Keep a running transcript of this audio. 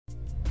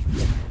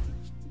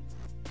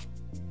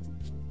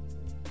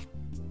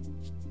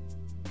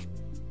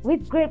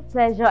With great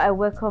pleasure, I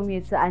welcome you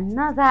to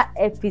another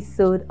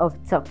episode of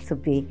Talk to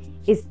Be.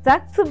 It's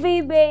Talk to Be,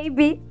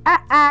 baby.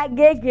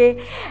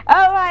 Gege.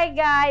 All right,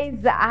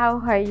 guys, how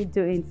are you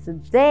doing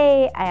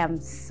today? I am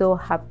so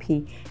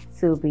happy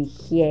to be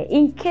here.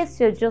 In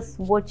case you're just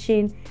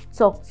watching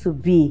Talk to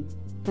Be,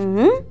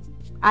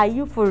 are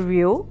you for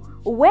real?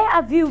 Where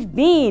have you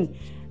been?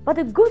 But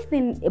the good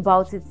thing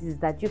about it is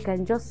that you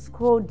can just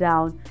scroll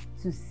down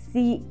to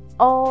see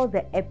all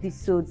the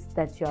episodes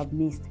that you have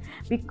missed,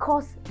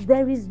 because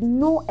there is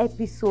no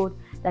episode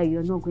that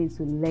you're not going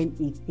to learn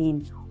a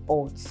thing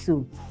or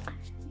two.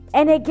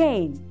 And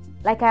again,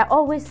 like I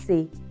always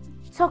say,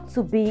 Talk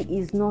to Be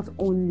is not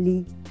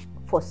only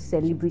for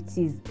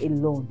celebrities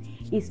alone.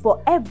 It's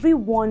for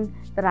everyone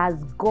that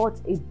has got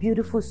a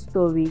beautiful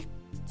story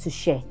to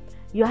share.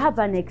 You have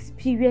an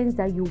experience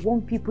that you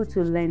want people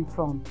to learn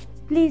from.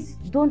 Please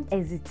don't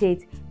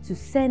hesitate to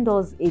send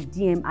us a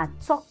DM at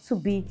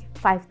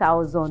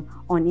TalkToBe5000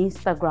 on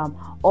Instagram,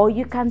 or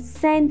you can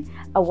send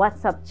a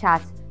WhatsApp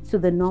chat to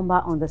the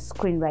number on the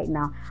screen right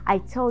now. I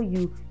tell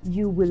you,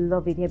 you will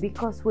love it here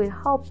because we'll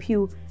help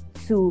you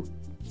to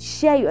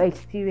share your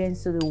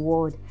experience to the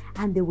world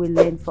and they will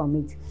learn from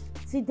it.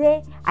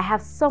 Today, I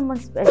have someone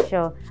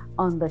special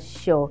on the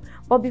show.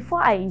 But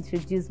before I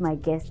introduce my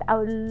guest, I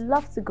would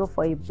love to go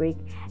for a break.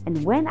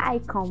 And when I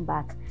come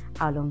back,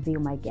 I'll unveil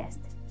my guest.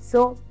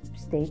 So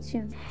stay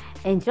tuned.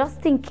 And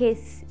just in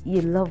case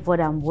you love what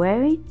I'm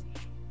wearing,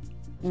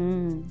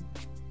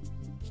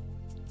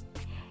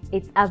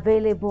 it's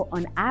available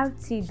on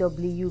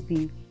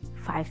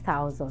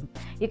RTWB5000.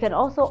 You can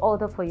also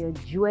order for your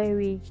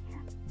jewelry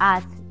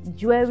at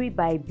Jewelry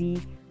by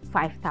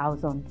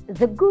B5000.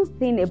 The good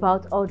thing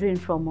about ordering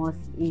from us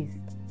is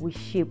we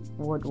ship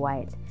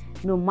worldwide.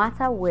 No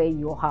matter where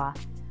you are,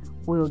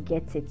 we'll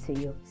get it to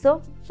you.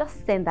 So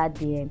just send that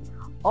DM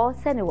or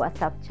send a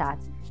WhatsApp chat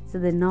to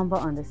the number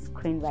on the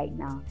screen right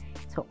now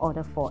to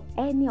order for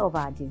any of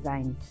our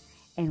designs,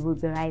 and we'll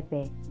be right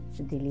there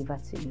to deliver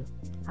to you.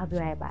 I'll be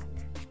right back.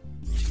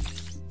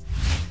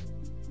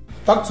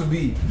 Talk to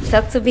Be.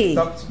 Talk to Be.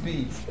 Talk to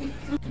Be.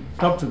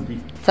 Talk to Be.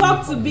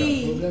 Talk to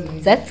Be.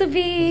 Talk to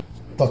Be.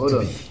 Talk to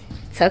Be.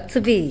 Talk to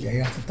Be. Yeah,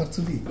 you have to talk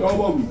to Be.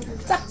 Talk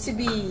Talk to to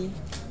Be.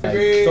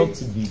 Be. Talk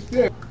to Be.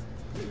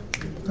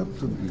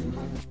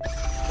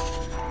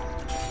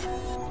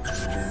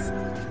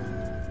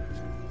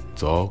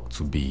 Talk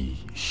to Be.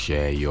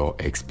 Share your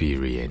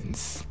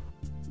experience.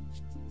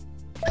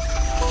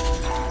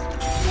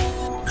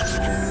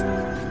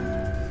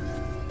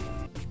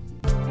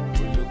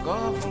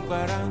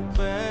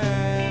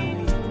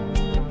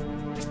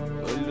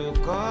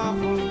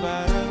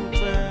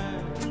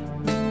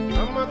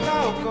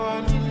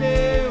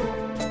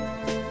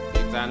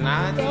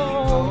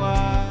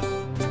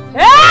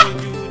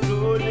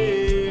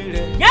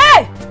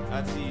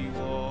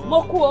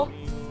 Mo kú o.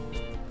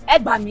 Ẹ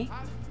gbà mí.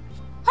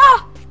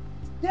 Ha!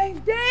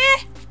 Dèndé!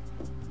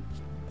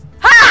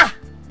 Ha!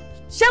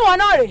 Ṣé wọn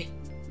náà rè?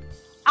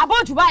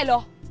 Àbójú báyìí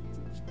lọ.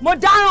 Mo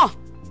dáràn.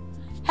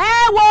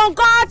 Ẹ wo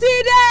nǹkan tí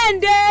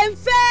Dèndé ń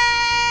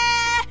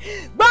fẹ́.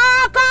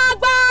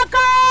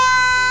 Gbàkàgbàkà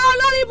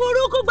olórí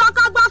burúkú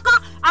gbàkàgbàkà.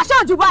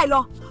 Àṣàjù báyìí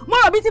lọ. Mo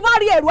rò bí tí bá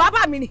rí ẹ̀rù á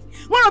bà mí ni.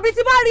 Mo rò bí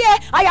tí bá rí ẹ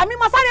àyà mi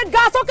máa sáré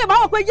ga sókè máa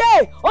wò pé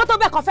yé ó tó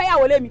bẹ́ẹ̀ kan fẹ́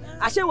yàwó lé mi.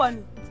 Àṣewọ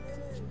ni.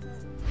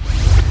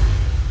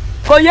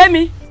 Kò yé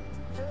mi.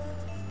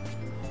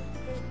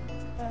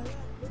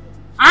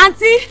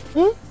 Àǹtí,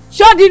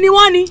 ṣọ́ọ̀dì ni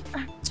wọ́n ni.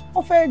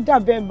 Ó fẹ́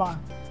dàbẹ̀ mà.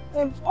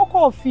 Ó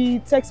kàn fi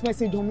text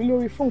message hàn mí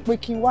lórí fóònù pé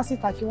kí n wá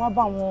síta kí n wá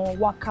bá wọn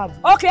wá cab.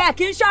 Ok, ẹ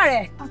kì í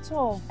ṣọ̀rẹ́. At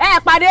all. Ẹ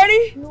pàdé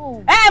rí.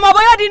 No. Ẹ mọ̀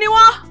bóyá di ni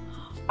wọ́n.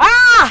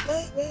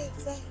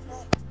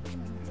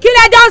 Kí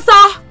lẹ́jọ́ ń sọ?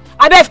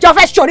 Abẹ́ ìfijọ́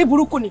fẹ́ ṣorí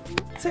burúkú ni.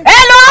 Ẹ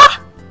lọ.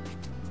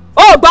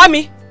 Ó gbọ́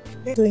mi.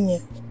 Tó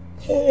yẹn,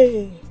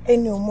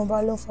 ẹni ò mọ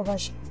bá ló ń fọba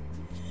ṣe.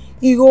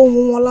 Ìró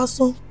ohun wọn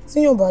lásán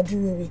tí yóò bá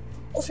dúró rẹ̀,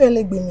 ó fẹ́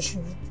lè gbé mi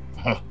ṣubú.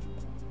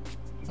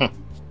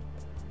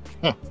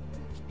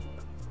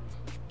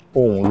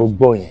 Ohun ló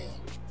gbọ́ yẹn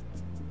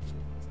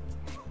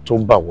tó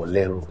ń bà wọ́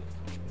lẹ́rù.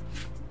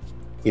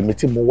 Èmi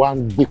tí mo wá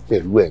ń gbé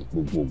pẹ̀lú ẹ̀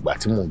gbogbo ìgbà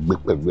tí mò ń gbé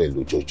pẹ̀lú ẹ̀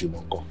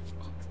lójoojúmọ́ kan,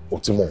 ó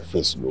tí mò ń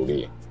fèsì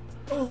lórí ẹ̀.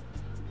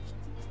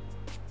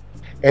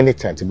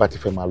 Anytime tí bá ti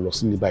fẹ́ máa lọ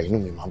sílé báyìí inú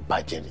mi máa ń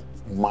bàjẹ́ ni.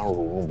 Mo máa ń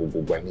ronú gbogbo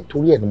ìgbà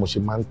nítorí ẹ̀ ni mo ṣe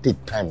máa ń take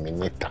time mi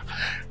níta.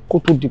 Kó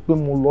tó di pé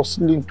mo lọ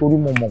sílé nítorí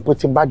mo mọ̀ pé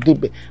tí n bá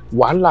débẹ̀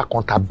wàhálà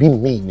kan tàbí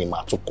míì ni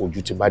màá tún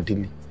kojú tí n bá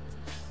délé.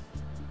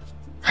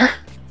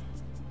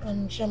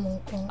 Ṣé mo ń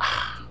kọ́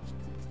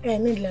ẹ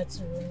ní láti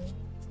ronú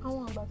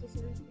àwọn àgbà tó ṣe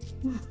rí.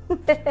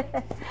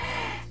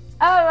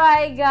 All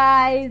right,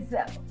 guys.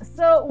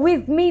 So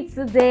with me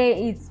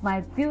today, it's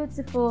my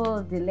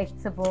beautiful,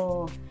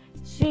 delectable.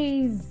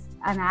 She's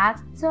an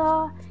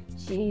actor.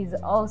 She's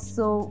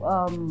also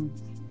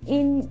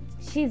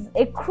she's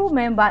a crew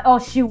member, or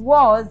she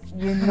was,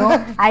 you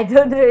know. I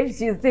don't know if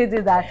she still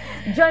do that.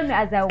 Join me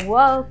as I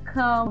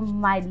welcome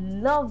my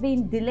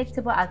loving,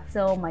 delectable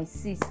actor, my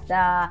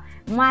sister,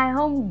 my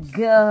home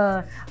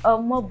girl,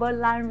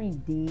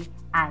 Mobolarinde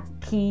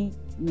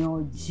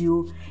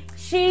Akinyanju.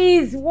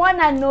 She's one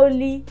and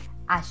only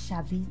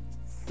Ashabi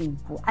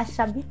Simple.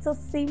 Ashabito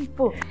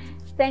Simple.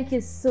 Thank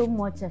you so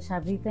much,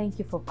 Ashabi. Thank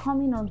you for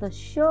coming on the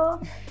show.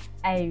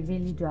 I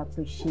really do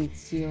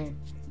appreciate you.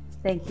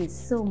 Thank you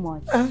so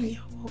much.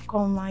 You're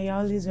welcome, ma. You're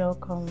always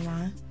welcome,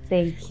 ma.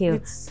 Thank you.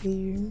 Good to see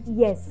you.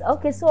 Yes.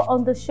 Okay. So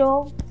on the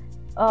show,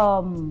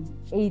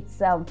 it's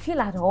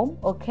feel at home.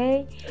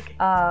 Okay.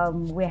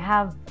 We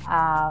have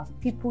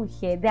people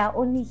here. They are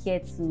only here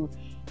to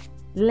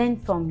learn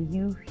from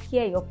you,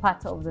 hear your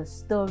part of the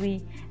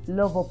story,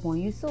 love upon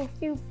you. So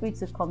feel free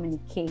to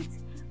communicate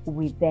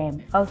with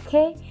them.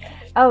 Okay.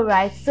 All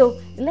right. So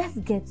let's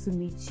get to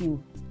meet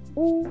you.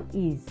 Who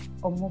is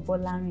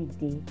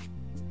Omobolarinde?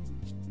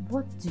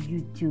 What do you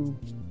do?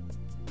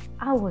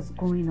 How was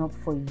growing up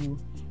for you?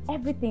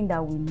 Everything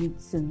that we need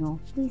to know.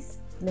 Please,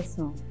 let's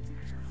know.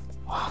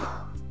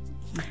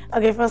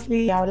 Okay,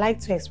 firstly, I would like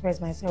to express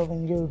myself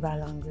in Yoruba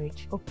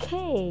language.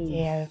 Okay.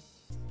 Yeah.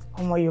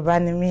 I'm a Yoruba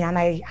name, and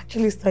I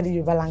actually study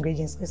Yoruba language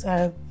in school.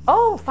 So,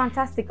 oh,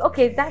 fantastic.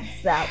 Okay,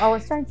 that's I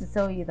was trying to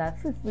tell you that.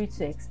 Feel free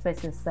to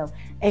express yourself.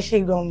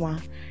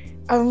 Eshigoma.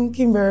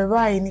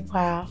 Kimberly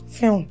nípa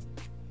film.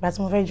 But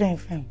I'm very join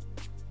film.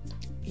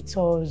 It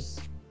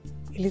was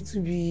a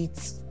little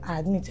bit, I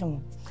admit it,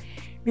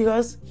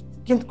 because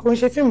when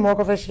she film more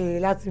professionally,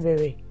 láti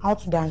bẹ̀rẹ̀, how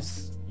to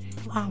dance.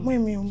 Mo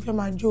mi o fẹ́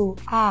máa jó.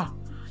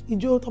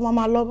 Ijó tó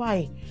máa lọ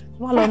báyìí.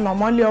 Tó máa lọ nà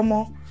mọ́lé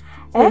ọmọ.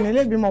 Òní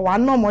lè bímọ wá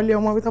nà mọ́lé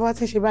ọmọ bí tó bá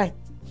ti ṣe báyìí.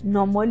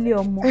 Nà mọ́lé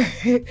ọmọ.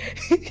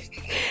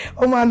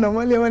 Ó máa nà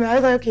mọ́lé ọmọ ni. I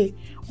thought, okay,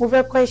 mo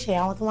fẹ́ kọ́ ẹ̀ṣẹ̀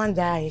àwọn tó máa ń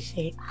ja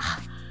ẹ̀ṣẹ̀.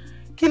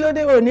 Kí ló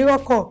dé òní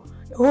rọ́kọ̀?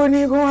 Ó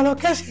ní kó máa lọ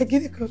kẹ́ṣẹ̀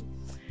gidi kan.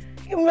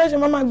 Kí mo fẹ́ ṣe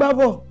máa gbá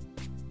bọ̀.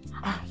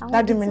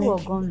 Daddy mi ní. Àwọn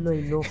tí wọ́n gan lọ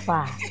ìlú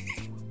fà.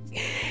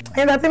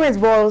 Entertainment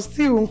but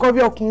still nǹkan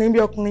bí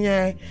ọkùnrin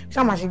yẹn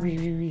ṣá máa ṣe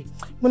gbìrìrì.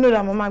 Mo ní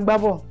ọ̀dà mo máa gbá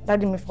bọ̀.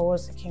 Daddy mi fọwọ́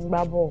sí kí n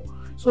gbá bọ̀.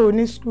 So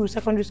ní school,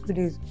 secondary school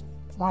days,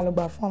 mo máa lọ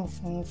gba form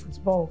fún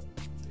football.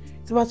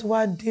 Tí bá ti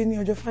wá dé ní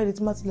ọjọ́ Friday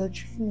tí mo ti lọ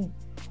training,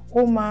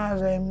 ó máa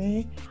rẹ̀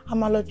mí, a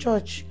máa lọ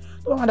church.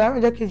 Tó máa dàrú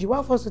ọjọ́ kejì,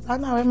 wá fọ́ sùtá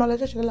náà rẹ̀ máa lọ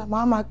church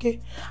lọ́la, máa ké,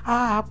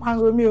 apá ń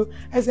ro mí o,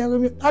 ẹsẹ̀ ń ro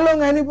mí o, ta ló ń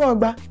ra ẹni bọ̀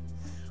gbá?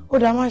 Ó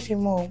dá má ṣe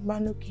mọ́ ọ, bá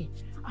lókè.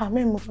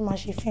 Mẹ́rin mo fẹ́ máa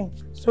ṣe film.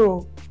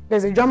 So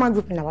there's a drama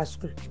group in our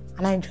school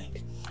and I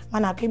joined.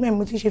 Man, I came in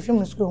mo ti ṣe film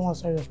in school wọn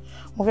sọ̀rọ̀.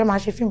 Mo fẹ́ máa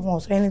ṣe film wọn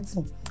sọ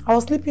anything. I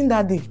was sleeping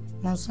that day.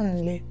 Mo sùn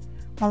nílé.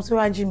 Mom sì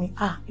wá jí mi.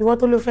 Ìwọ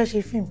tó ló fẹ́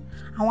ṣe film.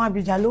 Àwọn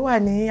Abidjan ló wà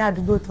ní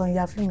àdúgbò tó ń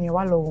ya film yẹn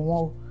wá lọ wò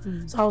wọ́n o.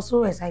 So I was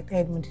so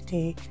excited mo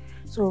dìde.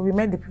 So we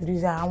met the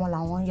producer. Àwọn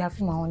làwọn ya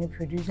film àwọn ni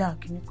producer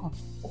kìíní kan.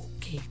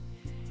 Okay.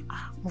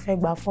 Mo fẹ́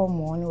gba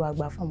fọ́ọ̀mù wọn ni wàá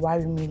gba fọ́ọ̀mù wá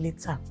rí mi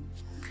later.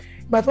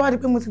 Ìgbà tó wá di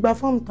pé mo ti gba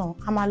fọ́ọ̀mù tán,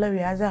 a máa lọ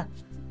rehearsal.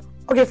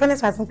 Okay,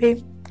 fairness, I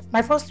think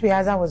my first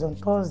rehearsal was on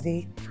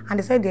Thursday, and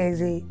they said there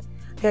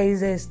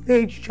is a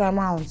stage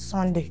drama on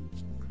Sunday,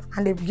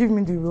 and they give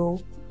me the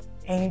role.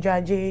 And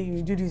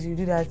you do this, you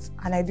do that,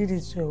 and I did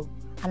it so,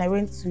 and I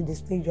went to the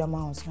stage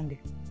drama on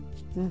Sunday.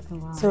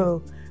 Wow.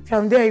 So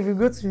from there, if you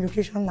go to the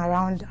location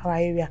around our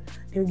area,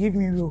 they will give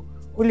me role.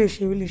 Ole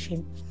she.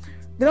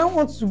 They don't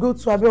want to go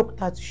to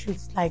Abeokuta to shoot.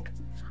 Like,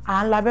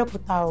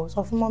 Abeokuta o,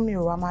 sọ fún mommy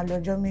o, a máa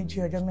lọ ọjọ́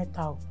méjì, ọjọ́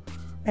mẹ́ta o.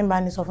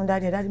 Member ni sọ fún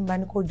daddy mi bá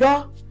ní kó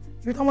jọ́.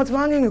 Ibi tí wọ́n ti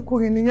máa ń rìn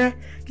kúrin nìyẹn,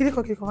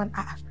 kíríkọ̀ wọn.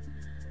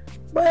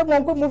 Bóyá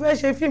mo pé mo fẹ́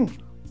ṣe fíìmù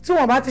tí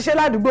wọ́n bá ti ṣe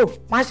ládùúgbò,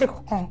 máa ṣe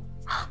kankan.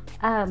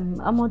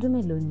 Ọmọ ọdún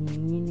mélòó ni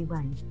yín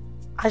nígbà yẹn?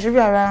 I should be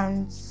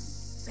around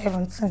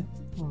 17.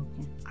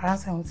 Okay. Around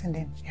 17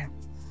 then, yeah.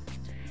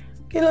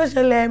 Kí ló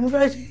ṣẹlẹ̀, mo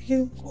fẹ́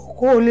ṣe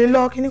kó lè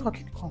lọ kíníkan.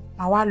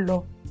 Màá wá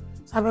lọ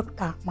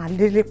sábẹ́kúta, màá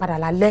délé padà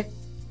lálẹ́.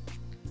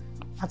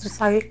 Màá tún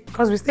sáré,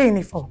 because we stay in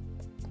Ifọ̀,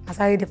 màá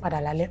sáré dé padà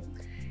lálẹ́.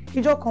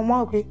 Ìjọ́ kan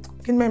mọ́ pé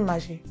kí ni mẹ́rin máa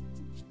ṣe?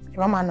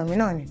 Ìwà máa nà mí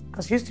náà ni,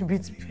 because she used to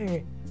beat me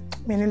fẹ́rẹ̀.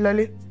 Mi ní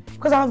lọlé.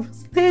 Because I've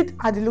stayed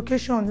at the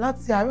location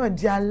láti àárọ̀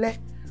di alẹ́.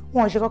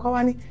 Wọ́n ṣe kọ́kọ́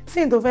wá ní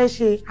sí tó fẹ́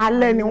ṣe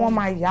alẹ́ ni wọ́n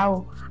máa yá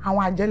o.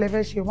 Àwọn àjẹlẹ̀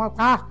fẹ́ ṣe wọ́n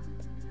pa.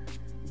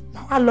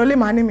 Màá wá lọlé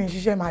màá ní mi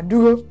ṣiṣẹ́ màá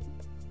dúró.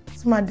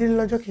 Tí màá délé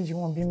lọ́jọ́ kejì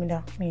wọn bí mi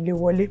dá, mi lè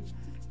wọlé.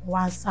 Mo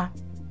wá ń sá.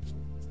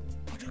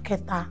 Ọjọ́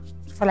kẹta,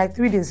 for like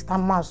 3 days tá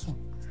máa sùn.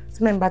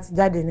 Tí mẹ́rin bá ti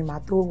jáde ni màá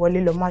tó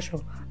wọlé lọ máṣọ,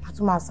 màá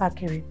tún máa sá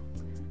kiri.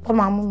 Tó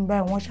máa mú mi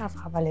báyìí, wọ́n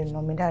ṣàfàbalẹ̀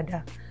nà mí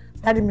dáadáa.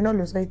 Daddy mi náà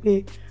ló sọ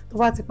pé tó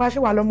bá ti pàṣẹ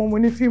wà lọ́mọ mo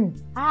ní fíìmù.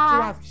 Tó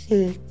wà fi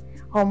ṣe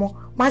ọmọ,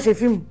 má ṣe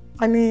fíìmù.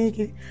 Wọ́n ní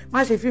kí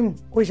má ṣe fíìmù,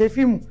 kò ṣe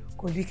fíìmù,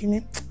 kò di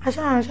kíní.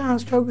 Aṣáà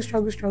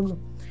struggle.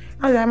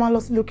 Láti àyè máa lọ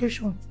sí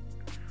location.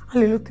 A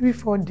lè lo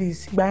 3-4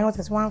 days. Ìgbà yẹn wọ́n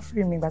tẹ̀sí wọ́n á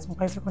free mi ìgbà tí mo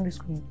parí secondary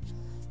school.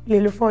 A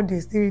lè lo 4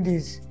 days, 3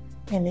 days.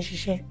 Mi ní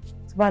ṣiṣẹ́.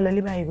 Tí bá lọ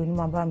lé báyìí ìrònú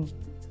máa bá mi.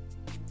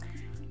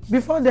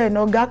 Before then,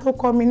 ọ̀gá tó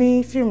kọ́ mi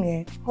ní fíìmù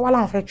yẹn, wọ́n wá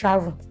láwọn fẹ́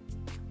travel.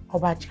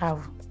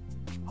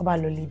 Ọba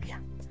lọ Libya.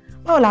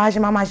 Báwo làwọn ṣe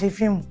máa ṣe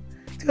fíìmù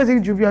tí ó ti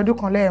ju bí ọdún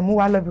kan lẹ́yìn mú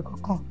wá lọ́bì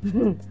kankan.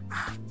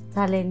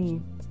 Ta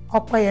lẹ́ni?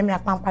 Ọpẹ́yẹmí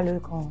Apáńpá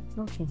lórí kan.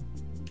 Okay.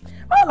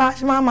 Báwo làwọn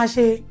ṣe máa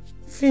ṣe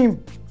fíìmù?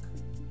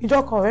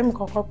 Ìjọ kan ọ̀rẹ́ mi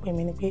kọ́kọ́ pè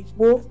mí ni pé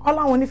wo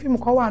ọláwọn onífíìmù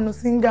kan wà nù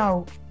síngà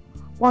o.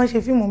 Wọ́n ń ṣe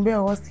fíìmù ń bẹ̀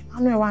Austin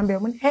Manuel wà ń bẹ̀.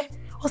 Mo ní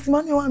Austin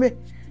Manuel wà ń bẹ̀.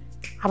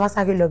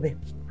 Abásáré lọ bẹ̀.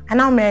 I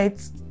now met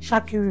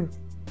Shakiru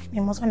ni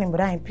mo sọ ní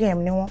bọ̀dá yẹn PM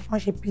ni wọ́n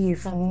ṣe PA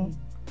fún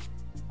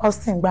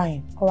Austin gbà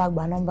yẹn ó wá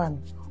gba nọ́mbà mi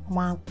wọ́n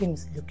máa ń pè mí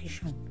sí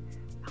location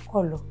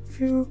akọ́lọ̀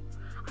few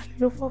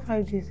àlelo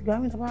 4-5 days ìgbà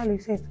mi tàbá lè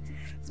set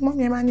tí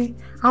mọ́mí ẹ máa ní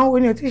àwọn wo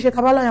ni ò tí ì ṣe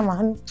tabalọ́yà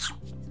máa ní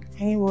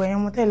ẹ̀yin wo ẹ̀yin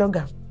ọmọ tẹ́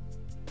lọ́gà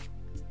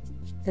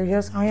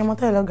àwọn ẹ̀yin ọmọ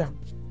tẹ́ lọ́gà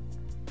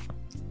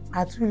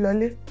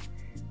àtúlọlé.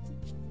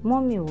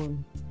 Mọ́mí wo ni?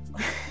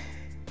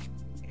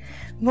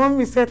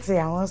 Mọ́mí sẹ́ẹ̀tì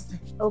àwọn sí.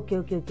 Okay.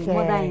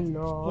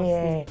 Mother-in-law.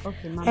 Yeah.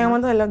 Okay, mama. Ẹ̀yin ọmọ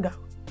tẹ́ lọ́gà.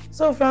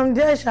 So from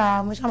there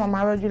mo ṣá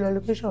máa rọ́jú lọ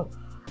location.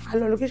 A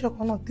lọ location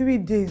kan náà 3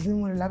 days ní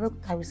mo lò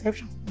lábẹ́òkúta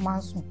reception máa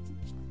ń sùn.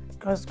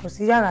 Because kò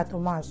sí yàrá tó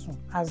máa sùn.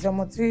 Àti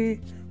ọmọ tí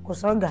kò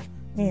sọ́gà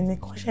ní ní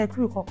kọ́ṣẹ́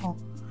crew kankan.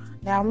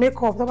 Their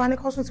makeup tó bá ní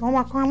kọ́sùn tí wọ́n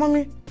máa kọ́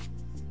mọ́mí.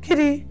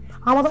 Kídi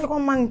àwọn tó kọ́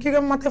máa ń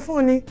kíkẹ́ máa tẹ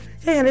fóònù ni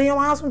ṣé èèyàn lè yan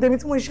máa sùn tèmi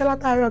tí mo ṣiṣẹ́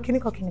látàárọ̀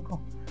kíníkan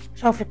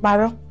ṣá ò fi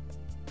parọ́.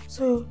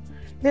 So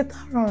later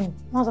on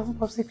wọ́n sọ fún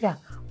popsi pé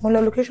mo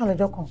lọ location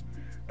lọ́jọ́ kan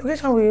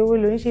location wèrè wo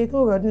ló ń ṣe tó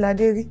rọ̀ ọdún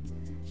ládé rí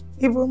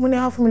ibo mo ní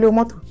á fún mi lówó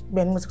mọ́tò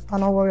bẹ́ẹ̀ ni mo ti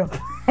tanná wọ́rọ̀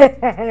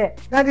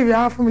dáàdì mi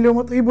á fún mi lówó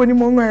mọ́tò ibo ni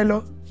mo ń rán ẹ lọ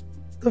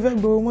tó fẹ́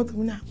gbowó mọ́tò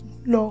mo ní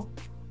lọ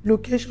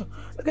location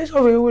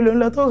wèrè wo ló ń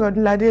lọ tó rọ̀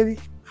ọdún ládé rí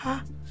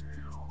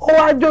ó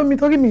wá jó mi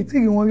torí mi tí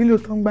ì rí wọn rí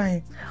lóòótọ́ ń gbà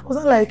yẹn ó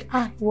sọ like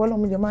ìwọ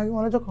ọlọ́mọ jẹ máa rí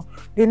wọn lọ́jọ́ kan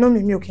they know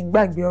mi ò kì í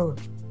gbàgbé ọ̀rọ̀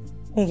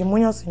mi kì í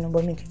múyàn sínú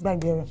bọ́ mi kì í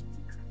gbàgbé ọ̀rọ̀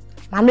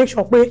màá make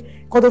sure pé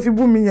kó tó fi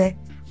bú mi yẹn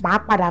màá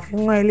padà fi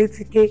rán ẹ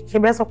létí ké ṣe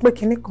bẹ́ẹ̀ sọ pé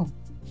kinní kan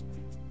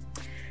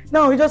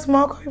náà ìjọ tí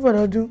mo kọ́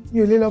ìbọ̀dọ̀ ọdún mi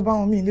ò lè lọ bá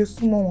wọn mi ì lè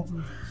súnmọ́ wọn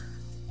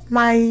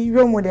my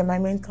role model my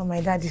mentor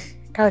my daddy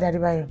Káyọ̀dé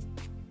Adébáyọ̀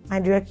my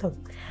director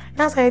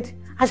he said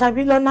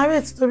àṣàbí lọ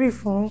narrate story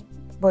fún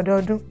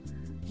bọ̀dọ̀ ọdún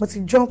mo ti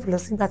jump lọ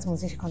sígbà tí mo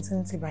ti ṣe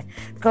continuity by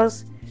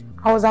because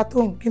I was at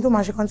home kí n tó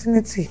máa ṣe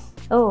continuity.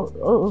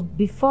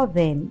 Before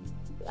then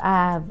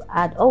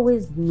I'd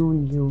always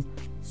known you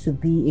to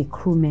be a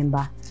crew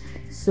member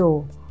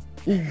so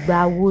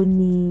ìgbà wo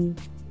ni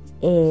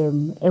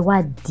ẹ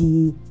wá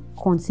di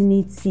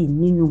continuity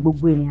nínú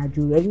gbogbo ìrìn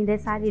àjò rẹ ní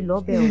dẹ́sáré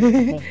lọ́bẹ̀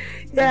ọ̀hún.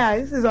 Yeah,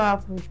 this is what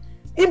happened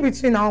in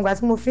between àwọn ìgbà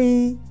tí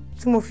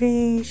mo fi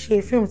ń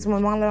ṣe fíìmù tí mo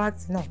máa ń lọ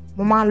láti náà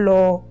mo máa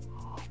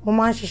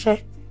ń ṣiṣẹ́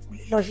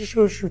lọ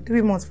ṣiṣẹ́ oṣù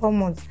 3 months 4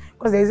 months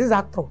because there is this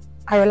actor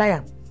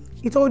Ayọ̀láyà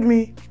he told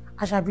me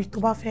àṣàbí tó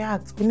bá fẹ́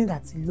act ó ní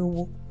ìdàtí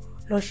lówó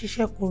lọ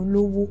ṣiṣẹ́ kó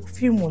lówó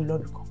fíìmù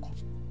lọ́bì kankan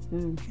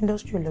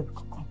industry lọ́bì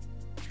kankan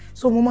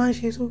so mo máa ń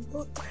ṣe so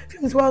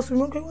fíìmù tí wàá sùn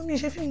mọ́ pé wọ́n mi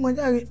ṣe fíìmù mọ́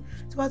járe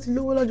tí wàá ti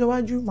lówó lọ́jọ́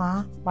iwájú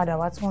màá padà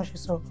wá tí wọ́n ṣe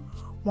sọ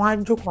wọ́n á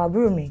jókòó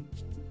àbúrò mi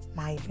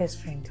my best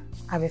friend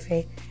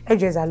Abẹ́fẹ́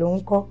ẹ̀jẹ̀ ẹ̀zà ló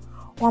ń kọ́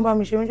wọ́n bá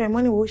mi ṣe oúnjẹ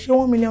ìmọ̀ níwò ṣé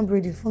 1 million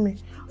braid fún mi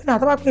ó ní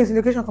àtọ́bá pè sí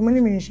location kan mo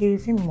ní mi ń ṣe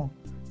fíìmù mọ́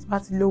tí wàá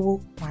ti lówó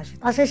màá ṣe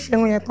tá a ṣe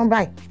ṣerun yẹn tán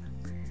báyìí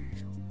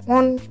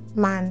one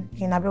man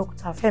in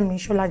Abẹ́òkúta Fẹ́mi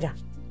Ṣọ́lájà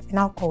he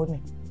now called me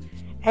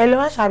hello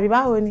Àṣàbí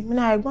báwo ni mo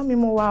ní ẹ̀gbọ́n mi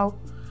mo wà o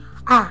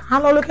à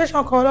ń lọ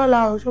location kan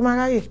lọ́la o ṣó máa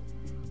ráyè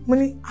mo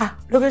ní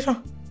location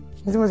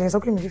ní tí mo sì sọ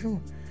pé mi ṣe fíìmù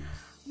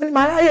mo ní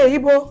máa ráyè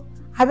ibo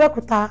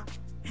Abẹ́òkúta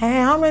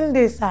how many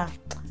days sir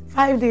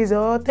 5 days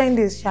or 10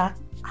 days ṣá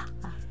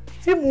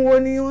fíìmù wo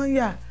ni wọ́n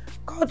yà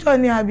culture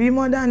ni àbí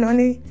modern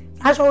ní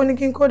aṣọ wo ni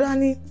kí n kó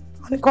dání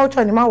wọ́n ní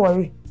culture ni má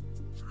worry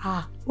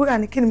wúrà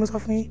ní kí ni mo sọ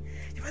fún yín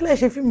ìfẹ́lẹ́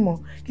ṣe fíìmù mọ́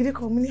gidi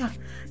kan mo ní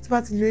tí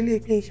bá ti lo ilé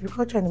pé ìṣèbí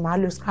culture ni màá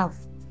lo scarf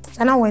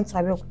so I now went to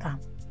Abẹ́òkúta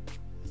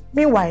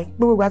meanwhile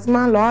gbogbo ìgbà tí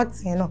máa ń lọ act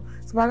yẹn náà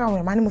tí bá rà àwọn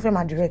èèyàn ní mo fẹ́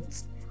máa direct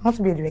I want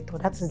to be a director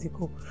that is the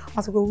goal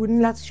wọ́n sọ pé owó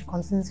ní láti ṣe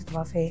continuity tó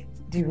bá fẹ́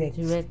direct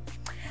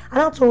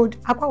and I told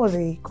Akwa was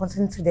a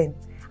continuity then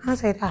and I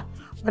said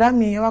bọ̀dá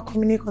mi ẹ wá kọ́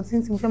mi ní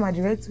continuity mo fẹ́ máa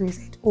direct he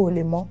said o ò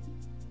lè mọ̀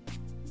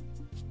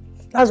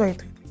that's what he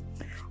told me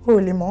o ò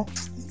lè mọ̀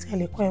ní tí ẹ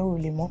lè kọ́ ẹ o ò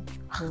lè mọ̀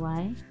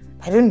why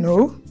I don't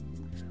know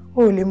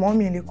o ò lè mọ̀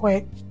mi lè kọ́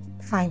ẹ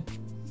fine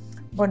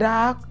but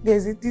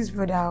there's this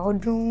brother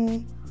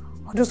ọdún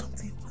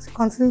something was a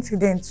continuity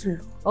then too.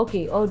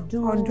 Okay,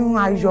 ọdún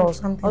ayọ̀ or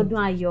something. Ọdún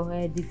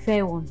ayọ̀ the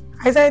fair one.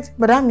 I said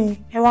bọ̀dá mi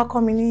ẹ wá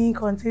kọ́ mi ní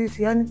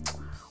continuity ọ ní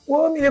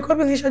wo mi lè kọ́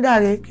bí ní ṣọ́jà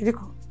rẹ̀ kiri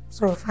kan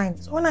so fine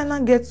so when I now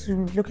get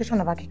to location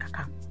of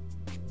Akikaka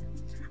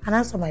and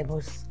I saw my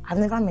boss I've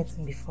never met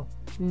him before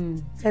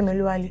Fẹ́mi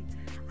Olúwalé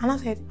and I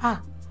said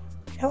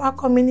ẹ wá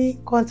kọ́ mi ní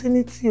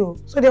continuity o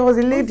so there was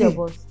a lady. Who's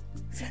your boss?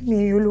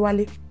 Fẹ́mi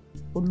Olúwalé.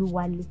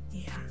 Olúwalé.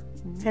 Yeah.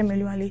 Fẹ́mi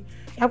Olúwalé.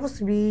 He happens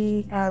to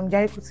be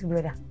Jai Kuti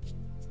brother.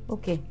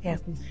 Okay. Yeah.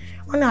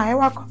 Wọ́n ní ẹ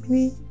wá kọ́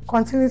mi ní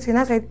continuity and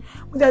I said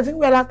mo jẹ́ tí ń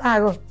gbé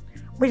látàárọ̀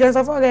mo jẹ́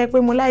sọ fọ́ọ̀rẹ́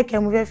pé mo láìkẹ́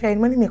mo fẹ́ fẹ́ ẹni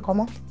mo ní mi kọ́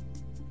mọ́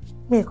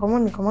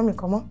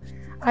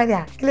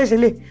àyà kí lè ṣe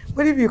lè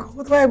mo ní bí ìkọ́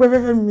mo tó wáyé pé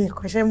fẹ́fẹ́ mi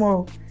ìkọ́ṣẹ́ mọ́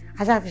o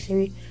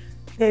aṣáfiṣeré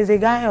there is a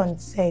guy on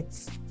set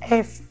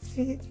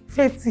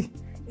Feti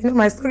you know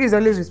my story is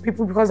always with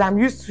people because I'm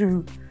used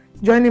to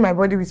joining my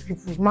body with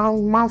people máa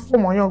ń fò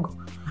mọ́ yàn gan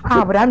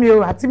bọ̀dá mi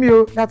o àti mi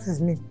o that is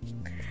me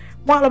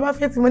mo lọ bá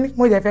Feti mo ní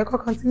mo jẹ́ fẹ́ kọ́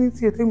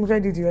continuity o tó mo fẹ́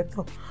di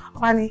director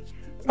wá ní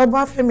lọ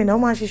bá Fẹ́mi náà ó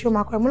máa ń ṣiṣẹ́ ó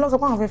máa kọ́ ẹ mo lọ sọ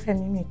pé àwọn fẹ́ fẹ́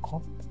mi kọ́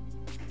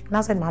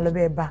náà sẹ́ni màá lọ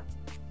bẹ́ẹ̀ bá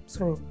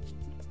so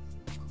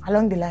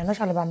along the line náà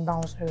ṣàlọ́ bá mi bá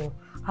wọn sọ̀rọ̀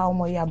àwọn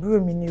ọmọ ìyá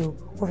àbúrò mi ni o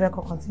ó fẹ́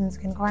kọ́ continue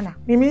kí n kọ́ wà náà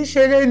mímí ń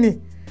ṣeré ni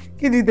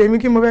kí di tèmi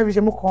kí mo fẹ́ fi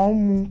ṣe mo kàn ń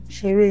mu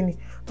ṣeré ni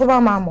tó bá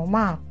máa mọ̀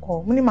máa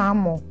kọ́ mo ní máa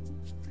mọ̀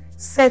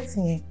set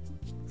yẹn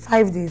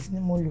 5 days ni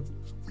mo lò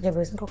mo jẹ́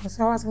bẹ̀rẹ̀ sí kọ́kọ́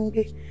sí wá sí mi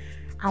pé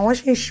àwọn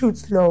ṣì ń shoot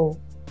lọ o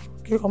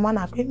kí ọmọ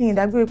náà pé mi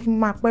ìdágbére pé mo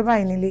máa pẹ́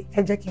báyìí nílé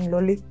ẹ jẹ́ kí n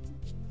lọlé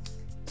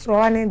so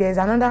wá ní there's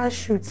another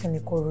shoot in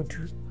Ikorodu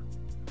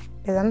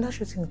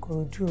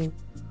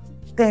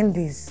 10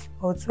 days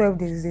or 12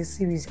 days is a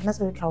series and that's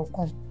why I will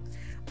come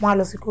mo á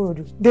lọ sí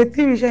Ikorodu day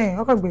 3 iṣẹ́ yẹn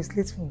ọkọ̀ gbé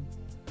slate fún mi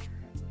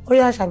ó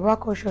yá ṣàbíwá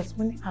kọ́ short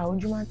mo ní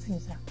ojú máa ń tì mí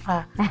sá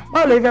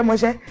báwo ló fẹ́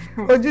mọṣẹ́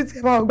ojú tí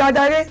ẹ máa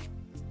gbádáre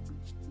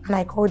and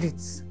I called it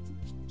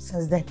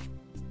since then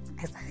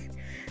I started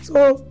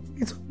so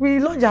we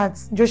launched at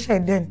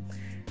Joshe then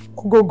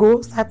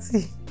Ogogo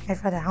Sati my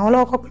father àwọn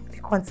ọlọ́wọ́ kọ́ pé mi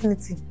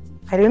continuity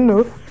I don't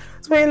know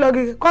so when log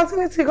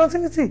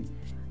continuity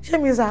ṣé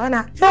mi sá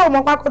ọ̀nà ṣé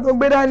ọmọ pákó tó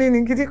gbé dání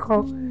ní gidi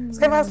kan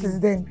so ever since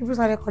then people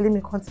started calling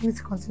me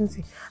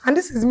continuity and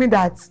this is me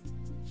that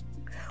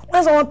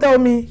when someone tell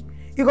me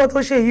ikọ̀ tó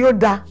ṣe yìí ó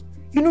da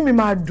inú mi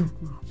máa dùn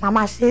màá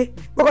máa ṣe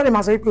gbọ́kọ́ lè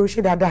máa sọ pé ó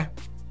ṣe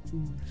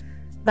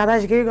dáadáa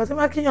ṣe kéré kan tí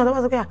máa kíyàn tó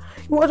bá sọ pé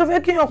ìwọ tó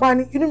fẹ́ kíyàn pa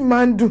ni inú mi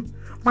máa ń dùn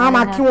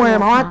máa kí wọn ẹ̀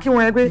máa kí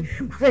wọn ẹ̀ pé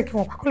máa fẹ́ kí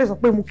wọn pa kó lè sọ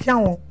pé mo kí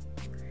àwọn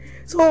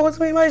so tí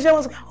mo máa ń ṣiṣẹ́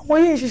wọn sọ pé ọmọ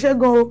yìí ń ṣiṣẹ́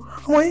gan o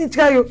ọmọ yìí ń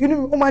tíráyò inú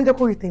mi ó máa ń jẹ́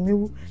kó rí tèmi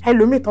wú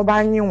ẹlòmíì tó bá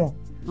yín wọn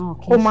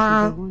ó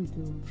máa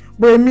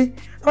bọ èmi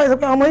tó bá sọ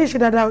pé ọmọ yìí ṣe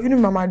dáadáa inú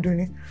mi máa dùn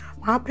ni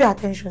máa pay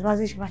attention tó bá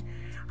sì ṣe báyìí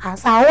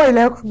àṣà àwọn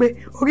ilẹ̀ ẹ̀kọ́ gbé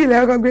orí ilẹ̀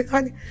ẹ̀kọ́ gbé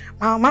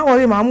máa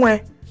wọlé máa mú ẹ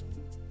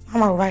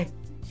máa wọ báyìí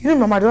inú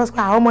mi máa dùn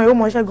lọ́sọ̀kọ́ àwọn ọmọ yìí ó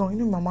mọ iṣẹ́ gan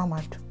inú mi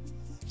máa dùn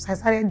so I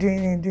started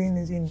doing it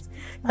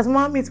àti mo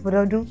máa meet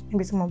bọ̀dọ̀ ọdún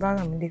níbi tí mo bá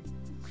rà mí dé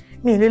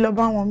mi ì lè lọ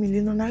bá wọn mi ì lè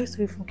lọ náà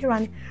ìṣòro fún kí wàá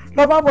ní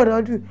lọ bá bọ̀dọ̀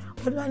ọdún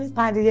bọ̀dọ̀ ní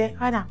ta adìyẹ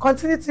rádà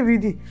continuity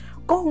video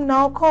come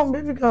now come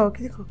baby girl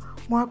kí ni kan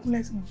mo wá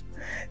kúnlẹ̀ sí wọn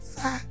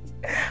sáà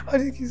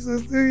ọdún kì í sọ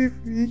story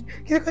fún yìí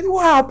kí ni kan ní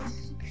wàhálà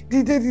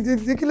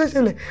dìde kí ló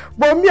ṣẹlẹ̀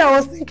but me I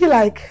was thinking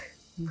like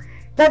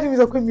daddy mi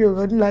sọ pé mi ò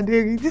rọdún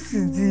ládé rí this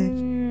is the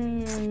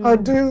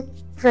ọdún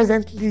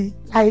presently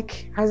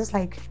like I was just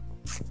like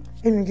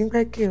èmi kì í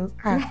pẹ́ kí o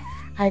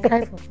I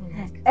cry for fun.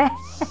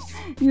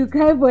 You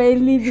cry for a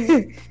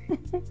living.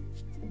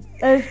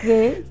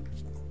 Okay.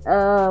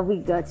 We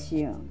got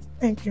you.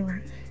 Thank you,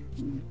 man.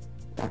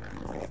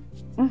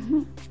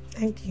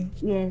 Thank you.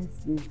 Yes.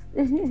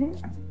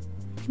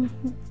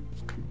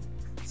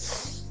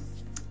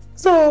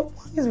 So,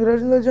 this video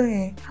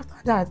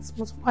after that,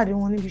 mo tún pàdé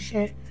wọn níbi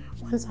iṣẹ́.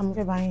 One time mo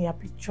fẹ́ bá yín ya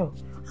picture.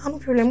 No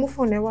problem, mo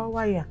phone ẹ wá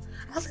wáyà.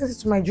 I sent it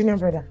to my junior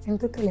brother. Ẹni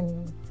tó tẹ̀lé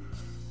mi.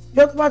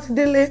 Jọ́ tó bá ti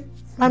délé,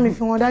 bá mi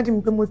fi wọn dáàdì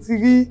mi pé mo ti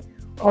rí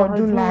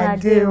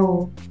Ọdúnládé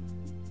o.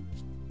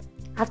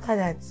 After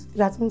that,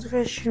 ìgbà tí mo tún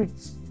fẹ́ shoot,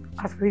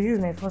 I've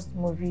produced my first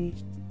movie.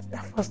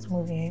 That first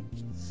movie,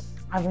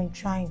 I've been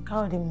trying.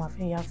 Káwọ̀dé mo máa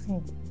fẹ́ ya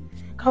film.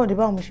 Káwọ̀dé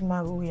báwo mo ṣe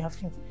máa rówó ya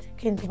film.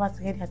 Kí ni tó bá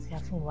ti rẹ́dí àti ya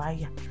film wá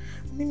yà.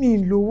 Mi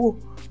ì lówó,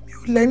 mi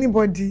ò lẹ́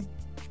anybody.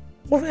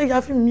 Mo fẹ́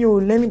ya film mi ò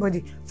lẹ́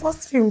anybody.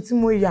 First film tí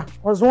mo yà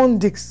was one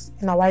disc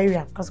in our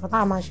area. Because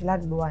kọ́tà a máa ń ṣe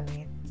ládùúgbò wa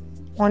nìyẹn.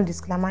 One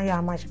disc la máa yà,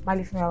 a máa ṣe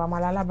pálí fún wa, a máa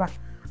lálábà,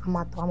 a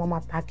máa tọ́, a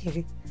máa ta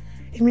kiri.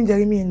 Èmi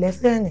jẹ́rìí mi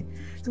lẹ́sẹ̀ rìn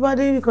tí bá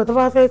dé ibìkan tó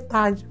bá fẹ́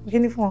ta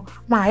kíní fún ọ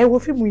máa ẹ wo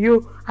fíìmù yìí ó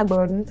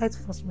agbọ̀rọ̀dún ní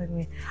title first movie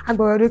yẹn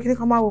agbọ̀rọ̀dún kíní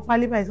kan máa wo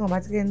pálí báyìí tí wọ́n bá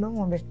ti rẹ̀ ń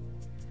lọ́wọ́n bẹ̀.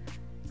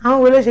 àwọn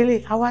wo ló ṣe lè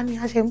àwa ni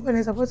a ṣe ń bọ̀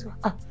ní support wa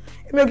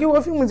èmi ò kí wo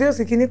fíìmù tí ó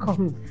sì kíní kan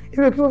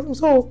èmi ò kí wo fíìmù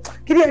so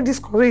kí díẹ̀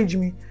discourage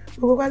mi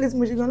gbogbo pálí tí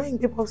mo ṣe gan lẹ́yìn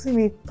pé popsi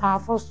mi ta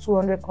first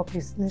 200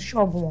 copies ní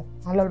ṣọ́ọ̀bù wọn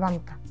àwọn lọ́ọ́ bá mi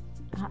ta.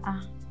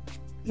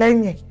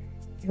 lẹ́yìn ẹ̀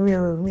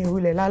mi ò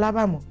wulẹ̀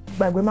lálábàmọ́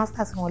gbàgbé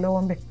masters wọn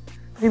lọ́wọ́ ń bẹ̀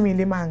bí mi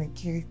lè máa rìn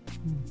kiri.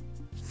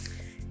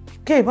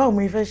 Báwo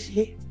mo fẹ́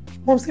ṣe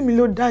mọ́ sí mi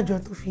ló dájọ́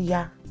tó fi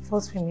ya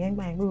first film yẹn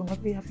gbà yẹn gbogbo nǹkan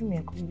tó ya fíìmù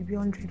yẹn kò ju bí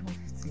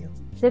 100-150 lọ.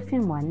 Ṣé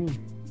fíìmù wà ní?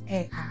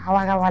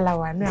 Àwa la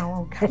wà ní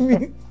àwọn ọ̀gá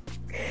mi.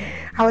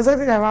 I was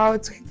talking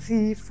about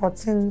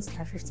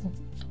 2014/15.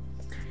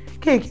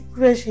 Kí mo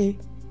fẹ́ ṣe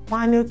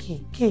wọ́n á ní òkè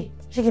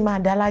ṣé kí n máa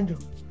dá alájọ.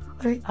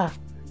 Ó ní ta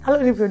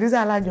ló ní producer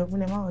alájọ mo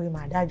ní máa wọlé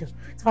máa dájọ́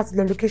tí wọ́n ti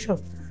lọ location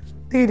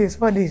 3 days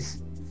 4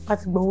 days wọ́n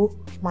ti gbowó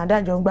máa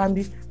dájọ́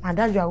gbáǹbí máa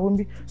dájọ́ àwọn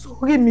bí so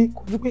orí mi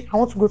kò rí pé I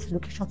want to go to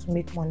location to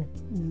make money.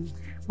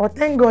 But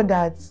thank God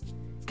that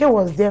K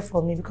was there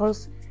for me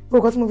because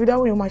gbogbo tí mo fi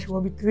dáwọ́ yẹn máa ṣe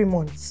wọ́n bí 3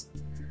 months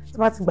tí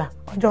wọ́n ti gbà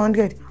ọjọ́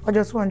 100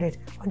 ọjọ́ 200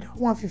 ọjọ́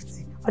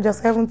 150 ọjọ́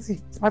 70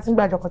 tí wọ́n ti ń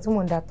gbà àjọkọ̀ tí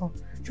mò ń dà tán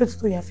ṣé ó ti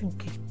tó ya fíìmù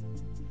K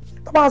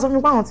tó bá sọ fún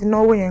mi pé àwọn ti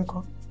náwó yẹn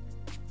kan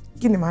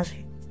kí ni màá ṣe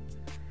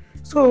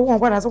so wọn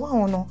padà sọ pé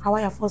àwọn náà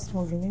àwa ya first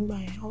movie nígbà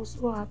yẹn I was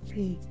so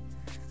happy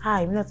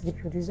èmi náà ti di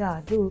producer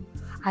àdó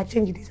I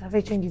change date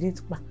I change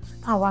date pa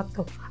táwọn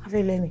actor I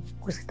fẹ́ lẹ́ni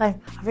kò sí time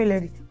I fẹ́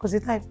lẹ́ni kò sí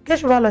time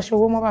kéṣù bá lọ ṣe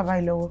owó mọ́ bàbá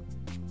yìí lọ́wọ́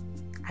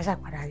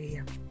aṣàpadà rí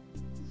ya.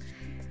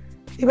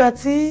 ìgbà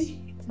tí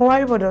mo wá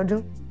rí bọ̀dọ̀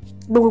ọdún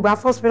gbogbo ìgbà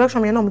first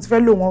production yẹn náà mo ti fẹ́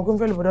lò wọ́n ogún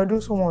fẹ́ lò bọ̀dọ̀ ọdún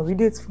so wọn ò rí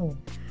date fún mi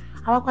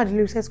àwa pàdé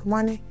lórí set kò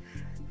máa ní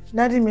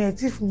dádì mi ẹ̀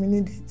tí fún mi ní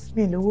date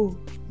mi lówó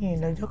mi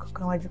ìlọ́jọ́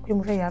kankan wájú pé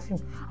mo fẹ́ ya fíìmù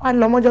wà ní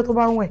lọ́mọ́jọ́ tó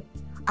bá ń wẹ̀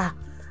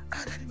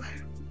káàdà ní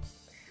báyìí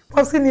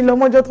Popsi ni lọ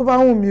mọ́jọ́ tó bá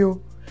wù mí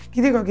o.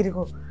 Gidi kan.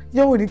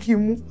 Yóò wò ní kí n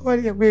mú. Ọba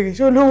ní ẹgbẹ́ rẹ̀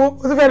ṣé olówó.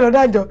 Ó tún fẹ́ lọ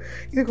dájọ́.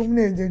 Gidi kan mú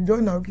ní ẹ̀jẹ̀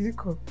ìjọ náà gidi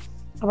kan.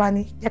 Ọba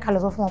ní jẹ́ ká lọ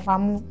sọ fún wọn pa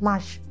mú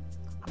march.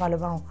 Ọba lọ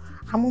bá wọn.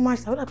 Àmú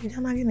march tàbí dàpọ̀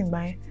January nígbà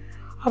yẹn.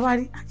 Ọba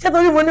ní ṣé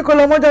torí mo ní kó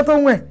lọ mọ́jọ́ tó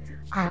wù ẹ̀.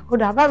 Ó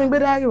dà bá mi gbé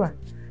dárí wá.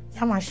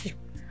 Yá máa ṣe.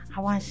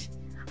 Àwa ń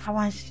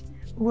ṣe.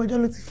 Gbogbo ọjọ́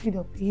ló ti feed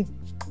up yìí.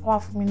 Ó wá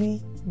fún mi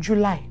ní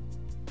July.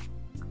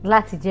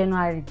 Láti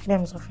January.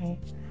 Lẹ́mi sọ fún yín.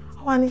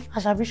 Ó wá ní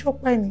Àṣàbí ṣó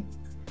pẹ́ ni.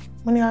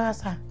 Mo ní rárá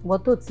sà.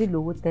 Wọ́n tó tí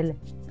lówó tẹ́lẹ̀.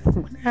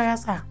 Mo ní rárá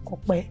sà kò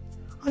pẹ́.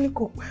 Wọ́n ní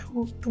kò pẹ́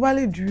o tó bá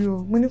lè dúró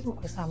o. Mo ní kò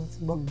pẹ́ sà mo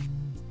ti gbọ́.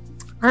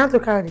 Àná tó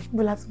kára dé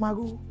níbo la ti máa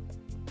rówó.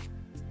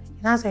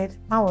 Iná said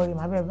má wọrí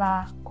màá bẹ̀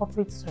bá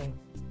corporate sọ̀rọ̀.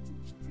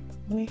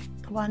 Mo ní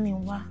tó bá ní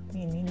wá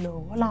mi ní lọ.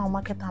 Wọ́n láwọn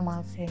mákẹ́tà máa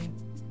ń fẹ́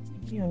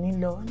mi ò ní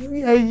lọ. Ní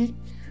orí ẹyí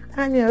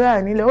á ní ọ̀rẹ́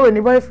àní lọ. Ó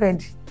ní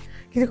boyfriend.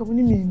 Kí mo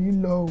ní mi ní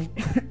lọ o.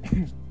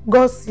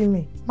 God see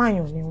me máa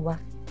yàn ní wá.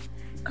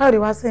 Káyọ̀dé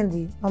wá send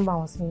number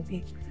wọn sí mi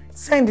pé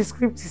send the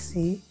script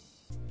sí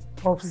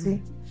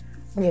Popsi.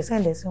 Mo lè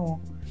send ẹ̀ sí wọn.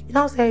 He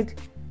now said,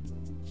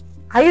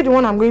 are you the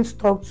one I'm going to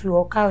talk to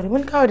or Káyọ̀dé? Mo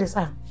ní Káyọ̀dé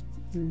sà.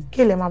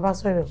 Kí ilẹ̀ máa bá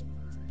sọ̀rọ̀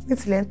ní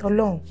tilẹ̀ ń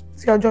tọ́lọ́hún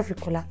tí ọjọ́ fi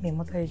kọ̀la mi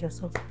ìmọ̀tọ́ ẹjọ́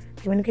sọ.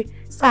 Èmi ní kí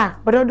sà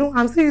ọdọọdún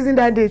I'm still using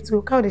that date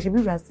too. Káyọ̀dé ṣe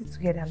bí we are still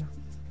together now.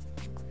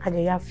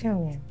 Àjẹyà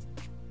fíìmù yẹn.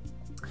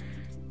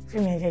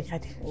 Fíìmù yẹn jẹ́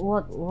jáde.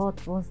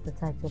 What's the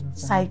title of that?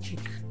 Side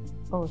Chick.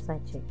 Oh,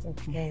 Side Chick.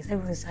 Okay. Yes,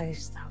 everyone started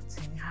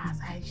shouting.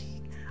 Side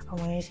Chick.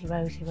 Ọmọ yẹn ṣe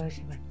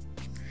báyìí.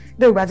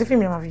 Though ìgbà tí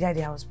fíìmù yẹn máa fi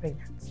jáde, I was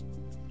pregnant.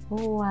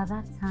 Oh, at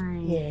that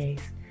time. Yes.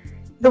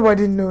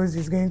 Nobody knows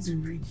it's going to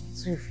be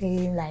to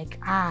feel like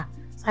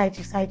side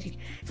chick.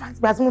 In fact,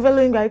 ìgbà tí mo fẹ́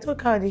lóyún gbà tó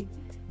Káyọ̀dé,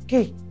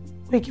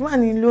 wait, kí máa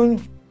ní lóyún.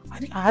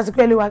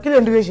 Àsìkò ẹlẹ́wà kí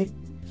lè ń dúró ṣe?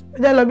 Ó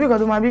jẹ́ lọ bí nǹkan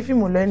tó máa bí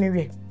fíìmù lọ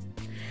anywhere.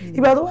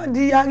 Ìgbà tó wá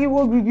di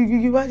ariwo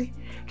gbìgbìgbì wá di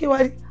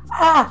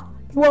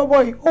ìwọ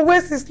boy,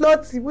 always is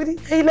slutty. Mo ní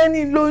ẹ̀yin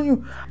lẹ́ni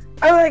lóyún.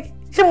 I was like,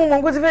 ṣé mo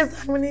mọ̀ nǹkan tí fẹ́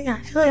sá mo ní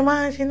ṣé lóyún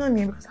máa ń ṣe náà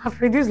ni because I've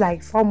produced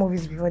like 4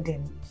 movies before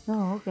then.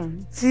 Oh, okay.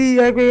 Tí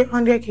ẹ pé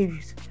 100k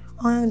views,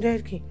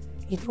 100k,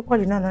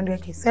 ìtọ́pọ̀lì náà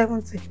 100k,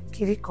 70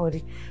 kiri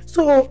kọ̀ọ̀dì.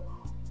 So,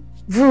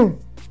 vroom,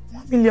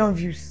 1 million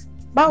views.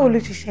 Báwo ló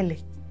ti ṣẹlẹ̀?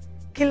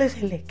 Kí ló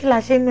ṣẹlẹ̀? Kí la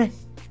ṣe nú ẹ̀?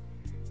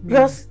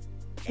 Because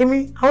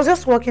I was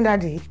just working that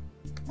day.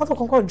 Wọ́n tó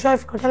kọ́kọ́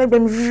drive kọjá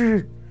lẹ́gbẹ̀ẹ́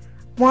mi.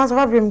 Mo wá sọ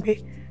fún àbúrò mi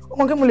pé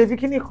ọmọ kí mo lè fi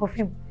kíní ìkọ̀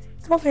fíìmù.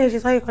 Tí wọ́n fi yẹn ṣe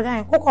sáré kọjá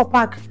yẹn, kókò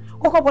park,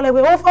 kókò bọ̀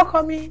lẹ́gbẹ̀ẹ́, ó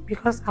fọ́kọ mi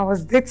because I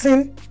was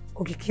dating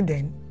Òkìkí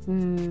then.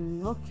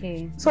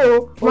 Okay.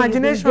 So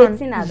imagination,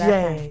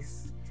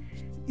 yes.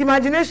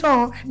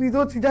 Imagination ẹni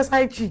tó ti jẹ́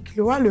side chick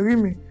ló wà lórí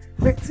mi.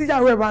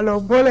 Tíyàwó ẹ̀ bá lọ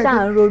bọ́lẹ̀.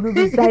 Ṣáà ń ronú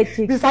bí side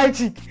chick. The side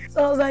chick.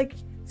 So I was like,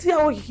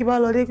 tíyàwó Òkìkí bá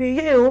lọ dé pé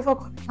yé ó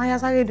fọ́kọ mi, máa yá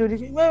sáré dòdì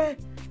pé wait.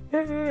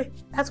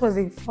 That was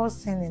the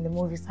first scene in the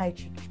movie Side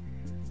Chick.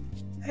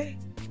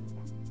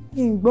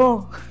 Mi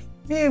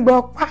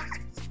gbọ́ pa.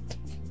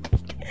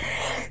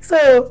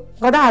 So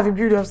God have a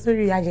build up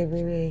story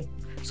ajẹbẹrẹ.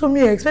 So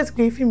me expect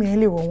pé fíìmù yẹn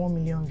lè wọ 1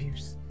 million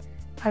views,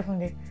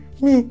 500.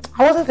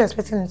 I wasn't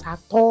expecting it at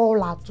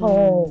all.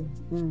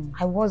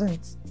 I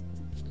wasn't.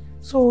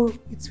 So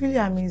it's really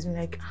amazing.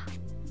 Like,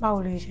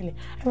 báwo lè ṣẹlẹ̀?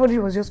 Everybody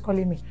was just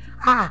calling me.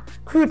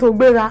 Crew tó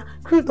gbéra.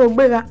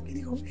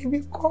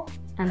 Baby call.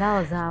 And that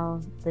was how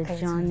the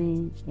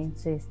journey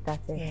into it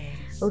started.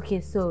 Yes.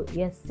 Okay, so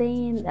you're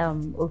saying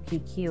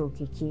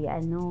Okiki. I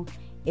know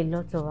a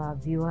lot of our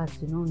viewers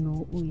do not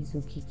know who is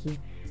Okiki.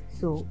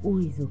 So who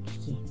is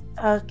Okiki?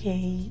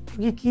 Okay,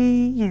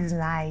 Okiki is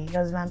my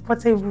husband,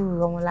 Portable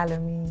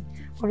Romolalomi,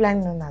 popularly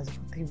known as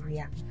Portable.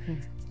 Yeah,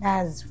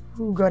 that's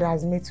who God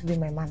has made to be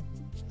my man.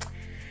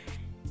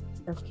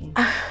 Okay.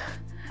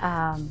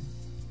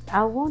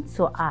 I want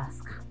to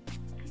ask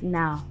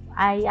now.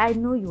 I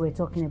know you were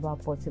talking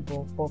about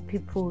Portable, but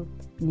people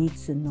need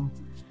to know.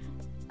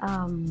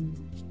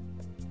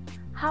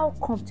 How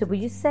comfortable?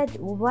 You said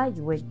while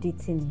you were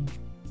dating him,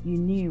 you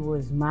knew he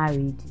was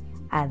married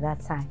at that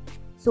time.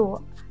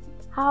 So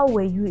how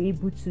were you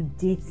able to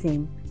date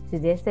him to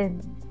the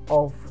extent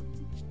of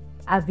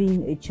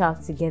having a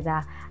child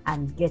together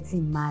and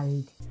getting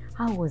married?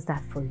 How was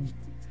that for you?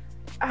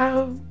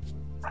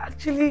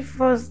 Actually,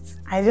 first,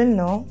 I don't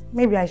know.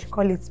 Maybe I should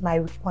call it my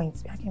weak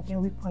point. I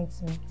can weak point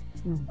to me.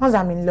 Once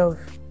I'm in love,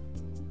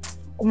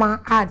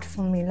 it's hard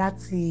for me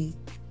to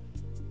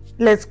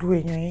let go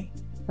anyway.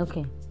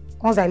 Okay.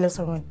 Once I love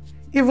someone,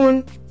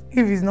 even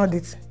if it's not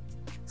dating,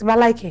 it's about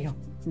liking you.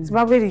 It's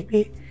about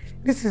really,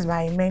 this is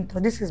my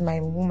mentor, this is my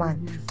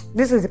woman,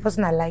 this is the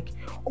person I like.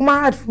 It's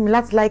hard for me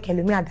to like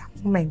me at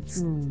that moment.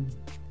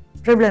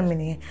 Problem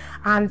in it.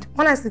 And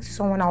when I stick to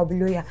someone, I'll be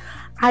loyal.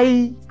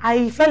 I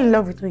fell in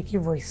love with Okiki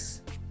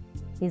voice.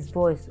 His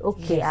voice,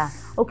 okay.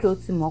 Yes. Okay,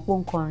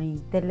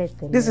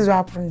 this is what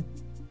happened.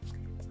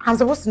 I'm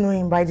supposed to know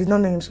him, but I did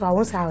not know him, so I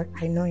won't say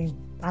I know him.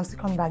 I'm still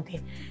coming back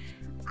there.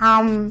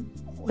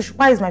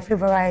 Oshupa is my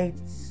favorite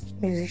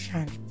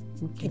musician.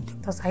 Okay.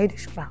 Dr. Saheed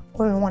Oshupa.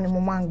 Only one in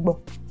Momango.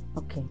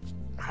 Okay.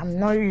 I'm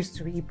not used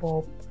to hip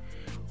hop.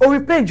 We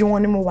page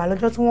one in Mobile,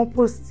 just one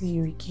post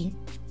Okiki.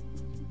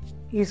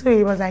 So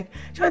he was like,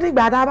 show the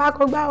bad about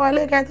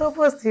look at the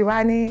post so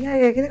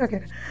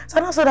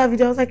I saw that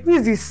video. I was like, who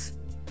is this?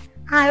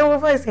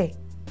 I say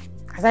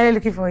I started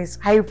looking for it.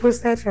 I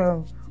posted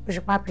from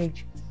Oshopa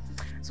page.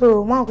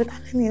 So one of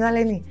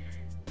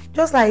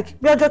just like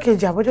you're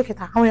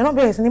not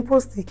very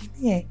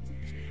posting.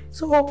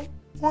 So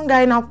one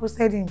guy now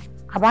posted him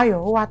about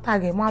your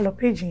tag him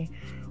page.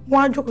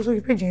 One joke so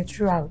page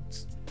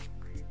throughout.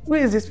 Who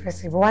is this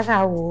person? But watch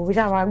out, which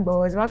I want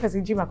boys, what can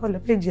see call the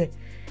page.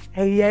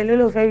 A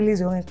little very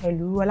release on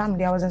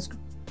Olamide. I was in school.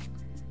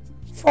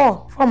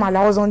 Four months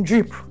I was on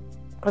drip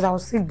because I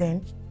was sick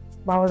then,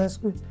 but I was in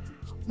school.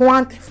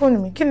 One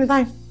phone me, kill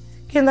time.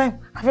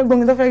 I feel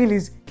going to very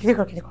release.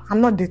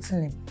 I'm not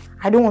dating him.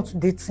 I don't want to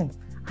date him.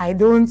 I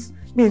don't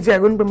mean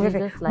I'm going to be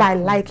my but I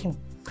like him.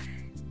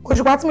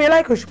 Oshupa to me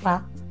like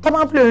Oshupa. Come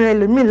and play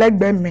me like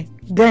them.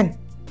 Then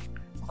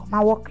come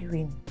and walk with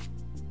me.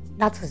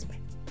 That is me.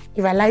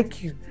 If I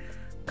like you,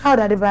 Kao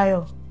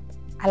Adebayo,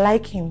 I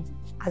like him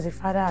as a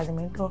father, as a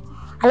mentor.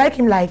 I like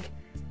him like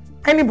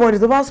anybody.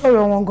 The boss sorry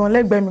on going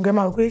like them. Get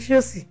my okay.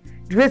 See,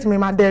 the way to me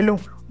my day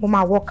alone.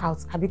 Mama work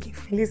out. I be keep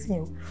listen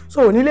you.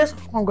 So when you listen,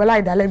 on go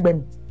like that like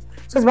them.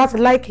 So it's about to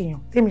like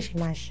you. Tell me she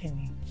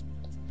mention.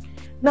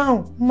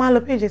 Now, my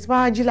page is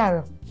about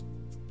Jilaro.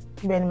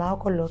 Ben my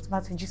uncle lot.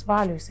 About to just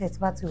follow. Say it's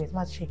about to wait.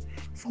 About to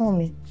for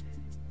me.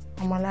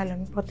 I'm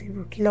a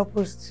portable killer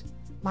post.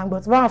 Man,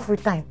 but about free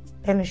time.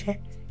 Then you share.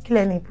 Kill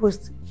any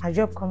post. My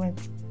job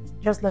comment.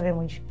 Just love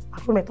emoji. I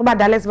put me. Toba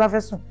dalles ba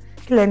first one.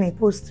 Kill any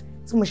post.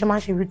 So much man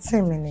she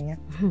routine me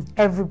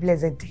every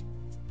blessed day.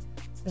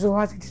 So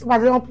what it is? But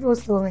they don't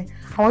post to me.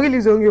 I want really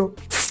on you.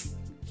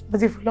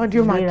 But if you love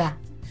you, man.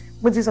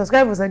 But the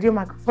subscribers are you,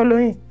 man.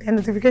 Following the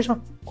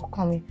notification will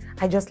come in.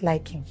 I just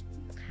like him.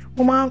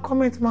 Man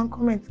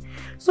comment.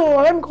 So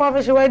let me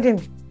come for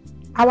wedding.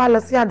 I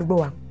will see at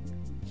Boa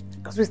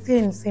because we stay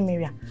in the same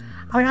area.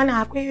 I mean,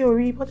 I pay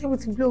you portable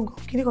to blog.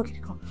 Kidiko.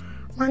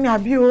 Man, I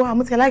be I'm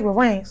not like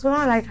my so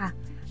not like her.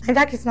 And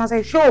that is now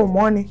say show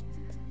money.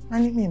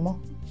 Man, me more.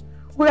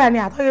 We are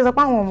near. I thought you was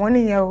about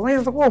money here. When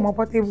you support my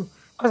portable.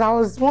 Because I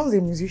was once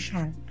a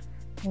musician.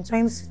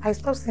 I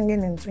stopped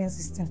singing in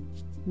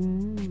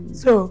 2016.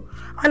 So,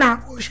 and I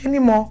push any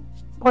more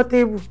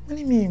portable.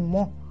 Only me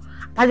more.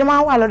 I don't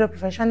know a lot of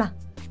professional.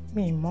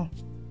 Me more.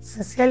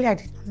 Sincerely, I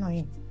did not know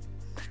him.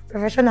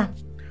 Professional,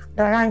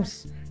 the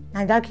rhymes,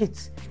 my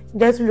jackets,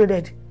 get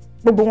loaded.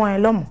 Bobo one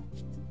alone.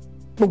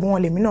 Bobo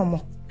one let me know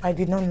more. I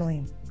did not know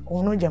him.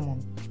 Oh no,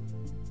 Jamon.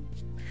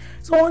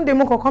 So one day,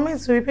 I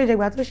comments to a page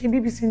about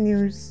BBC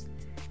News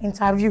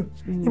interview.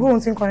 People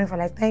won't think calling for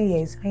like 10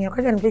 years. And you're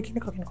calling breaking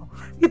you told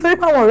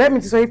people what read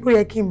me to say people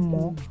like him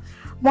more.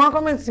 One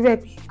comment to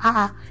be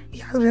he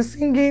has been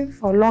singing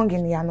for long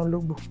in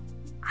Yanologbo.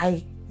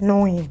 I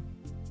know him.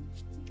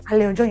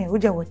 I'll join you.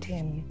 Uja what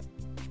him.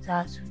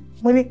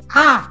 Money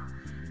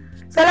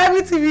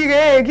celebrity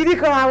big giddy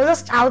come. I was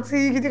just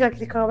shouting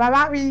giddy come.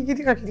 Baba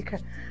giddy come.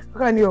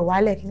 Because you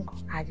were like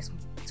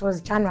it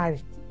was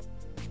January.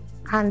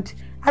 And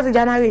after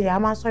January,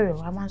 I'm sorry.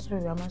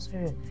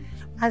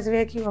 As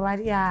we keep about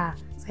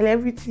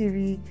celebrity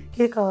we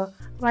kick or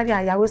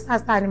Yawo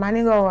star ni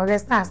mani go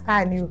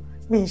star ni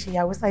me she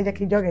Yawo star je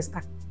ki jog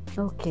star.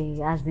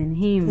 Okay, as in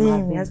him.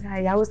 Yes,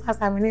 Yawo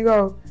star mani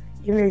go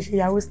me she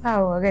Yawo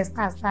star or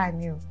star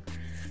ni.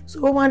 So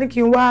one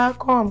ki wa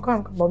come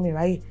but me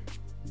right.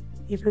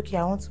 If okay,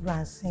 I want to go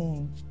and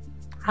sing.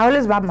 I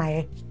always bob my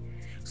hair.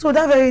 So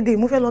that very day,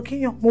 mo fẹ́ lọ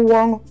kiyan mo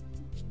won.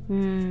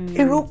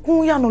 Ero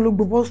kun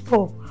Yanologbo bus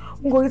stop.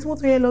 Ngo ri tí mo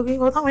tún yẹ lọ rí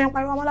o táwọn yan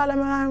pariwo amala le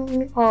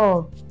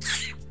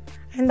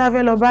and that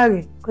fellow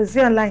Barry, because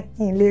see online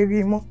in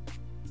Larry mo.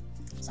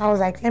 So I was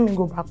like, let me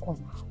go back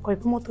home. Because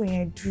the motor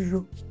yen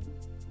dúró.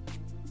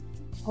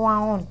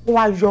 One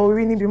your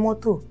really be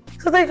motor.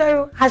 So they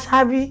go,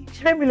 Ashabi,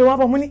 she made me low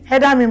up money,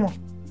 head me more.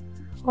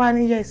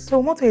 One yes,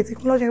 so motor is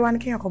technology one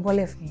can you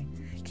left me.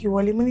 Ki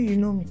wole money, you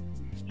know me.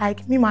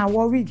 Like me, my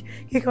war wig.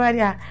 He come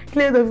there,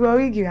 clear the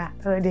wig you are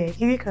there.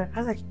 I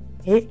was like,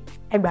 hey,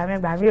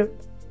 me.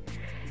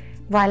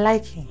 But I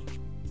like him,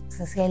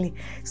 sincerely.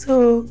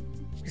 So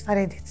we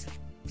started it.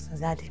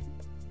 That day.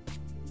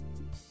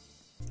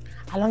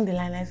 Along the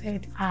line, I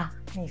said,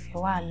 if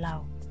you are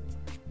allowed,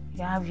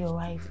 you have your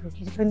wife.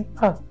 Come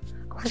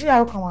see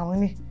how come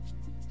money.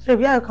 So if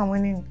you have come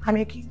money, I'm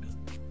making.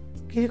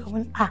 Can you come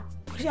in?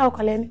 See how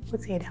come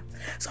put it down.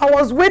 So I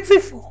was waiting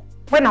for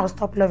when I will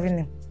stop loving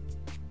him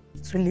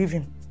to leave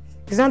him.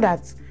 It's not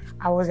that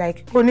I was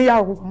like, only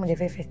I will come on the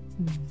fefe.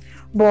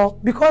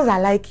 But because I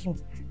like him,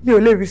 they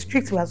only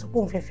restrict me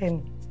support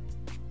fefe.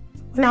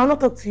 When I will not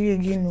talk to you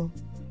again, no.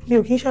 I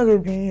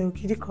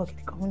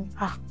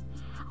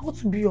want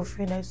to be your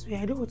friend, I swear.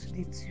 I don't want to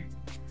date you.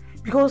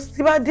 Because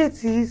if I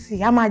date you,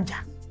 I'm a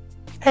jack.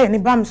 Hey, any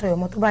bam so your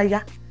motor by ya.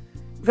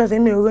 Because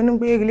I'm a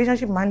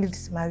relationship man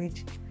leads to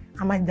marriage.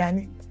 I'm a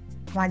Danny.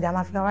 I'm a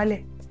Jama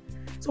Fawale.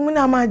 So when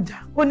I'm a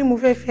jack, only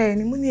move a fair,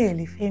 any money,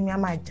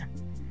 I'm a jack.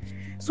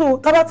 So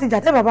Tabati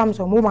Jateba Bam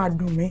so move my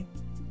do me.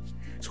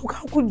 So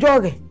how could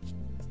jog?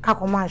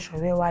 Kakoma show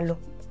walo.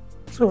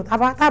 So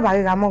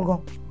Tabari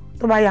Ramogon.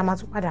 tó bá yá máa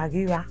tún padà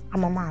ríra a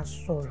máa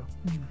sọ̀rọ̀.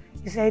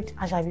 He said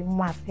Àṣàbí mo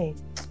máa fẹ́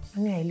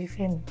ní ẹ̀ lè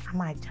fẹ́ mi a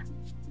máa jà.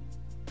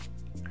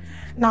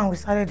 Now we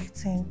started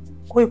dating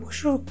kò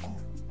ìpòṣù kan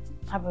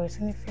a bẹ̀rẹ̀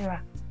sí ní fẹ́ra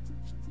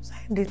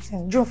started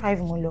dating June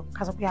 5 mo lọ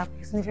ká sọ pé a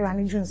bẹ̀rẹ̀ sí ní fẹ́ra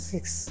ní June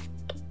 6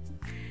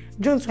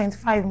 June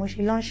 25 mo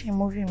ṣe launching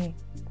movie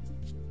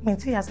mi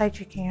ti ya side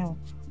chick yẹn o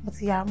mo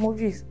ti ya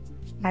movies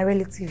my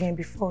relative yẹn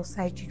before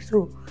side chick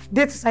so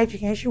date side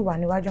chick yẹn ṣì wà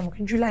níwájú ọmọ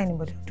kí July ni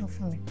bọ̀dọ̀ ọdún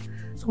fún mi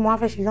so mo wá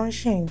fẹ́ ṣe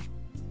launching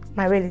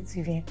my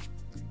relative yẹn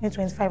ní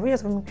 25 ó yẹ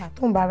sọ mi pé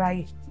tó ń bá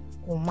ráyè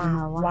kò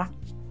máa wá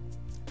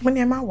mo ní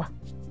ẹ má wá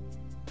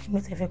mi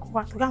tẹ̀ fẹ́ kó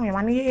wá tó káwọn èèyàn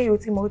máa ní yéé o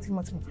ti mọ̀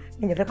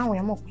mi jẹ̀ fẹ́ káwọn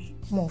èèyàn mọ̀ pé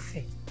mo ń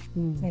fẹ́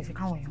mi fẹ́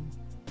káwọn èèyàn mọ̀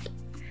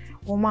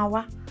ó máa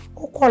wá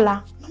ó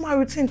kọ̀la normal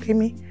routine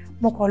tèmi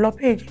mo kọ̀ lọ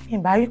page mi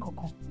ìbá rí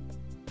kankan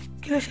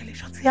kí ló ṣẹlẹ̀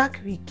ṣọtí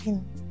àkìrí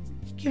kíni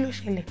kí ló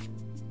ṣẹlẹ̀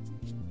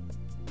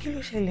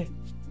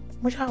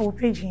mo ṣàwò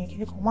page yẹn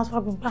kíni kan wọ́n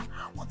sọ bí nípa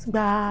wọ́n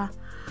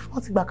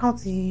ti gba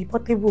káùntì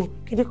portable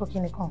kíni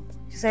kan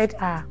she said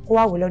ó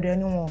wà wò lọ́dọ̀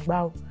ẹni wọn ò gbà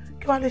o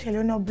kí wàá ló ṣẹlẹ̀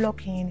ó ná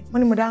block yẹn ni mo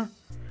ní mo dáhùn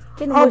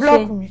ó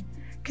block mi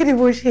kí ni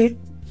bó ṣe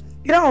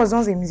you know I was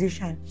once a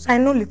musician so I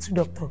know Little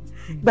Doctor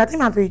ìgbà tí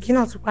màá tó ìkí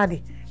náà tún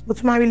pàdé mo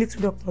tún máa rí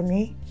Little Doctor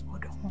ní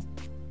ọ̀dọ̀ wọn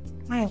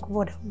máa yẹn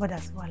kó bọ̀dà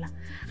sí wàhálà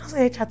wọ́n sọ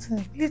yẹn chatting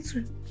ní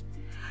Little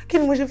kí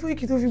ni mo ṣe fún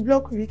ìkí tó fi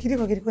block rí kíni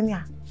kan ní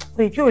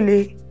òyìnkí ò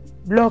lè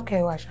block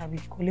ẹ o Àṣàbí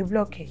kò lè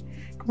block ẹ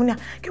kò ní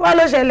kí wàá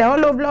ló ṣẹlẹ̀ ó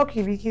ló block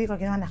rí kíni kan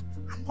ní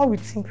I'm not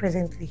with him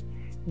presently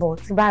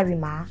but tí bá rí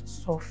màá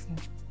sọ fún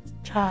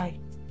chai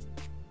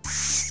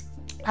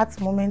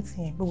láti moment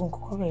yẹn gbogbo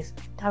nǹkan kọ́ bẹ̀rẹ̀ sí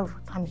ní dárò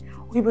fọ́tà mi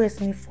orí bẹ̀rẹ̀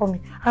sí ní fọ́ mi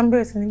ara mi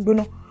bẹ̀rẹ̀ sí ní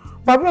gbóná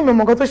bàbá mi mọ̀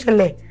nǹkan tó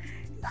ṣẹlẹ̀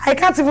I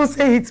can't even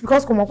say it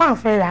because kò mọ̀ pé à ń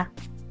fẹ́ ra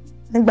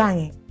nígbà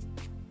yẹn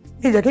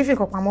ní ìjẹ́ kí n fi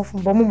nǹkan pamọ́ fún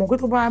un bọ́ mo mọ̀ pé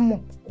tó bá mọ̀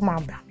ó máa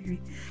bà mí rí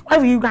why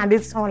will you go and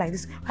date someone like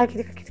this why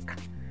kìdíkà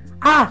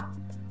wọ́n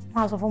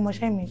á sọ fún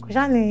ọmọọṣẹ́ mi kò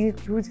ṣáà ní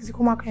ìrú títí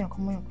kó má kẹ́yàn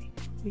kan mọ́yàn pé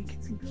oye kí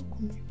ti block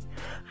mi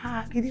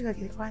kìdíkà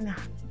wá ní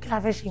kí la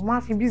fẹ́ ṣe wọ́n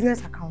á fi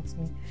business account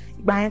mi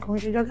ìgbà yẹn kò ń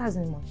ṣe joggers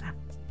ni mò ń tà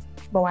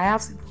but I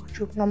have simple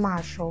joke normal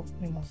aṣọ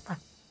ni mò ń tà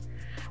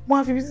mo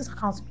á fi business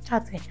account mi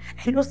chat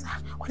hello sir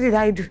what did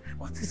I do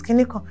what is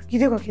kíní kan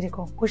kìdíkà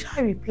kò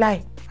ṣáà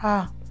reply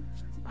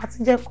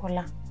pàtí jẹ́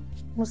kọ́lá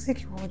mo sì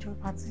kí wọ́n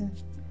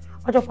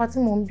ọjọ́ pàtí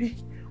mò ń bí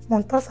mò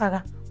ń tọ́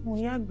sára mò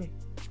ń yàgbẹ́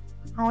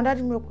àwọn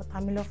dádì mi ò pọ̀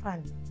ta mi lọ́fà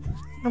ni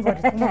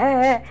nobody tó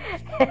mọ̀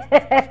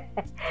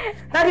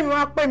dádì mi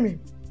wá pè mí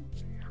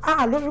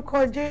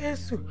lórúkọ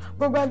Jésù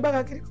gbogbo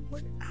agbára kiri kò mọ́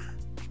ni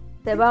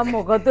tẹ bá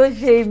mọ̀ nǹkan tó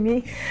ṣe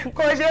mí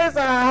kò ṣe é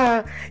sọ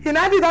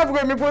ìnádì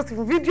dábùkọ mi post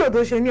fún fídíò tó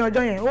ṣe ní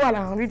ọjọ́ yẹn ó wà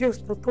láwọn fídíò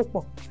tó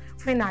pọ̀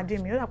fún ìnádì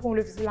mi ó dà pé òun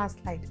ló fi sí last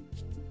slide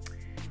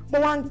mo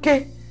wá ń ké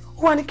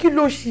ó wà ní kí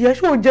ló ṣì yẹ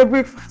ṣé ò jẹ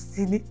breakfast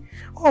ni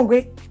ó ń gbé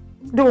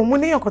though mo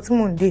níyàn kan tí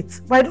mò ń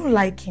date but I don't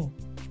like him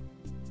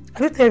I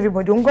don't tell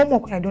everybody òun gan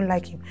mọ̀ pé I don't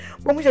like him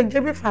but mo ṣe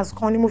jẹ breakfast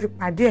kan ni mo fi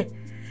pàdé ẹ̀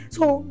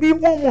so bí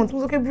 1 month mo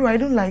sọ pé bro I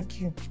don't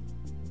like you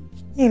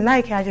mi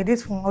like àjẹ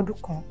date fún ọdún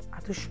kan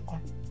àtúnṣe kan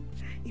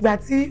ìgbà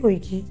tí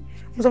òyìnkí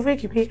mo sọ fún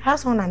èkì pé I have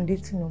someone I'm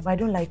dating no but I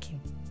don't like him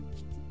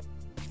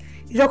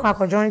ìjọ kan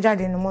àkọ́jọ́ ń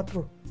jáde nínú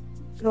mọ́tò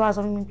ló wá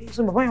sọ fún mi pé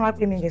so bàbá yẹn wá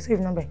pè mí jẹ́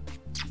save number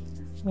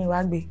mi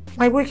wá gbé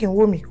wọn ìbò kì í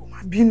wò mí ó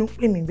máa bínú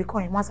pè mí gbé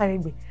kọ́ yẹn wọ́n sáré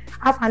gbé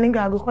half an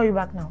hour I go call you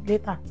back now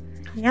later.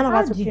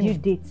 How did you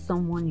date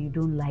someone you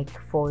don't like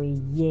for a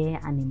year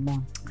and a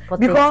month? For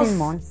because 13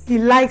 months? He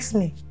likes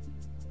me.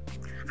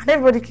 And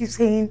everybody keeps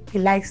saying he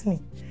likes me.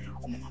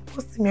 Oh, mama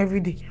post him every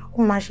day.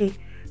 Oh, mama she.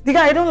 The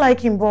guy, I don't like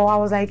him, but I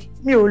was like,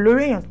 me ò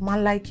lórí èèyàn tó máa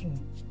like him.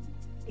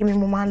 Èmi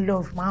mo máa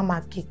love,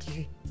 máa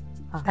kékeré.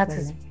 That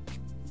is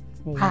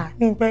me.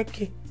 Mi pẹ́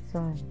ké.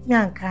 Mi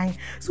à ń ka yín.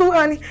 So,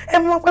 honey, ẹ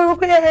máa pẹ́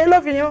ẹ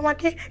love yín, ẹ máa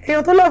ké.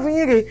 Èèyàn tó love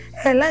yín rè,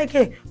 ẹ like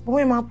ẹ. But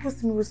when I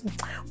post him,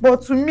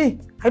 but to me,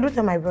 I do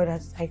tell my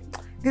brothers, like,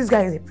 this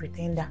guy is a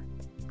pretender.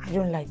 I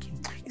don't like him.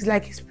 It's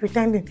like he's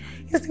pretending.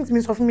 Instinct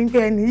means of me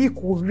being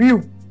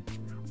real.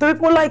 So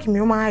people like me,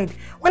 my hide.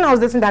 When I was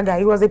dating that guy,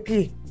 he was a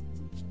PA.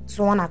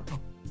 So one actor.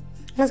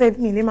 I said,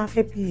 me, let me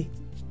say PA.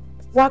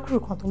 What crew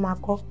come to my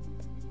call?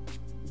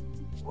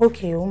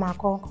 Okay, oh my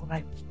call,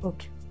 right?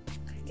 Okay.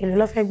 Ele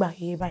lọ fẹ́ gbà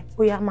iye báyìí.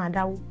 Ó yá máa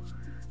dáwó.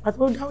 But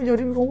ó dáwó jẹ́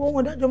orí owó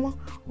wọn dájọ́ mọ́.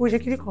 Ó ṣe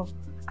kiri kan.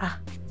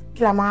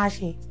 Kí la máa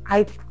ṣe?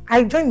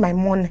 I joined my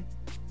money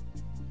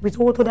with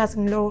owó tó dá sí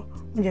mi lọ́wọ́.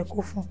 Mo jẹ́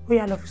kó fún. Ó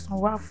yá lọ fi san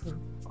wá fún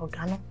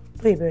ọ̀gá náà.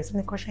 Tó ìbẹ̀rẹ̀ sí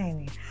ní kọ́ṣẹ́ yẹn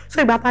nìyẹn.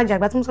 So ìgbà tá a jà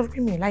ìgbà tí mo sọ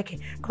fún mi like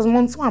it because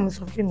mo tún àmì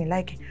sọ fún mi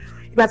like it.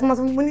 Ìgbà tí mo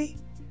sọ fún mi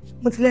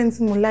mo ti lẹ́ni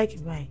tí mo like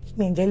báyìí.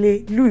 Mi ǹjẹ́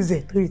lè lose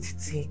it torí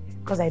títí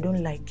because I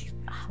don't like you.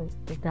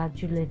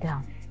 Without you lay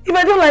down. If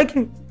I don't like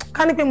you,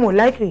 ká ní pé mo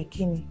like you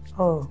kí ni?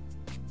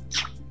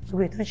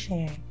 Gbogbo ètò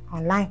ṣe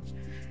online.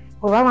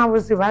 Obama will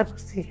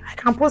say, I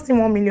can post him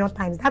 1 million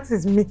times. That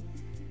is me.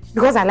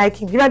 Because I like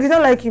him. If I did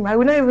not like him, I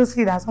would not even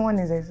see that someone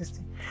is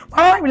existing. But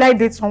why will I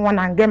date someone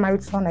and get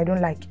married to someone I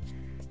don't like?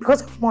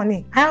 Because of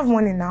money. I have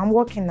money now. I'm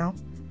working now.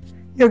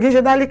 You're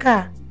getting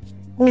dalika.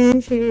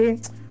 Me, she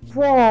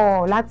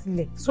poor láti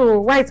lẹ̀.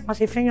 So why it's my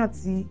fẹ́yàn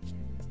tí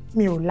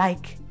mi ò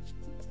like?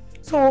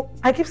 So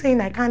I keep saying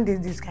I can't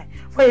date this guy.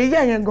 For a year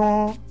and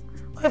gone.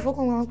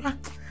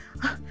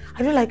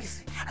 I don't like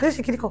kissing. I don't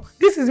say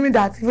this is me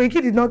that if a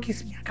kid did not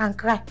kiss me, I can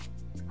cry.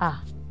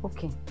 Ah,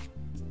 okay.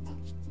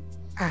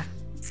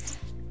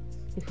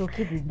 If your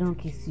kid did not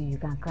kiss you, you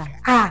can cry.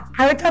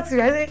 I went out to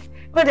you. I said,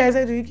 what did I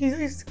say to you? You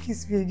used to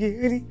kiss me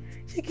again.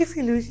 She kissed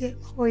you,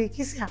 oh, you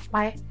kiss your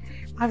pie.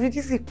 Have you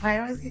kissed your pie?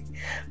 I said,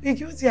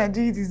 what you are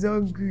doing is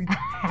not good.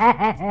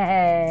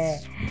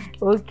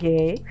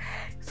 Okay.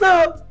 So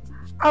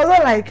I was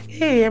like,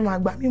 hey,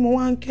 Magba, me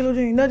one kilo,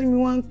 you know me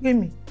one pay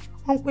me.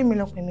 One pay me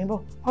look me,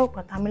 but oh,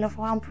 but I'm love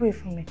for one pray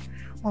for me.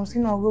 I'm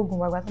seeing no go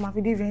but I'm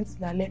having events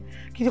lale.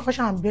 Kí the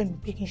question and Ben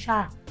picking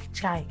sha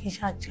chai.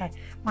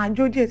 My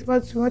Jody is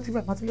about to want to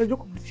back my look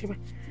on the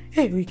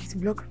hey, we kiss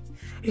block.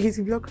 You kiss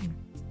block me.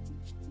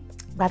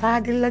 But I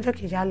did like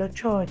okay, I love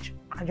church.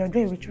 I just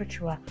doing with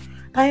church wa.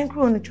 I ain't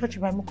on the church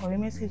by my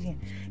calling messaging.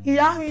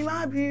 Yeah, me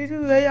ma be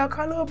do ya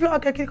call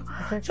block.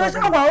 So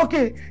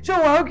okay.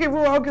 So okay,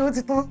 what's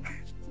it on?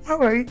 Don't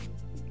worry.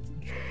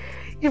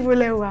 If we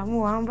let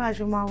mo am ba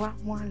so ma wa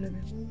mo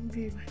love me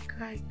be I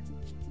cry.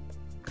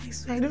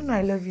 I don't know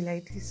I love you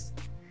like this.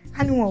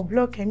 Anyone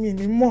block me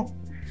anymore.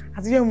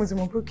 As you must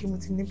be okay,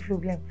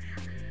 problem.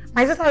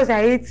 My sister was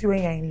I hate you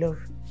when you're in love.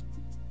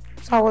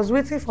 So I was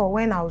waiting for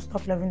when I would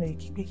stop loving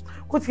you.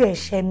 Go to your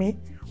shame.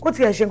 Go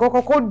to your shame.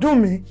 Go do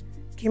me.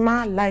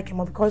 Kima like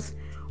him because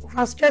if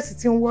I stress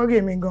it,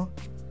 worry me go.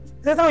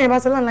 The time you're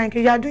about like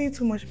you are doing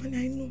too much.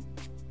 Man,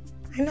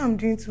 I know I'm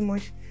doing too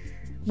much.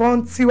 But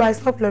until I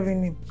stop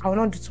loving him, I will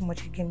not do too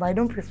much again. But I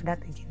don't pray for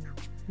that again now.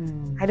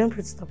 I don't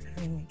pray to stop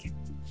loving him again.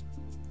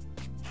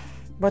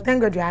 But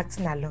thank God you're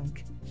acting along.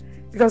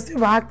 Because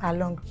if I act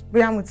along,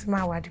 we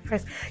are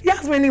depressed. He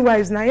has many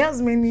wives now. He has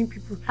many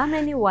people. How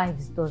many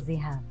wives does he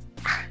have?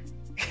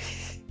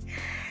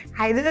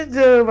 I don't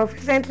know, but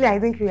presently I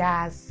think we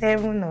are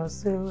 7 or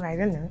so. I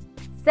don't know.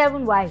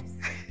 7 wives.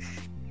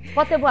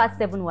 Portable has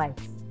 7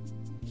 wives.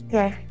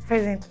 Yeah,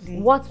 presently.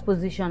 What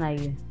position are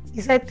you?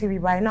 He said 3,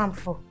 but I know I'm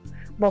 4.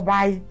 But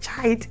by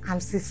child, I'm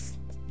 6.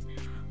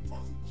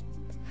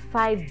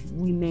 5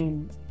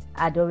 women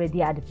had already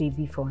had a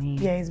baby for him.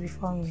 Yeah, it's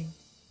before me.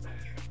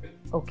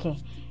 Okay.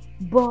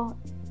 But,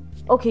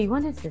 okay, you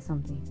wanted to say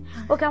something.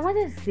 Okay, I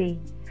wanted to say,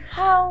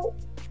 how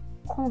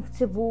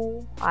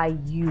comfortable are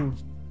you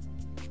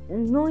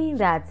knowing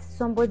that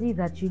somebody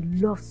that you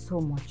love so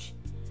much,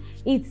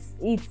 it's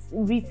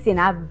written,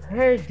 I've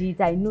heard it,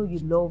 I know you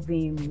love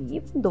him,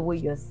 even the way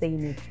you're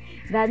saying it,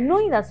 that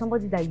knowing that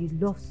somebody that you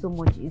love so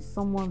much is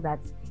someone that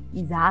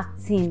is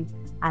acting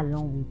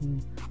along with you,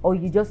 or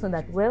you just know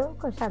that, well,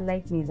 gosh, I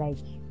like me, like,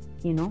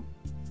 you know?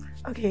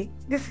 Okay,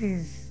 this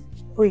is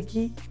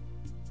Oiki.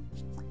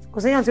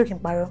 Because I can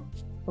paro.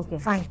 Okay.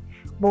 Fine.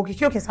 But Oiki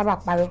can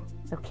sabak paro.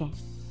 Okay.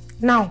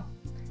 Now,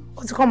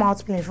 what's come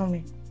out playing for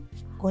me?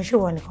 He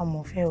will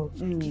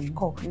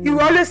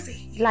always say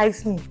he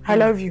likes me, I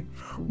love you.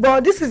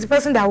 But this is the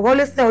person that will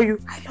always tell you,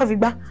 I love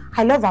Igba,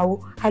 I love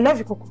Awo, I love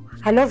you Koko,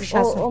 I love you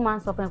Shasu. Oh man,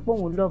 so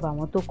will love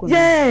Awo.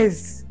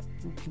 Yes.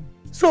 Okay.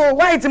 So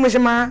why it's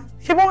emotional?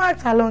 She won't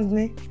act along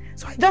me.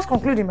 So I just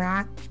conclude in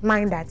my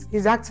mind that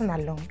he's acting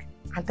along,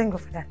 and thank God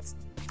for that.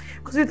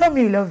 Because you told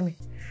me you love me.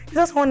 You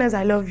told someone else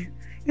I love you.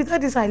 You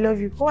told this I love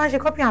you. Oh, I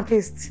should copy and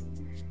paste.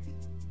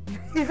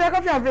 If I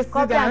copy and paste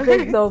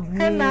of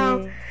me. And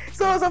now,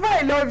 so far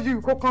I love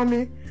you, Koko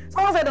me.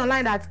 Someone said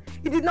online that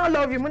he did not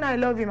love you. When I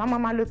love him,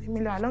 Mama loved him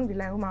along the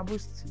line with my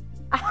boost.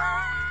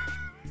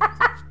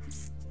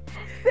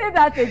 Say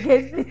that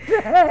again.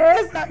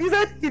 Yes, you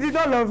said he did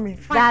not love me.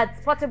 Fine.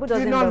 That Portable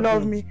doesn't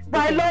love me. But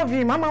okay. I love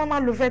him. Mama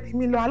loved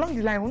him along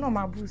the line with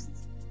my boost.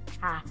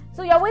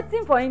 So you're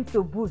waiting for him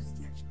to boost.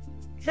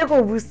 She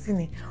go boost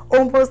me.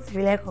 Post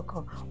me like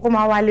Koko.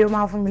 Ma wale,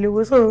 ma fun mi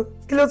lowo. So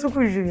kilo tún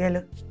kù ju yẹn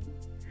lọ.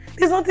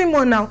 There's nothing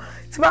more now.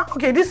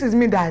 Okay, this is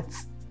me that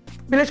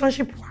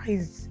relationship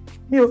wise.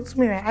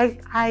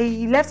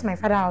 I left my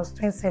father's house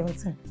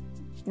 2017.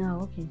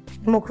 Oh, okay.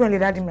 Mo kúrò nílé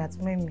daddy mi àti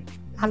mummy mi.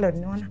 Landlord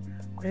ni wọ́n náà.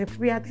 Kò ṣe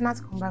pé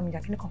tenant kan bá mi jà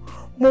kíní kan.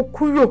 Mo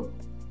kúrò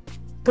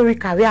torí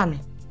career mi.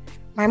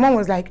 My mom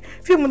was like,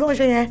 "Fíìmù tó ń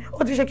ṣe yẹn,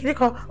 ó ti ṣe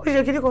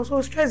kíní kan,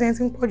 so stress yẹn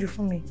ti ń pọ̀ jù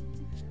fún mi."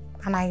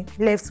 And I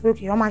left.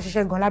 Okay, wọ́n máa ń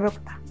ṣiṣẹ́ gan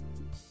l'Abẹ́òkúta.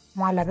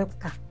 Mo wá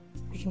l'Abẹ́òkúta.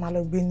 Pé kí n máa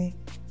lọ gbé ní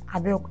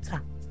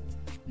Abẹ́òkúta.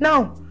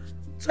 Now,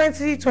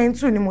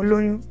 2022 ni mo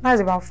lóyún.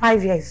 That's about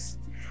 5 years.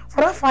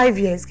 For that 5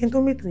 years, kí n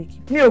tó meet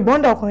Oiki, mi ò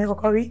gbọ́ndọ̀ ọkùnrin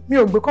kankan rí, mi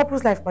ò gbé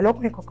couples life pẹ̀lú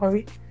ọkùnrin kankan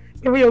rí.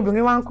 Bí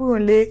obìnrin wá ń kúrò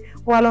nílé,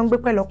 ó wá lọ ń gbé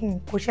pẹ̀lú ọkùnrin,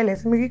 kò ṣẹlẹ̀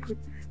sí mi rí.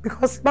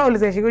 Because báwo lè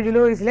ṣe rójú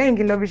lórí ìsìlẹ́yìn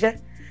kí n lọ bí iṣẹ́.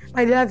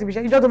 Máa dé láti bí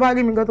iṣẹ́. Ìjọ́ tó bá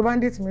rí mi gan tó bá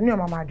ń date mi, ní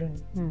ọmọ máa dùn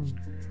ni.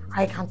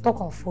 I can talk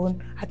on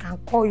phone, I can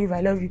call you if I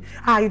love you.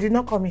 You did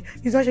not call me.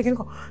 You don't shake it.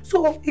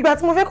 So, ìgbà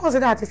tí mo fẹ́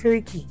consider àti fẹ́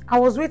Oiki, I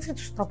was waiting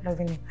to stop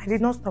loving him. I did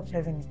not stop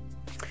loving him.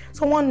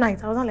 So one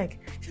night, I was not like,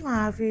 ṣé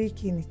màá fẹ́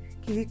Oiki ni?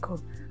 Kí ni kọ?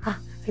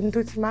 Ẹni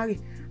tó ti marry.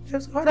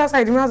 Just other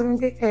side, mi wá sọ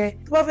pé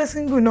tó bá fẹ́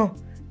single náà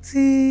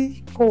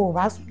tí kò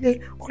bá súnlé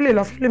ó lè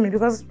lọ fẹ́ lómi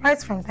because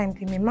right from time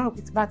tèmi máa rò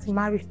pé tí bá ti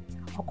marry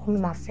ọkọ mi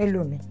máa fẹ́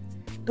lómi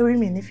torí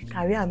mi ní fi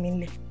career mi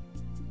lẹ̀.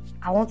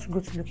 I want to go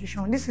to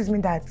location. This is me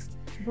that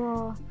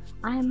But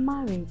I'm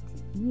married.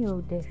 Mi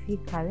ò dẹ̀ fi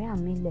career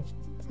mi lẹ̀.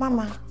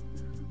 Mama,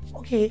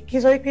 okay, kí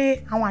n sọ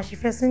pé àwọn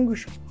àṣìfẹ́ single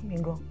ṣọwọ́ mi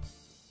gan.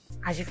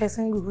 Àṣìfẹ́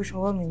single ó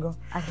ṣọwọ́ mi gan.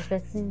 Àṣìfẹ́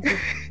single.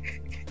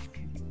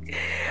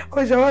 Ó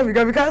ṣọwọ́ mi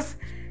gan because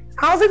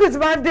àwọn single ti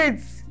bá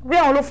date bí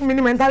àwọn ló fún mi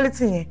ní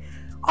mentality yẹn.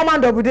 Ó máa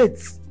double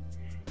date.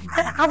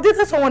 I've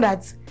dated someone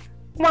that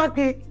máa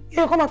pe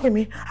kọ́ máa pè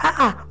mí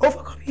ó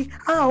fọkàn mi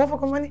ó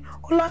fọkàn mi ní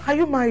Ọlá are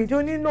you married?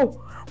 Ó ní no.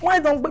 Wọ́n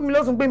ìtàn pè mí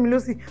lọ́sùn pè mí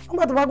lọ́sì. Wọ́n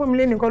gbà tó bá pè mí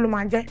lẹ́nu nǹkan ló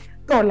máa jẹ́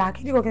tọ̀ọ̀la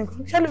kí ní kọ̀ọ̀kan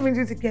ṣẹ́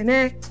lómi ti pè ní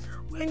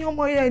wọ́n ẹni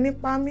ọmọ yẹ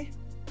nípa mi.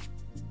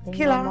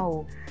 Kí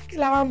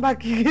la wá ń bá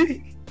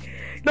kiri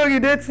lórí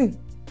dating.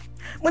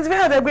 Mo ti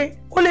fẹ́ràn tẹ́ pé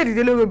ó lè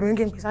dìde lórí obìnrin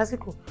kí n pè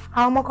sásìkò.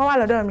 Àwọn ọmọ kan wà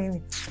lọ́dọ̀ mi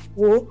ni.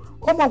 Wò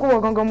ó mọ̀ kó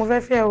wọ̀ gangan mo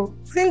fẹ́ fẹ́ o.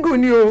 Single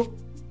ni o.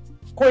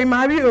 Kò ì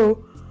máa rí o.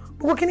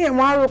 Gbogbo kí ni ẹ̀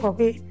mọ́ àrò kọ̀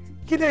pé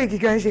kí lóye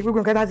kíkan ṣe gbogbo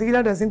nǹkan tá a ti rí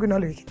lọ́dọ̀ single náà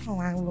lóye kí wọ́n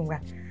wá ń gbòǹgbà.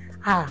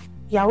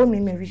 Ìyàwó mi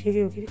mi ò fi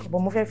ṣeré o kí kò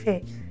bọ̀ mo fẹ́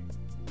fẹ́.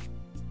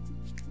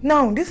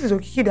 Now this is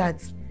Okiki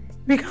that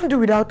we can't do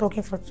without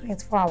talking for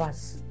 24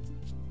 hours.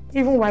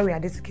 Even while we are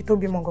dating kí tó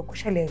bí mọ̀ nǹkan kò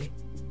ṣẹlẹ̀ rẹ̀.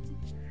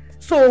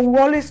 So we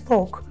always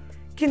talk.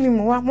 Kí ni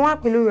mo wá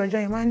pè lórí ọjọ́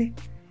yẹn máa ní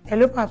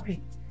hello papi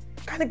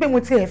ká ní pé mo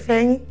ti ẹ̀ fẹ́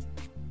yín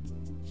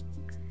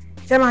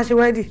ṣé máa ṣe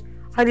wedding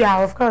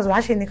of course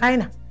wàá ṣe ní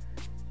káyìnà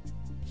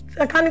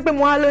ká ní pé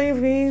mo wá lóyún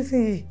fún yín sí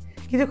yìí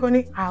kídí kan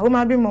ní ó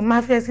máa bímọ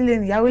máa fẹ́ sílé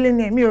ní ìyàwó lé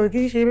ní ẹ̀mí ò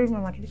kí ṣe bí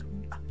màmá kídí kan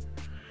ní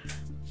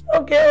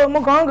ok mo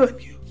kàn ń rò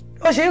ní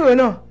ó ṣe é rò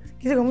náà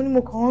kídí kan mo ní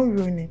mo kàn ń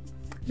rò ní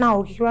náà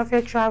Òkìkí wá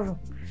fẹ́ travel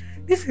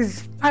this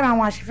is lára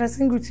àwọn àṣìfẹ́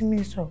single tí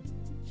mi sọ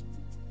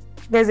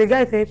there's a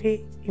guy tẹ́ pé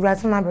ìgbà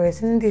tí màá bẹ̀rẹ̀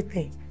sí ní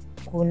dètè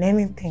kò ní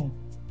anything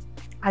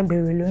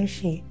agbèrè ló ń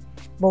ṣe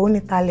but ó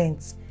ní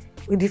talent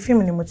ìdí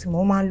fíìmù ni mo ti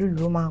mọ̀ ó máa ń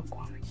lùlù ó máa ń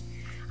kọrin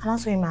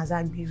aláṣọ yìí máa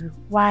ṣàgbèrè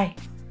why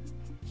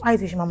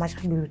tó ṣe máa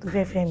ṣàgbèrè tó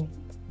fẹ́ fẹ́ mi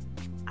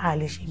a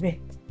lè ṣe bẹ́ẹ̀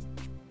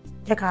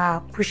jẹ́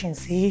ká pushing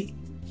sí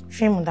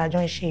fíìmù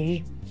dájọ́ ń ṣe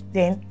yìí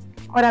then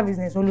other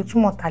business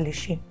olùtúmọ̀ ta lè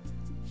ṣe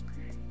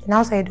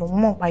ìnáwó sẹ́yìn tó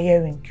mọ̀ pa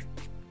earring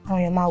àwọn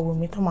èèyàn máa wò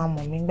mí tó máa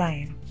mọ̀ mí gbà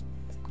yẹn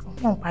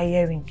mọ̀ pa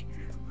earring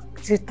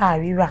títà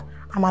rírà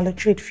a máa lọ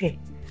trade fair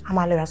a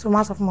máa lọ rà so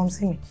máa sọ fún mọ́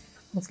sí mi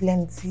mo ti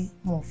lẹ́ni tí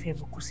mo fẹ́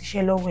bò kò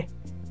síṣẹ́ lọ́wọ́ ẹ̀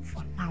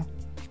for now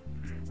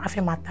a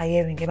fẹ́ máa ta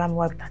earring ẹ bá mi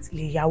wá bí tàti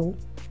lè yáwó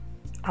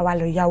a wá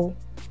lọ yáwó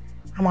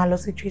a máa lọ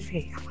sí trade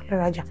fair a máa lọ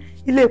rajà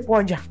ilé epo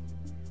ọjà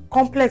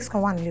complex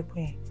kan wà nílé epo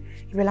yẹn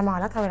ibẹ̀ la máa wà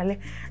látàrí alẹ́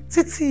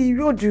títí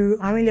róòdù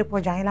àwọn ilé epo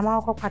ọjà yẹn la máa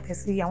kọ́kọ́ pàtẹ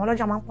sí àwọn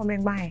ọlọ́jà máa ń pọ́n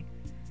mẹ́gbà yẹn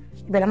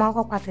ibẹ̀ la máa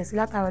kọ́kọ́ pàtẹ sí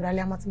látàrí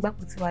ọ̀dàlẹ́ àmọ́ ti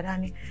gbàpò tiwa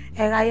dání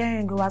ẹ̀ra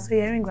earring wá sí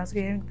earring wá sí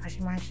earring tá a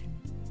ṣe máa ń ṣe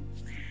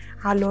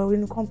a lọ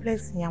inú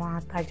complex yẹn àwọn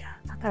àtajà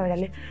látàrí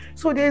ọ̀dàlẹ́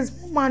so there is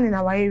one man in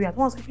our area tí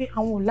wọ́n sọ pé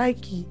àwọn ò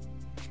láìkì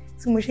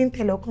tí mo ṣe ń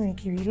tẹ̀lé ọkùnrin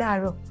kiri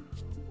láàárọ̀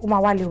ó máa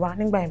wá lè wá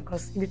nígbà yẹn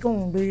because ibi tó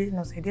ń gbé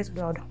nọ̀sẹ̀ díẹ̀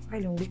tó ọ̀dọ̀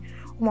ọ̀rẹ́ ló ń gbé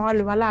ó máa wá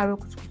lè wá láàárọ̀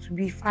kùtùkùtù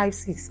bíi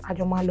 5-6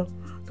 àjọ máa lọ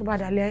tó bá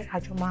dalẹ̀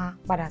àjọ máa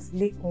padà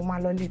sílé òun máa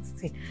lọ lé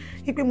títì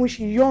wípé mo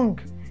ṣì young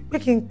pé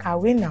kí n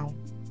kàwé náà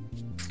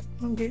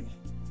wọ́n gbé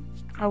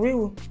kàwé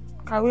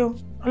o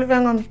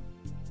olùfẹ́ rán mi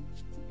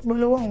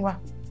gbólówó òun wà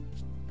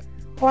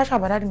ó wá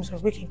ṣàbàdàdì mi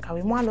sọ̀rọ̀ pé kí n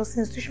kàwé mo á lọ sí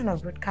institution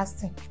of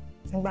broadcasting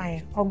nígbà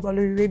yẹn ọgbọ́n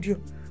lórí rédíò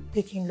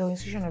pé kí n lọ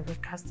institution of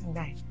broadcasting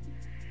nígbà yẹn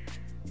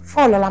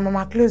fọ́ọ̀lù la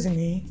máa close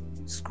ní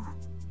school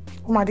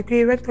ó máa di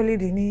pé rector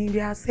léde ní bí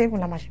i 7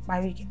 la máa ṣe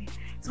parí kìíní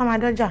tí wọ́n máa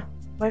dọ́jà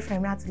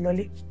boyfriend mi àti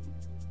lọlé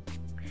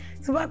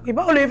tí bá pè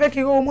báwo ló fẹ́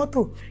kí owó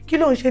mọ́tò kí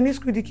ló ń ṣe ní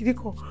school di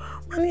kíríkọ̀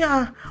wọ́n ní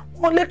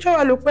wọ́n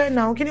lecturer ló pẹ́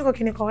náà kíníkọ̀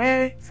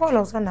fọ́ọ̀lù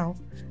ọ̀sán náà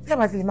tẹ́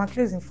bá ti lè máa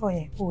close ní 4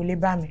 yẹn ò lè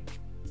bá mi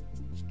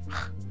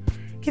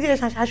kí díẹ̀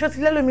ṣàṣàṣọ́ ti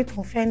lẹ́lòmí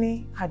tó ń fẹ́ ní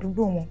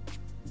àdúgbò wọn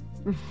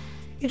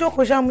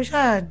ìjókòó ṣá mo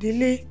ṣáà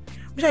délé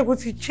mo ṣáà ìbò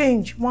ti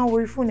change mo á wo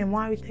orí fóònù mo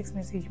á rí text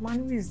message mo á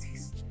ní who is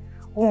this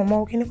ohun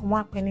ọmọ kíníkan mo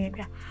á pẹ́ ní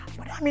ẹgbẹ́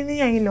bọ́dá mi ní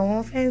ẹ̀yìn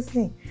lọ́wọ́ fẹ́ ń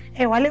sìn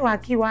ẹ wà lè wá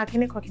kí wa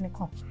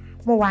kíníkan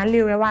mo wà ń lé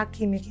rẹ wá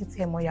kí mi kí n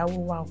tiẹ̀ mọ̀ ìyàwó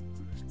wa o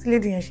tí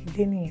lédi yẹn ṣe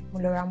dé nìyẹn mo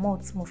lọ ra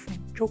malt mo fún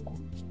un jókòó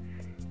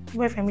tí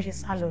bẹ́ẹ̀ fẹ́ mi ṣe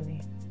sá lọ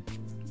nìyẹn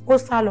ó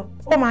sá lọ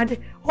ó máa dé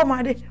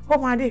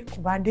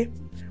kò bá dé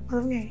mo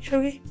sọ fún yẹn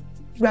sórí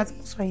ìgbà tí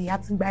mo sọ yìí a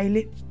ti gba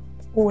ilé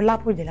owó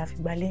lápò ìjẹ́ la fi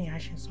gba ilé yẹn a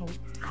ṣe sanwó.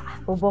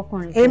 ó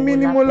bọ́kùnrin èmi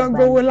ni mo lọ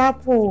gbowó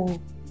lápò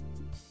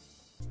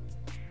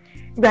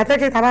ìgbà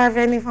tẹ́kẹ́ tá a bá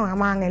fẹ́ ní fún àwọn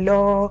máa rìn lọ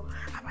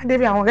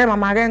àbádébí àwọn ọ̀rẹ́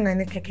màmá rẹ́rìn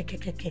ní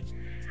kẹ̀kẹ̀kẹ̀kẹ̀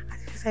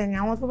àti fẹsẹ̀ ẹ̀yìn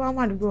àwọn tó bá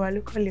wà àdúgbò wa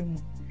ló kọ́ lè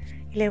mọ̀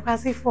ilẹ̀ ìpa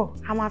sí fọ̀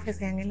a máa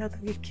fẹsẹ̀ ẹ̀yìn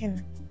lọ́tọ́rí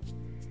kíni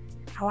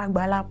àwa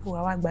gba lápò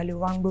àwa gbalẹ̀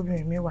wa ń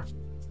gbóbìnrin mi wà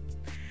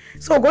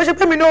so kò ṣe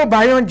pé mi náà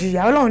bá yàn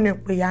jìyà Ọlọ́run ní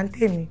pè yà ń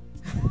tèmi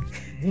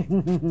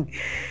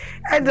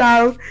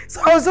so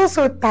I was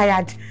also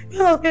tired bí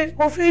wọ́n sọ pé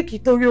mo fẹ́ kì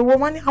í torí owó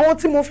wọ́n ní àwọn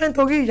tí mo fẹ́ ń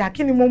torí ìyà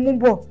kí ni mo mú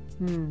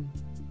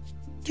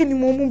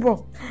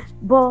bọ̀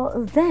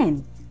but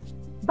then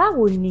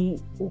báwo ni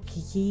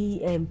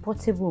Òkìkí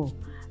Portable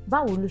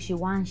báwo ló ṣe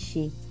wá ń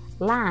ṣe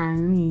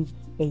láàárín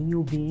ẹ̀yin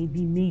obìnrin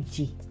bíi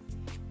méjì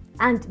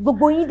and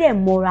gbogbo yín dẹ̀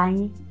mọ́ra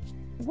yín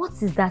what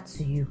is that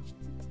to you?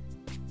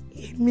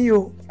 èmi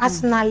o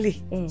personally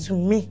to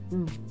me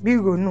bí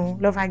ìrònú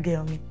lover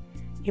girl mi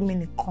èmi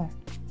nìkan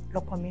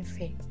lọ́kọ mi ń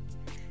fẹ́.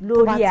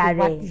 Lórí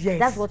ààrẹ,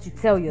 that's what you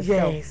tell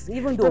yourself. Yes.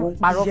 Even though òun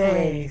parọ́ fún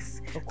ẹ.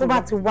 Yes. Tó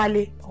bá ti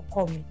wálé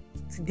ọkọ mi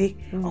ti dé.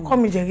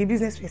 Ọkọ mi jẹ́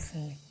business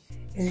person ni.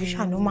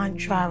 Musician no man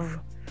travel.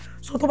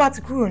 So tó bá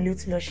ti kúrò nílé ó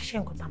ti lọ ṣiṣẹ́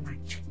nǹkan tá máa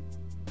jẹ.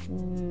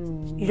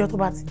 Ìjọ́ tó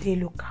bá ti dé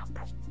ló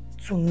káàbọ̀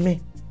to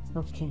me.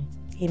 Okay.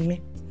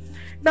 Èmi.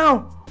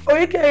 Now,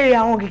 oríkèé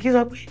àwọn kìkì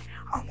sọ pé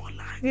ọmọ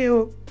láàárẹ̀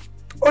o.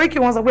 Oríkèé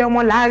wọn sọ pé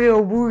ọmọ láàárẹ̀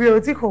o búrẹ́ o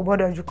tí kò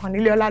gbọdọ̀ jù kan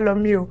nílé ọlá lọ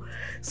mí o.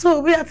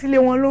 So bí àti ilé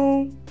wọn ló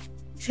ń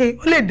ṣe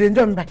ó lè dé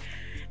ńjọ́ mi báyìí.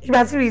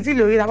 Ìgbà tí rí tí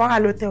lórí la wá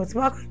lọ tẹ ò tí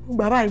wá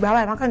gbà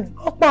báyìí má kàn ní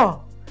ó pọ̀.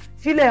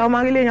 Fílẹ̀ ọmọ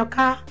arílẹ̀ yan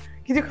ká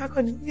gidi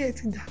kákọ́ ni orí ẹ̀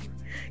ti dà.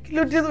 Kí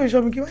ló dé tó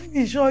ìṣọ́ mi kí wọ́n níbi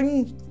ìṣọ́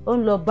yín. Ó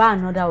ń lọ bá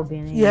another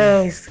obìnrin.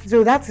 Yes,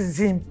 so that is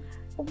him.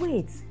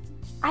 Wait,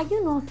 are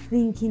you not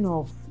thinking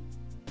of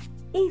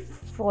if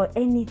for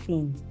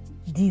anything,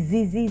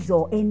 diseases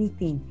or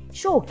anything,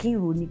 ṣó kí n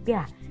rò ní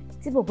pé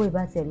tí bọ̀bọ̀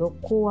ìbá tiẹ̀ lọ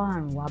kó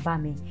àrùn wá bá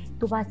mi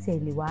tó bá tiẹ̀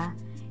lè wá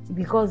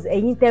because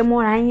ẹ̀yin tẹ́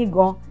mọ́ra yín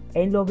gan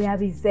ẹ̀ ń lọ bí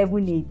i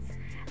 7-8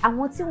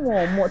 àwọn tí wọn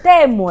ò mọ̀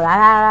tẹ́ ẹ̀ mọ̀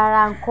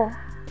rárá ń kọ́.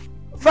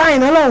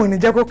 Fine, Ọlọ́run ò ní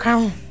jẹ́ kó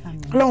kárùn.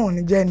 Ọlọ́run ò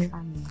ní jẹ́ ni.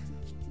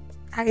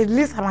 At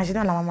least àwọn àṣẹ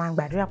náà làwọn máa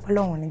gbàdúrà pé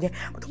Ọlọ́run ò ní jẹ́.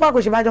 Tó bá kò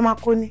ṣe bájọ́ máa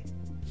kó ní.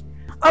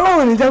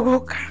 Ọlọ́run ò ní jẹ́ kó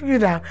carry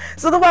down.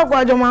 So tó bá kó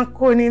àjọ máa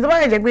kó ní. Tó bá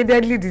yẹ jẹ́ pé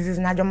deadly disease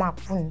ní àjọ máa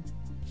kú ni.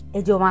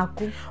 Ẹjọ́ máa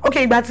kú.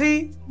 Okay, ìgbà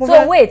tí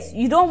So wait,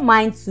 you don't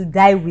mind to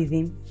die with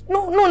him?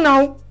 No,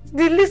 now.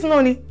 The least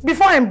no ni.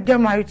 Before I get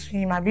married to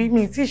him, abi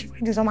me teach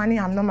this somebody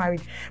I'm not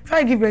married. Before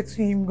I give birth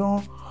to him,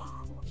 gan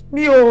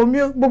mi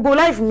gbogbo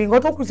life mi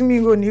gan tó kù sí mi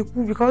go ní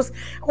kú because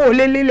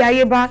lele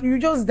ayé bá, you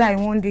just die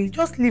one day,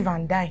 just live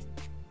and die.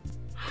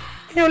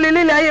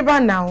 Lele ayé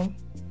bá now.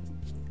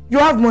 You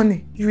have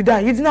money, you die.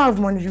 You did not have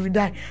money, you will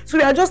die. So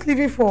we are just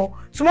living for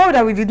tomorrow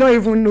that we did not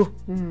even know.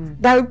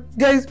 That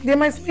there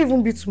might not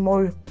even be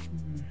tomorrow.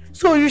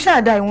 So you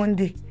shall die one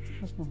day.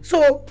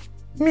 So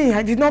me,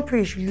 I did not pray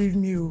you should leave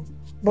me.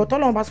 But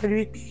Ọlọ́run bá sọ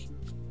wípé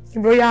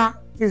ìbóyá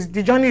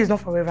the journey is not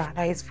forever,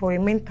 that is for a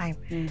meantime.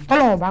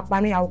 Ọlọ́run bá pa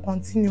mí, I will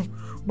continue.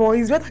 But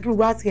it's better to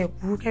go out here,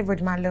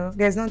 everybody my love.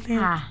 There's nothing.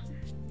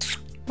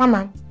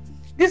 Mama,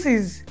 this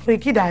is a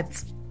kid that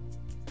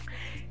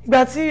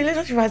ìgbà tí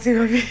relationship àti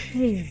Robbie.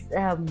 Please,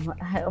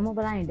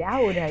 Ọmọbọ́láyìndé,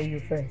 how old are you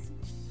first?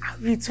 I'll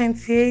be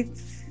 28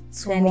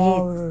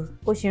 tomorrow.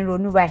 Ó ṣì ń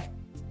ronú báyìí.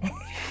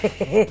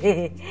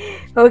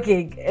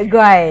 Okay, go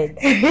ahead.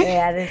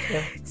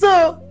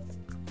 So,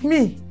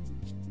 me,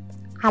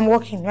 I'm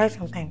working right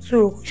sometimes.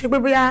 So, ṣe pé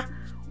bóyá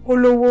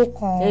olówó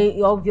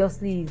kan.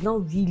 Obviously, it's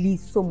not really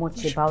so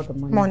much about the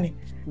money.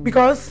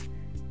 Because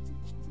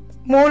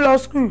mo lọ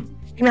school.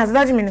 Èmi àti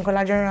dájú mi nìkan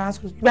la jọ rán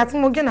school. Ìgbà tí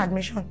mo gain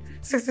admission,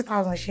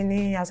 60,000 ṣe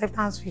ní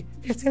acceptance fee.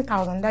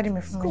 15,000 dájú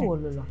mi fún mi. School wo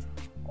ló lọ?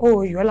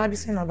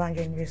 Yọlábísí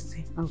Ọbásanjọ́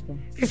University. Okay.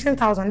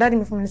 15,000 dájú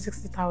mi fún mi ní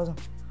 60,000.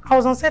 I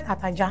was on set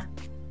at Ajah.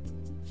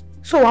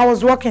 So I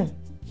was working.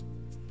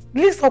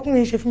 Least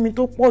ọkùnrin ṣe fún mi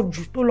tó pọ̀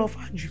jù tó lọ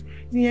fà jù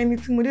ní ẹni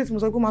tí mo dé tí mo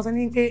sọ pé máa sọ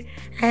ní pé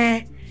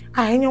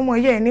àìyàn ọmọ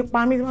yẹ ẹ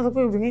nípa mi tí wọ́n sọ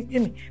pé obìnrin pè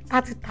mí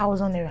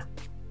 30,000 naira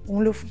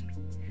òun ló fún mi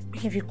pé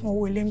kí n fi kún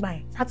owó ilé ńgbà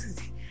yẹn that is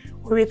the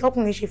oore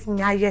tọkùnrin ṣe fún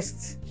mi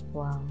highest.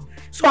 Wow.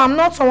 So I'm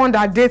not someone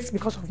that dates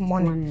because of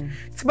money.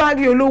 Tí bá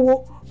rí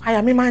olówó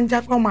àyà mi máa ń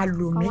já pé wọ́n máa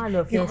lò mí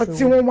nǹkan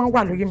tí wọ́n máa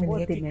wà lórí mi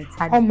nìyẹn pé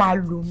wọ́n máa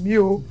lò mí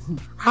o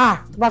tó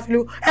bá fi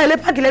lówó lé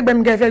páàkì lẹ́gbẹ̀ẹ́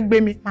mi kẹ́ fẹ́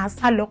gbé mi màá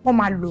sá lọ wọ́n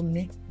máa lò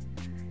mí.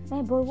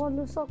 Bọ̀ wọ́n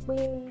ló sọ pé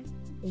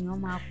èèyàn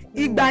máa kú.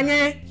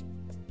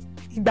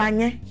 Ìgbà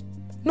yẹn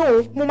no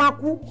mo máa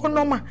kú ó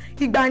nọ́mà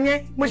ìgbà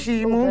yẹn mo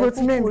sì mò ń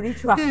rotí mẹ́rin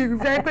kí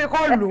ìfẹ́ pé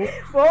kọ́ lò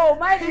ó.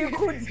 Má fi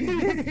kú dì.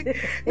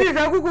 Ní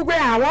ìfẹ́ kúkú pé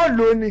àwọn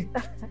lò ó ni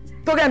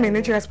tó rẹ̀ mí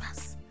ní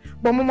trespass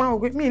but mo máa wò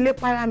pé mi ì lè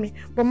para mi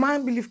but máa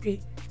ń believe pé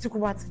tí kò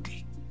bá ti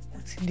dé ó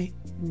ti dé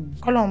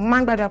kọ́lọ́run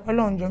máa ń gbàdúrà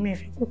kọ́lọ́run jọ mi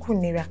ìfẹ́ kúkú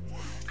nira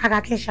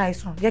ara kí n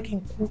ṣàìsàn jẹ́ kí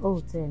n kú. Ó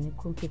tẹ̀ ní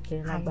kú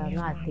kékeré lágbára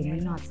náà àtẹ̀mí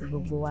náà àti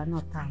gbogbo wa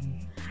náà tà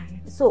mí.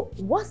 So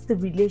what's the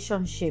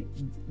relationship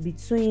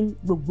between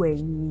gbogbo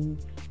ẹ̀yin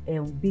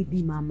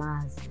baby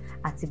mamas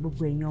àti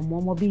gbogbo ẹ̀yin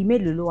ọmọ bíi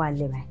mélòó ló wà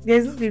lẹ́bàá? There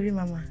is no baby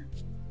mama.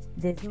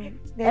 There's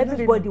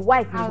everybody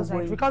wife ni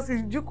gbogbo yín. Because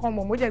you come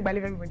on mo jẹ́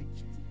ìgbàlẹ̀ for everybody.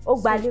 Ó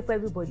gbalẹ̀ for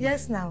everybody.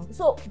 Yes now.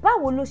 So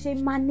báwo ló ṣe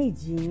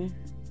manage yín?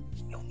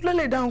 Ló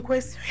lè dáhùn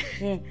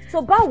question.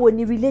 So báwo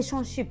ni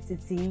relationship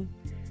titi yín?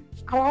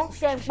 Àwọn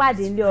ṣé ń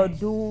pàdé ní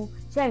ọdún,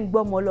 ṣé ń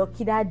gbọ́mọ lọ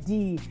kí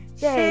dádì,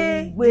 ṣé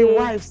ń gbé the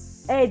wives.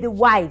 The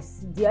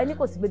wives, ẹni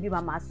kò sí baby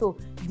mama, so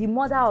the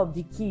mother of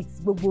the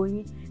kids gbogbo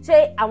yín.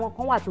 Ṣé àwọn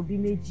kan wà tó bí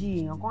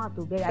méjì, èèyàn kan wà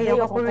tó bẹ́ẹ̀,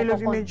 ẹyọ kan ló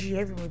bí méjì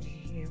everybody.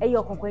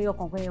 Ẹyọ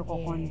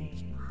kankan ni.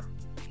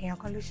 Èèyàn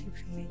kan ló ṣe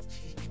bí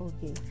méjì.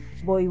 Okay.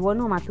 But ìwọ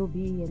náà máa tó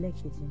bí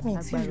ẹlẹ́kejì. Mi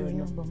ti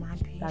lóyún bọ̀ máa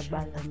bí.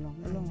 Lágbára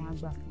Ọlọ́run á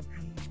gbà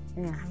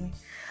fún.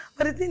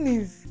 But the thing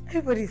is,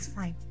 everybody is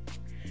fine.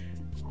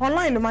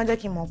 Online ló máa jẹ́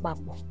kí n mọ̀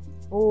papọ̀.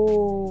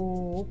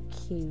 Oh,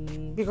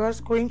 okay.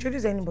 Because kò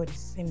introduce anybody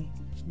sí mi.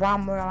 But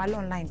I'm more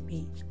online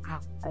pé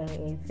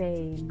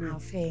fẹ́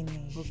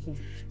ẹni. Okay.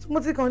 So mo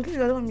ti continue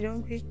lọ́dọ̀ mi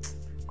jẹun pé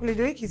kò lè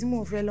dórí kì í sí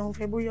mò ń fẹ́ lọ́n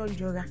fẹ́ bóyá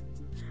ọjọ́ra.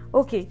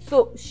 Okay,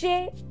 so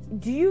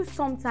do you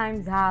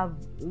sometimes have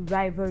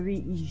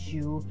rivalry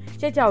issue?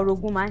 Ṣé ìjà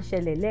orogún máa ń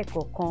ṣẹlẹ̀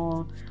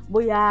lẹ́ẹ̀kọ̀ọ̀kan?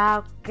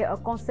 Bóyá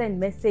kan send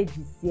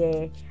messages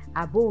yẹ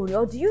àbò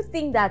or do you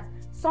think that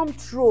some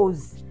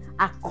trolls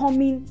are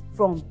coming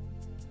from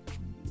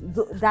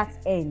that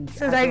end?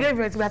 Since I gave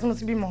birth, ìgbà tí mo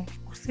ti bímọ,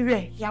 kò sí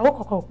bẹ́ẹ̀, ìyàwó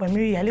kọ̀ọ̀kan ò pè mí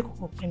rí, ìyálé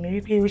kọ̀ọ̀kan ò pè mí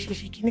rí pé ó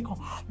ṣe kíní kan.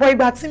 But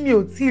ìgbà tí mi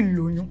ò tí ì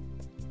lóyún,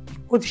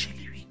 ó ti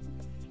ṣẹlẹ̀ rí.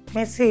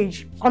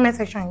 Message, comment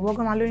section, ìwọ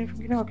gan máa lóyún fún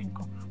kíní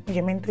kan. Mo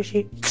jẹ́ mẹ́ni tó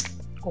ṣe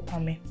kò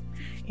kàn mí.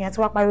 Ìyẹn tí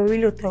wàá pariwo orí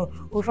lòtẹ́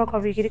o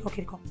fọ́kọ̀ bí kíní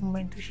kan, mo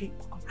mẹ́ni tó ṣe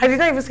kò kàn mí. I did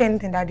not even say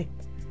anything that day.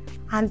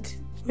 And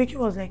Ricky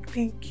was like,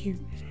 thank you.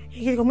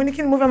 Mo ní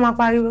kí ni mo fẹ́ máa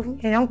pariwo fún?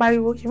 Èèyàn ń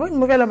pariwo, ṣùgbọ́n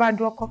mo fẹ́ lọ bá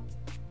du ọkọ.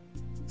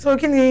 So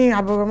kí ni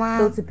àbọ̀rọ̀ máa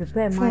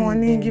fún wọn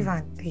ní give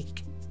and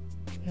take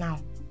now.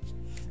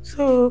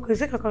 So kò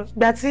sí kankan.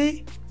 Ìgbà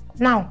tí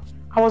now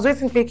I was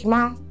waiting pé kí n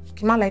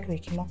má like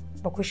Ricky mọ́,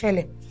 but kò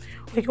ṣẹlẹ̀.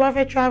 Ricky wá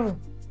fẹ́ travel.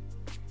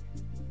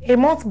 A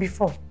month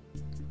before,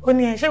 ó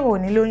ní ṣé wo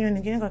ní lóyún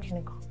ni kíní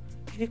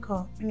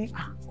kan ní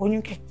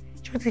oyún kẹ̀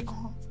ṣé ó ti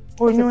kan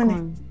oyún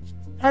ni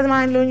láti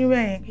máa ń lóyún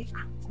bẹ́ẹ̀ yẹn pé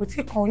kò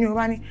tí kan oyún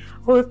bá ní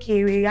ó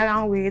kéré ara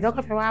ń wèrè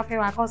dọ́kọ̀fẹ́ wá fẹ́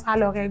wá kọ́ sá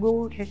lọ rẹ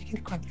gbówó kẹ̀ ṣe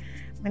kíní kan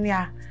mo ní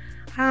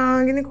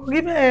kíní kan rí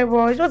bẹ́ẹ̀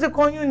bọ̀ ṣé ó ti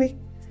kan oyún ni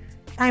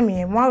táìmì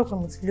yẹn mo wá rò pé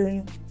mo ti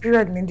lóyún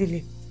period mi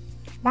delay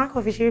mo á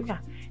kàn fi ṣe wípé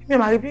mi ò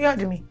máa rí period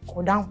mi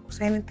kò dáhùn kò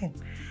sí anything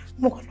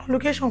mo kàn lọ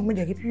location mo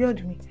jẹ́ rí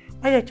period mi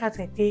wọ́n jẹ́ chat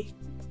ẹ̀ pé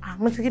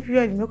mo ti rí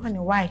period mi ó kàn ní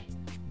why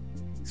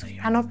so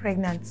you are not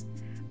pregnant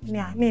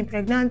me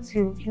pregnant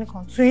you kíní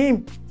kan to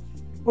him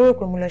ó rò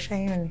pé mo lọ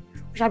ṣẹ́yún ni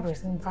ó ṣàbẹ̀rẹ̀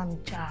sí ní bá mi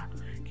jà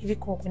kíní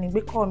kan kò ní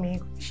gbé kọ́ mi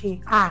kò ní ṣe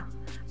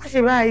má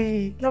ṣe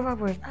báyìí lover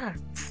boy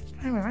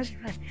fine má ṣe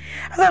báyìí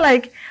I was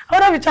like I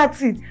wanna be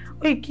chatting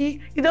Oyiki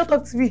you don't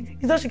talk to me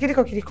you don't ṣe kíní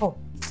kan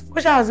ó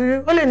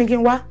ṣàzúrí ó lè ní kí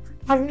n wá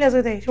má fi mílẹ̀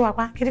sóde ṣé wàá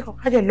pa kíní kan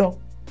ká jẹ lọ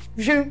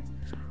ṣé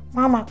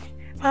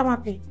máa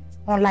pè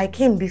unlike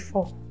him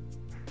before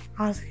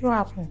and see what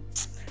happen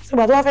so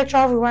but wọ́n fẹ́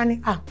travel wá ní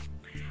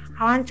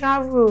àwọn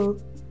travel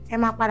ẹ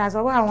máa padà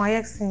sọ́wọ́ àwọn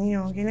ex yín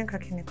o kíní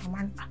kan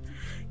máa ní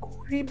kò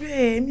rí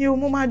bẹ́ẹ̀ mi ò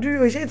mú máa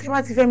dúró ṣé tí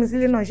bá ti fẹ́ mi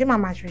sílé náà ṣé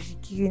màmá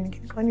ṣòṣì kiri ní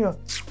kíní kan ní ọ̀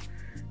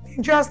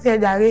just ẹ̀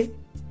jàre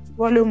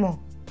wọ́n ló mọ̀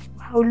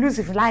o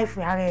lose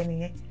life ara ẹ̀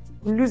nìyẹn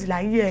o lose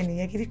láyé ẹ̀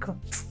nìyẹn kíní kan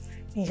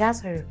mi ìṣá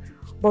sọ̀rọ̀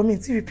but mi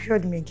ti rí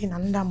period mi again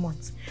another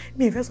month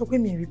mi ìfẹ́ sọ pé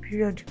mi rí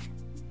period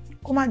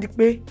kó má di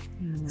pé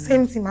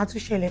same thing máa tún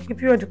ṣẹlẹ̀ pé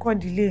period kọ́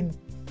delay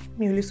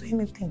mi ò lè sọ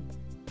anything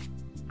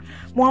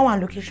mo wá wà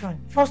location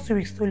first 2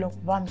 weeks tó lọ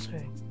kò bá mi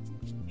sọ̀rọ̀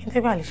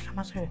integral lè ṣe ká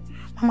má sọ̀rọ̀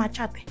máa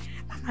chat ẹ̀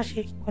máa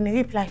ṣe kò ní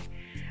reply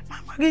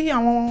máa rí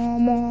àwọn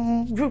ọmọ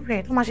group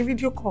ẹ̀ tó máa ṣe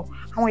video call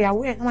àwọn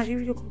ìyàwó ẹ̀ tó máa ṣe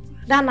video call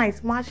that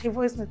night máa ṣe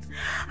voice note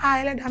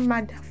ẹlẹ́dàá mi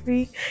máa dà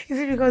free is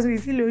it because mi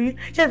ti lóyún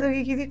ṣé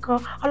torí kíní kan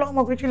ọlọ́wọ́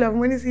mọ̀ pé true love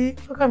mo ní sí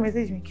fọ́kàn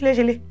message mi kí ló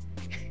ṣe lé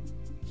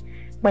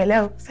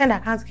pẹ̀lẹ́ o send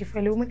account kì í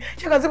fẹ́ lówó mo ní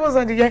ṣé kan tí mo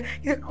sọ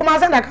nìyẹn o máa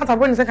send account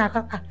àbọ̀ ní send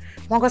account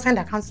wọn kọ́ send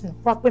account nù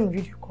wọ́n á pè mí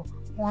video call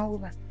wọ́n á wò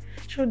bá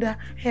ṣódà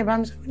ẹ bá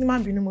mi sọ ní má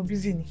bínú mo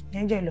busy ni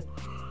ìyẹn jẹ́ lọ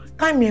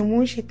táìmì ẹ̀ mú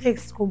ń ṣe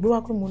text kò gbé wá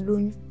pé mo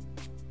lóyún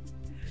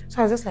so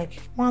I was just like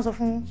wọ́n á sọ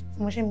fún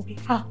ọmọọṣẹ́ mi pé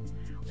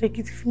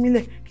Oyiki ti fi mí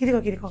lẹ̀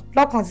kídìkan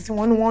lọ́kàn títí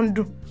wọn ní wọ́n ń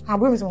dùn àwọn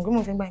àbúrò mi sọ pé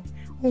mo fi gbà yín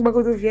wọ́n gbẹ́ kó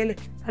tó fi ẹlẹ̀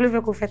ta ló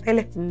fẹ́ kó fẹ́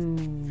tẹ́lẹ̀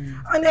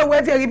wọ́n ní ẹwẹ́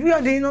tí ẹ̀rí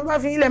píríọ̀dù yìí náà bá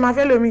fi ilẹ̀ máa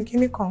fẹ́ lómi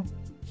kíní kan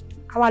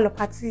àwa lọ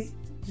pàtí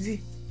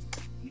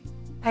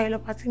ayé lọ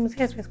pàtí mo ti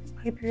expect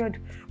parí píríọ̀dù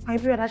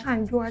aṣáà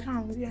ń jó aṣáà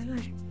ń rí aṣáà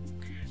ṣe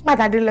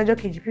gbàtàdé lọ́jọ́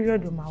kejì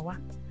píríọ̀dù máa wá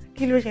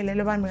kí ló ṣẹlẹ̀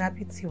ló bá mi ra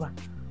pt wa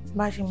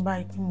bá ṣe ń bá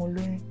ìpín mo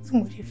lóyún tí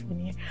mo ṣe fò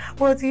nìyẹn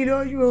mo ti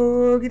lóyún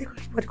o gidi kan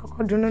ìbọ̀dì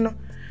kọ́kọ́ dunnú náà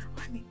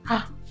wọ́n ní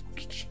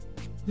Okiki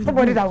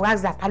nobody that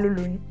was that ta ló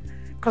lóyún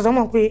because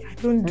ọmọ pé I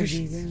don't do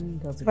shit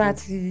tí wọ́n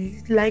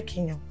ti like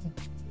èèyàn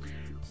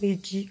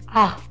Oyiki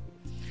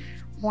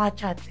wọ́n á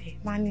chatẹ̀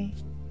máa ní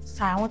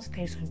sir I want to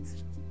tell you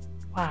something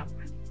wow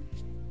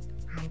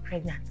I'm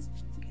pregnant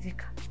gidi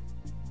kan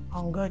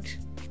on God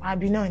wàá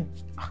bí náà ni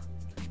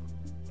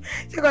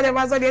ṣé kò tẹ̀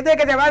máa sọ ní ẹ̀tẹ́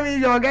kẹtẹ̀ bá mi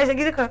yọ ọ̀gá ẹ̀ṣẹ̀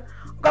gidi kan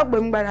kọ́ pé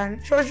ń gbàdá ní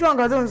ṣoṣù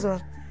nǹkan tó ń sọ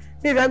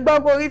mi ìfẹ́ gbọ́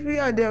pé orí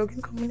píríọ̀dù ẹ̀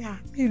òkìní kan mo ní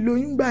mi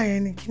lóyún gbà yẹn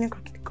ní kíní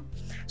kan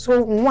so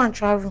òun wà ń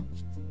travel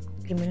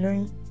èmi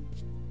lóyún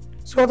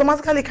so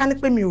automatically ká ní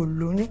pé mi ò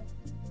lóyún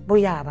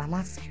bóyá àbá má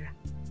fẹ́ra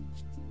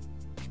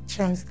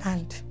you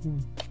understand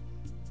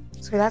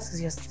so that is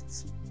your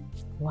state.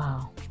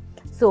 Wow,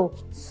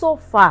 so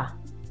far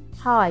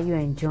how are you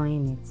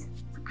enjoying it?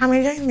 I'm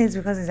enjoying it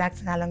because it's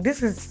acting along.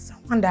 This is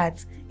someone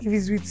that if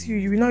he's with you,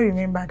 you will not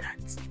remember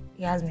that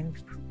he has many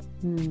people.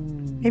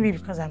 Maybe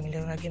because I'm in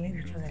love again,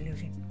 maybe because I love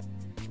him.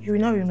 You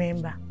will not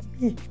remember.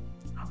 Me,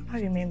 I will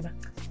not remember.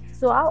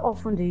 So how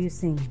often do you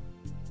sing?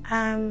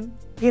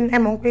 In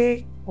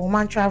Emonpe,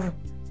 woman travel,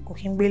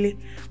 cooking belly.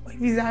 But if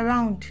he's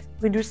around,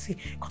 we do see.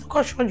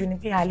 Because short you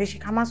need pay she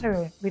can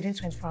answer within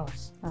 24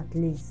 hours. At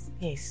least.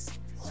 Yes.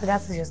 So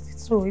that's just it.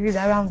 So if he's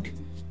around,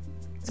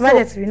 it's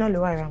better to be not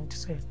lower around.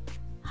 So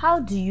how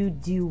do you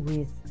deal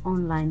with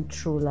online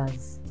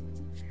trollers?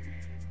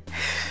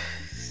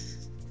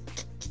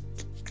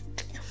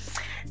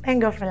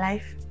 Thank God for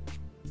life.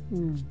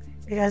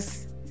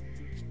 because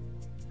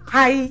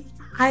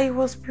I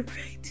was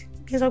prepared.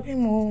 Kí n sọ pé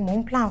mo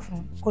ń plan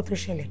fún kó tó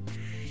ṣẹlẹ̀.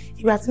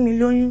 Ìgbà tí mi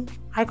lóyún,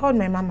 I called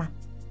my mama,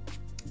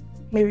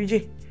 Mary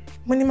J.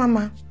 Mo ní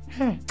mama,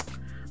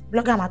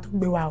 blogger máa tó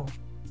gbé wa o.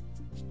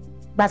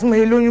 Ìgbà tí mo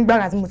lè lóyún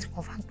gbára tí mo ti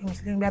confirm pé mo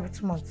ti lóyún bí i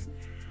 2 months.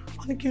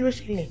 Ó ní kí ló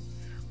ṣẹlẹ̀?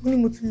 Mo ní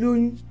mo ti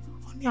lóyún.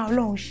 Ó ní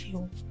Ọlọ́run ṣe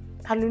o.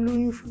 Ta ló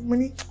lóyún fún? Mo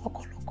ní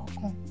ọ̀kọ̀lọ̀kọ̀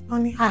kan. Ó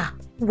ní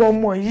ìwọ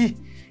ọmọ yìí.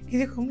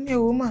 Kìí kan mo ní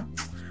ẹ̀rọ mà.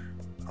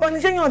 Ó ní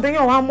ṣé yàn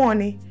téèyàn wá mọ̀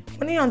ni?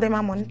 Mo ní yàn tẹ́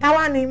máa mọ̀ ni.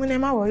 Táwa ni mo ní ẹ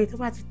má worry tó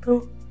bá ti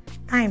tó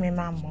time ẹ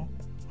máa mọ̀.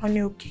 Ó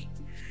ní okay.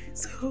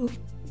 So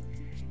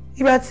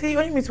ìgbà tí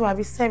oyún mi ti wà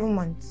bí 7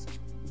 months.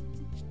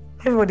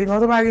 Everybody gan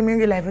tó bá rí mi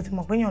rí life ti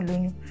mọ̀ pé yàn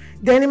lóyún.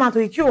 Then máa tó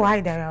kí o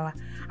hide ara wa.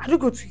 I do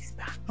go to his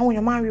bar. Àwọn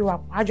èèyàn máa ń rí wa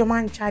pọ̀, àjọ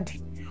máa ń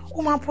jáde.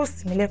 Ó máa ń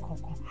post mi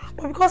lẹ́ẹ̀kọ̀ọ̀kan.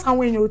 But because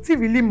àwọn èèyàn ò tí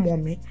really mọ̀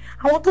mí,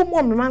 àwọn tó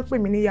mọ̀ mí máa ń pè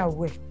mí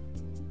níyàwó ẹ̀.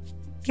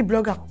 Kí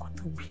blogger kọ̀ọ̀kan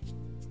tó gbé.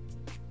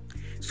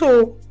 So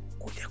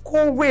kò jẹ́ kó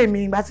wé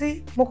mi ìgbà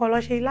tí mo kàn lọ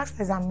ṣe last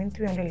exam mi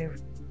 300 level.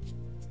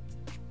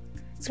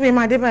 Tí mo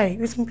máa dé báyìí,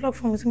 with my plug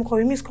phone mi tí mo kọ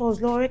rí miss calls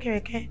lọ́wọ́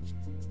rẹ́kẹ̀rẹ́kẹ́.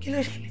 Kí ló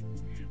ṣẹlẹ̀?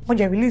 Mo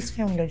jẹ́ release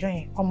film lọ́jọ́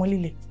yẹn, Ọmọ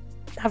Líle.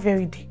 That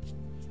very day,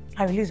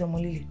 I release Ọmọ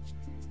Líle.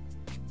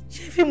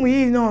 Ṣé fíìmù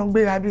yìí náà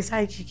gbéra bíi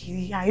side chick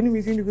rí? Inú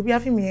mi ti ń dùn pé bí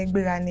fíìmù yẹn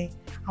gbéra ni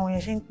àwọn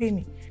èèyàn ṣe ń pè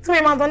mí. Tí mo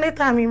máa tán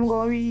later mi, mo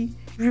kàn rí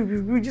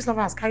review,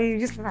 Gistlovers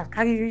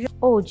carry.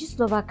 Oh,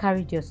 Gistlover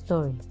carried your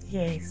story.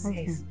 Yes,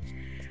 yes.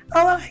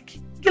 Oh, like,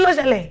 kí ló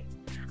ṣẹlẹ̀?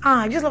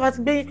 Gistlover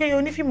ti gbé pé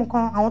onífíìmù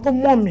kan àwọn tó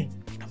mọ̀ mí,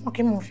 tó mọ̀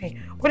kí mo fẹ́.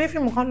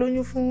 Onífíìmù kan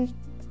lóyún fún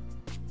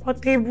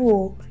Portable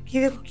o,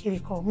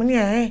 kíríkọ̀. Mo ní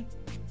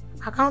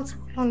account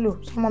ló ń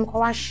lò, so mo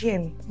kàn wá share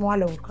mi, mo wá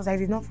lọ wò because I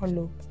did not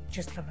follow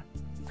Gistlover.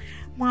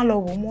 Mo wá lọ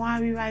wò, mo wá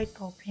rí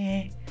write up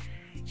yẹn.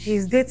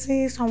 She's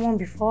dating someone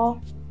before.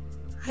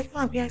 I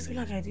feel like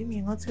Isola Gadi me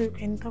not to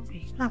any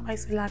topic. I feel like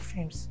Isola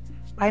Films.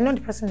 But I know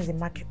the person is a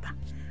marketer.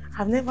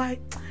 I've never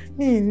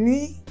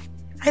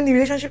any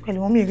relationship with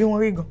him. Me rí wọn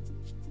rí gan.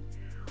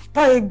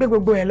 Tó gbé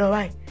gbogbo ẹ̀ lọ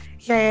báyìí.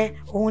 Ṣé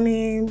òun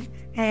ni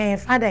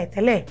father ẹ̀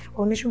tẹ́lẹ̀,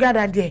 òun ni sugar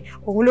daddy ẹ̀,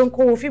 òun ló ń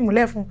kówó fíìmù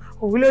lẹ̀ fún,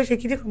 òun ló ṣe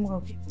kídí kan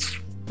mọ́ ọ̀gbìn.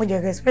 Mo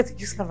jẹ́ respect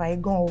Gistlover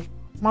yìí gan o.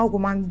 Máa kó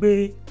máa ń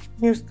gbé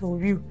news to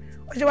view.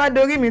 Ó ṣe wá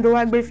dorí mi tó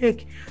wá gbé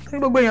fake. Torí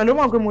gbogbo èèyàn ló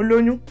mọ̀ pé mo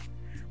lóyún.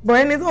 But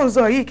ẹni tó ń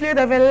sọ yìí kí ló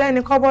dé fẹ́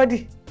lẹ́ni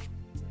kọ́bọ́dì.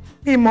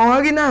 Bí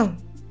mọ̀ rí náà.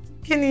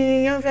 Kí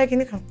ni yẹn fẹ́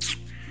kíní kan?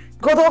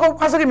 Kó tó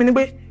wá sórí mi ni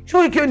pé ṣé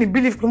Oyiki ò ní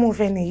believe pé mo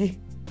fẹ́ nìyí.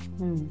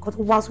 Kó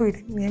tó wá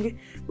sórí mi ni pé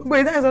gbogbo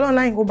ìdáhùn ìsọ̀rọ̀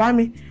online kò bá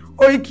mi.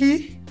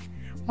 Oyiki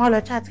wọ́n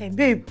lọ chat ẹ̀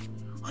babe.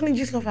 Ó ní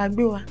Gistlover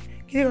gbé wa.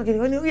 Kíní kan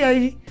ó ní orí ẹ̀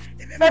yìí.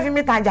 Ẹ fẹ́ fi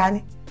mí tajà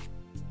ni.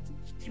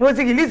 Mo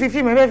ti release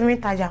fíìmù ẹ fẹ́ fi mí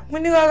tajà. Mo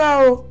ní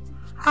rárá o.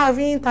 A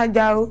fi ń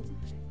tajà o.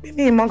 Bí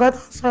mi ìmọ̀ nǹkan tó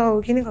ń sọ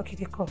o kíní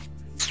kan.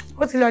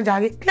 Ó ti lọ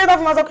jàre. Kí ló tó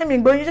fi máa sọ pé mi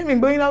gbóyún, ṣé mi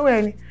gbóyún lọ́wọ́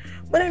ẹ̀ ni?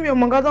 Mo ní mi ò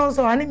mọ̀ nǹkan tó ń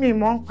sọ, àní mi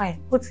ìmọ̀ ń pa ẹ̀.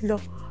 Ó ti lọ.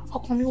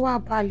 Ọkàn mi wá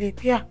balẹ̀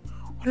pé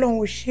Ọlọ́run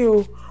ò ṣe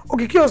o.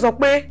 Òkìkí ò sọ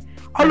pé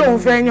Ọlọ́run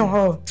fẹ́ yàn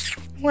ọ́.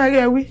 Wọ́n rí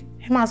ẹ wí,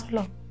 ẹ máa sọ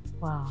lọ.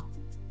 Wow.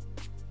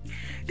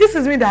 This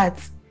is me that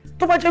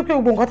tó bá jẹ́ pé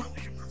gbogbo nǹkan táwọn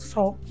èèyàn máa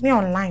sọ ní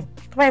online,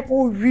 tó bá yẹ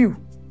kó real,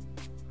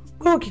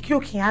 pé Òkìkí ò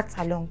kì í act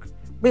along,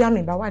 bóyá mi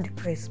ìbá wà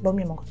depressed, bọ́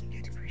mi ìmọ̀ nǹkan tó ń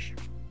jẹ́ depression.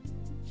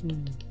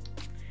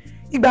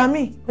 Ìgbà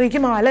míì Òkìkí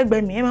máa wà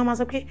lẹ́gbẹ̀ẹ́ mi, ẹ máa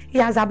sọ pé he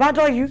has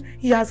abandoned you,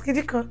 he has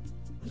kídí kan.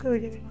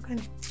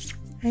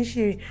 Ẹ ń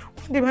ṣe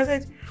wọ́n dé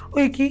message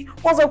Òkìkí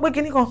wọ́n sọ pé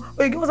kíní kan,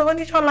 Òkìkí wọ́n sọ pé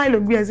níṣẹ́ online ló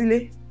gbé ẹ sílé.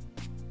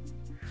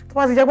 Tó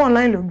bá ti jẹ́ pé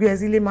online ló gbé ẹ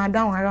sílé, máa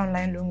dáhùn ara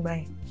online ló ń gbà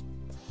yẹn.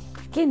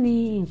 Kí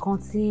ni nǹkan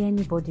tí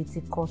anybody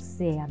ti kọ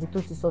sí ẹ àbí tó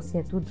ti sọ sí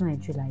ẹ tó dùn ẹ́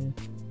jù láyé?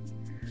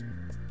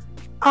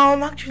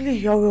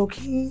 Actually ọ̀rọ̀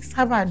kì í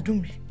sábà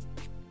dùn mí.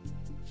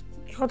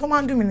 Nǹkan tó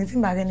máa ń dùn mí ní tí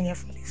n bá rẹ nìyẹn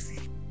fún lè sí.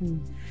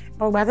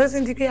 Ọ̀gbà tó sì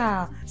ń di pé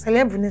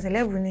celeb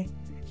ni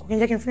kò kí n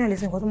jẹ́ kí n fún yàn lè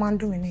sí nǹkan tó máa ń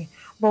dùn mí nìyẹn.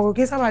 But kò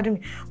kí n sábà dùn mí.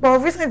 But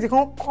recently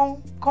kan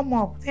come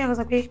up tí yẹn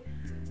sọ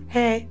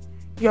pé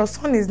your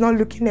son is not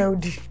looking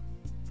healthy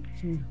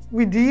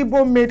with the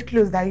Igbo made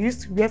clothes that you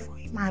used to wear for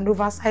him and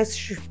oversized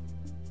shoe.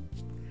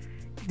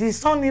 The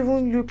son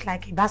even look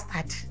like a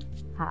bastard.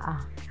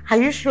 Are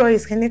you sure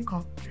he's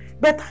Kennekan?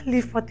 Better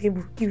leave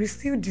Portable. He will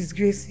still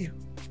disgrace you.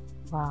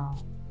 Wow.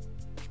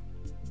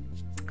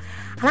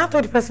 And I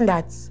told the person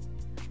that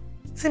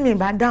tí mi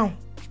bá down,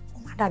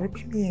 ó máa dàbí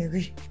pé mi ì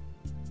rí.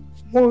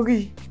 Mo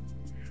rí.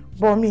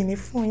 But mi ní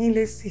fún yín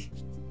lésì.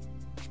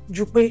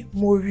 Ju pé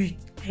mo rí.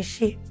 Ẹ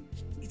ṣé.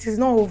 It is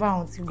not over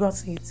until God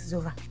says it is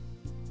over.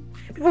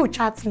 People will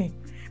chat me.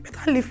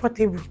 Better leave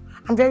Portable.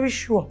 I'm very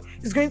sure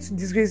it's going to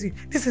disgrace you.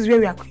 This is where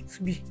we are going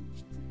to be.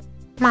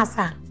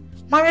 Master,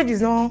 marriage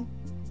is not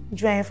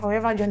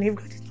forever journey if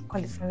God did not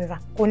call it forever.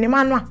 Kò ní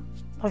manual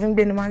of him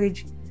being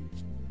marriage.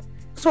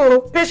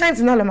 So patient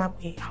in all of my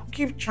way. I'll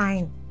keep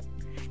trying.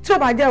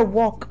 Till I get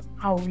work,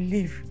 I will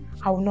live.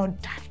 I will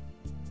not die.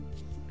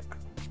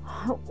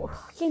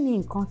 Kí ni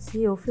nǹkan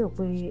tí o feel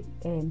pé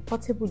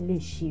Portable lè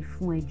ṣe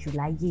fún ẹ jù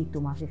láyé tó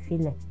máa fi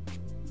filẹ̀?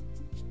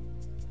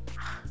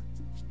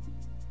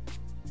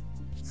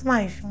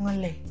 Máa fi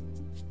wọn lẹ̀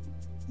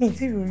mi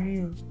ti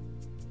rí o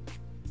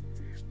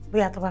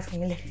bóyá tó bá fi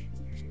mí lẹ̀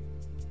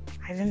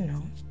I don't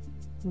know.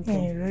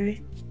 Okay.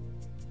 Really?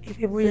 If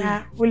we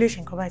are only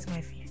think about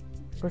my fear.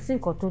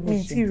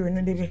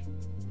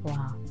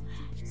 Wow.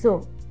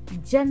 So,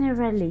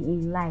 generally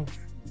in life,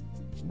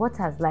 what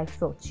has life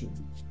taught you?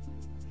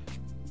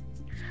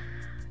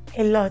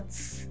 A lot.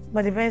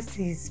 But the best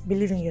is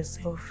believe in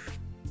yourself.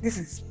 This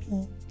is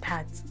me,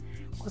 that.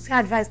 Because the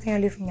advice they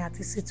only for me at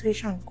this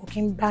situation,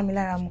 cooking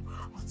bamilaramu,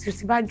 until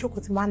Tiba joke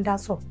with Manda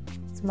so,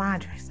 it's my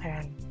advice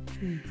around.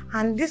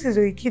 And this is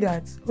Oiki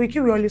that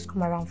Oiki will always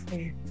come around for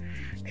you.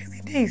 There's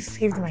the day he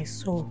saved my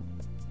soul.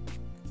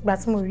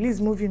 But my release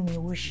movie me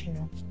wish, you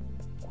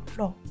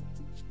know.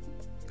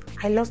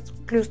 I lost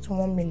close to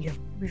 1 million.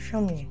 We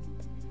filmed it.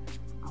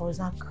 I was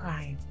not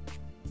crying.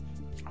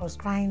 I was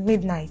crying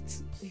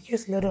midnight. It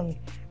just a lot of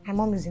me. My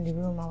mom is in the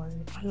room. I was in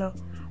the parlor.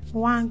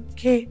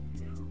 1K.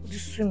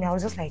 Just swim me. I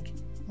was just like,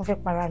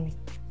 me.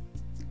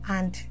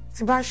 And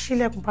Tiba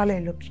shilekun parlor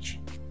in the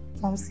kitchen.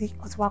 Mom see,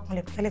 what's work on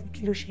the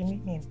kilo she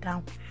meet me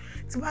down.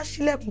 Tiba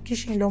shilekun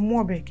kitchen lo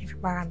more break if you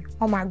para me.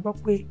 Mama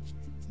gbọ́ pé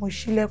mo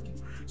shilekun.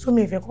 So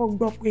me fẹ́ kó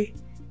gbọ́ pé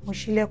mo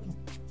shilekun.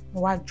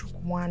 Mo wá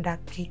jókòó mo anda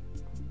ke.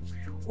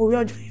 Orí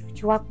ọjọ́ yìí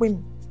kí wá pè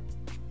mí.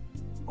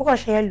 Ó kàn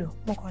ṣe hello,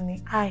 mo kàn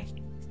ní hi.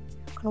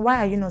 Why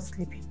are you not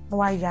sleeping? Mo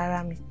wá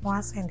yára mi. Mo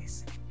wá send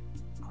this.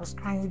 I was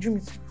crying ojú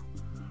mi too.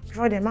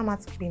 Before then, mama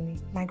ti pè mí,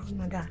 my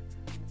godmother,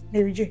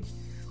 Mary J.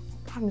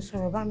 Bá mi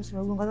sọ̀rọ̀,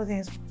 gbogbo nǹkan tó ti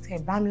ń sọ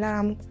tẹ̀ bá mi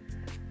lára mú.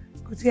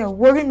 Kò tiẹ̀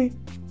worry mi.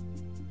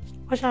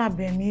 Wọ́n ṣáà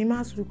bẹ̀ mí,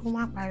 má sunkún,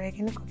 má parẹ́,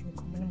 kíní kan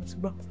mo ní mo ti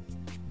gbọ́.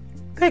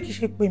 Tó kìí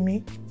ṣe pè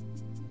mí.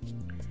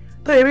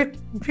 Tó yẹ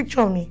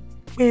picture mi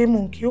pé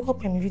mo kì í kọ́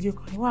pè mí video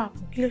call ní wà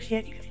fún kí ló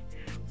ṣe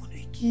mo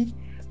ní kí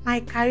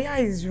my career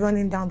is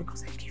running down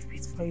because I give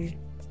it for you.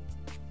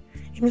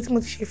 Èmi tí mo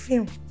ti ṣe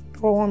film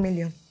tó 1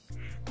 million,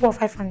 tó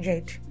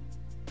 500,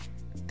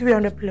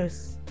 300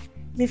 plus.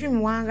 Ní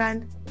film one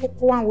rand, ó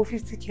wá wo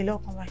 50K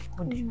lọ́kàn báyìí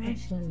kò dé bẹ́ẹ̀.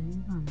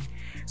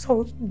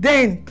 So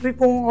then,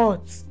 triple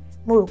hot,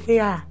 mo rò pé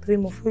torí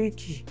mo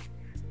freaky,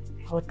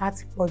 ọ̀tá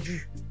ti pọ̀ jù.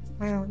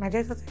 My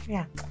director said,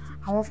 yeah,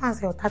 àwọn fans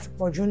say ọ̀tá ti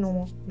pọ̀ jù nínú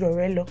wọn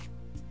jọ̀rẹ́ lọ.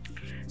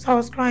 So I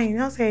was crying,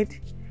 and I said,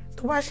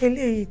 tó bá ṣe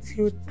léyìí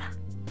tí ó tà,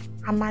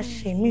 a máa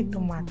ṣe mí tó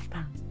máa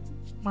tà,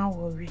 má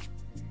worry.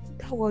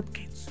 That word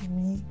gets to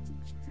me.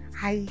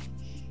 I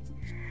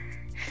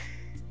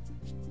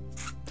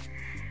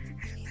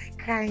like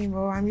crying,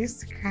 but I'm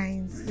used to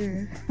crying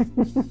too.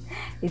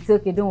 It's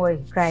okay, don't worry,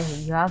 cry.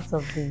 You have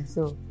something,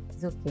 so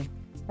it's okay.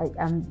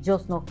 I'm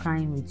just not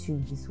crying with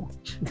you this one.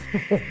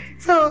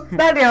 So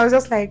that day I was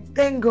just like,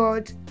 thank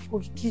God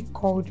Okiki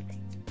called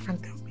me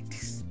and told me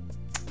this.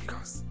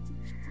 Because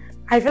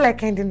I feel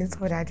like ending it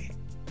for that day.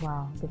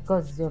 Wow,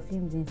 because your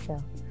film didn't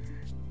sell.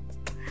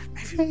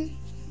 My film...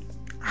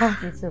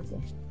 It's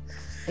okay.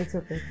 It's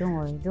okay. Don't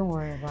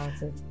worry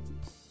about it.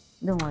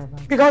 Don't worry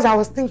about it. Because I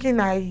was thinking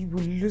I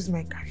would lose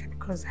my career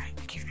because I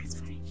give it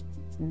for you.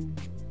 And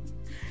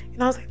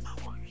I was like,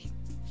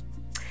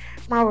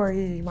 my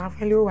worry, my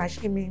fellow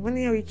watching me.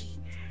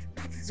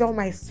 That is all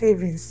my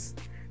savings.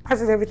 That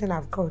is everything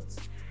I've got.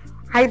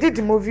 I did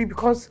the movie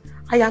because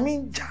I am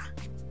in ja.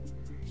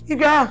 I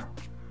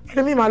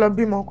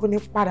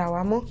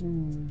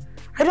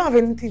don't have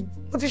anything.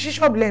 But she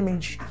shop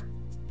damage.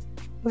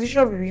 But she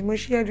shop mo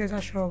she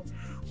hairdresser shop.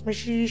 Mo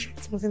she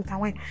shop mo tin ta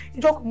wine.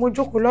 Mo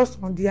jókòó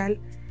lọ́sàn di alẹ́.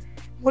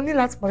 Mo ní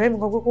láti pare mi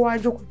gan pé kó wá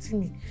jókòó tì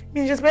mí.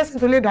 Me just person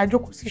to lay that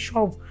jókòó sí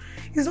shop.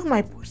 It's not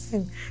my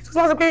person. So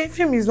I was like,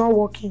 film is not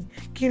working.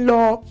 Kí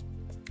lọ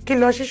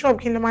ṣe shop,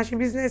 kí lọ máa ṣe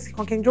business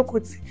kan kí n jókòó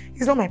tì.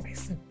 It's not my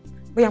person.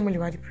 Bóyá mo lè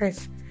wà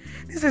depressed.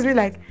 This is me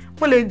like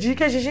mo lè jí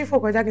ke ṣe fo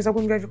kọjá kí n sọ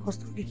pé mo fẹ́ fi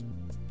story.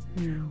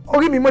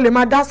 Orí mi mo lè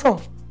máa dá sọ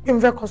pé mo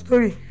fẹ́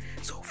story.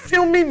 So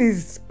filming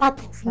is part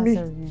of me.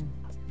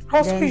 I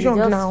was so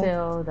young now.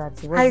 Felt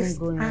that it wasn't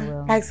going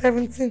well. Like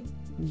 17.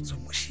 So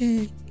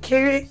she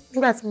kéré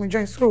nígbà tí mo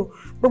join. So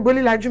gbogbo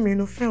lílajú mi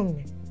inú film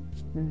mi.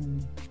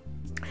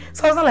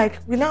 So I was like,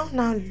 will I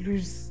now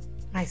lose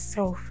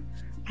myself,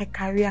 my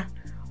career,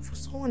 for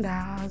someone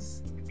that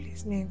has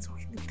replacement or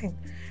anything?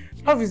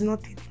 Love is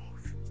not enough.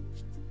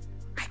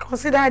 I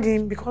considered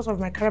him because of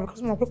my career,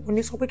 because my people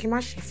need so quick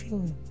to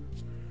film.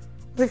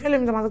 But if you let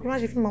me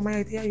to film, my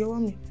idea, you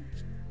want me.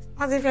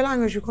 So if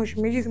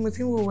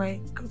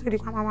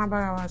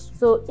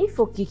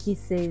Okiki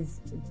says,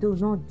 do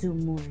not do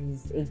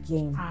movies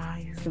again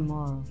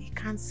tomorrow, he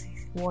can't say.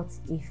 What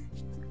if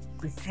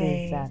he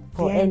says that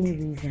for any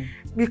reason?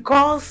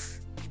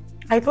 Because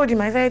I told him,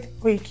 I said,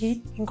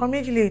 Okiki, in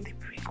comedy late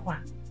break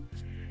one.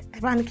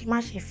 Teban ki ma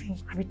ṣe film,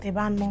 àbí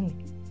teban know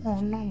me. Oh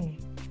no me.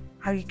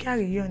 I will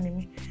carry you on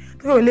me.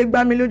 To le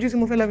gba mi lójú tí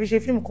mo fẹ́ lọ fi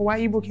ṣe film kó wá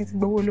Igbo kí n ti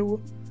gbowó lówó.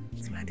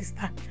 Ti ba di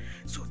star.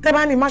 So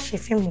teban ni ma ṣe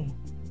film.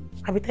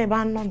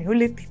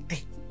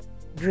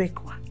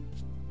 Break one.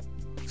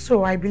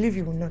 So I believe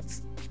you will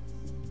not.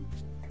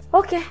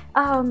 Okay,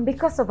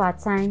 because of our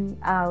time,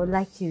 I would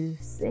like to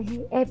say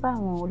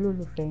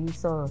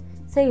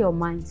your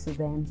mind to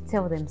them,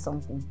 tell them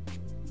something.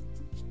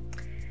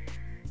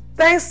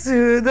 Thanks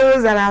to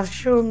those that have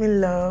shown me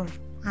love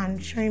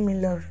and showing me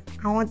love.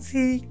 I want to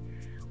see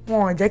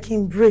more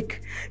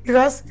break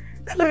because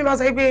tẹ́lẹ̀ mi bá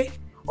sọ pé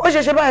ó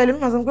ṣe báyìí lómi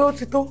máa sọ pé ó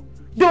ti tó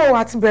dó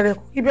àti bẹ̀rẹ̀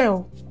kò rí bẹ́ẹ̀ o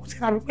kò sí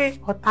tàbí pé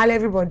ọ̀tá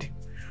everybody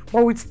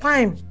but with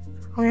time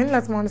àwọn èèyàn ní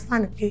láti máa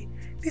understand pé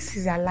this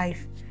is their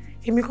life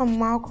èmi kan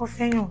máa kọ́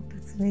fẹ́yàn tó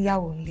ti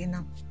níyàwó nílé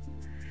náà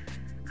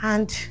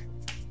and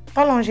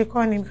tọ́lọ̀ ń ṣe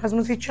kọ́ ni because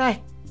mo ti try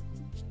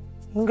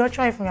mo gbọ́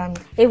try fúnra mi.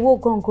 Èwo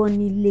gangan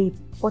ni ilé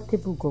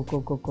portable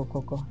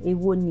gọ̀gọ̀gọ̀gọ̀gọ̀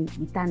èwo ni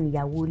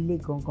ìtàníyàwó ilé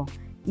gangan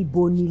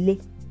ibo ni ilé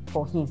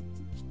for him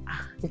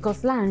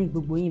because láàrin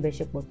gbogbo yín bẹ̀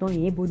ṣe pọ̀ tó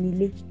yẹn ibo ni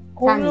ilé.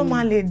 òun ló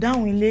máa lè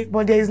dáhùn ilé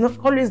but there is not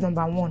always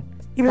number one.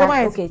 Ibi tó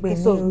bá yẹ ti pè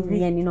ní orí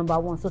yẹn ni number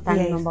one so ta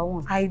ni number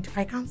one. I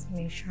can't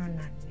mention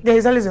that. There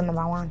is always a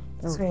number one.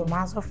 Okay. So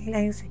màá sọ fún ilé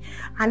yín sí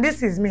and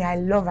this is me I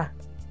love her.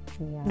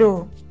 Yeah.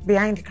 Though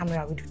behind the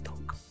camera we do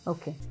talk.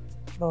 Okay.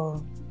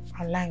 But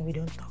online we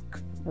don't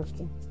talk.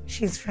 Okay.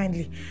 She's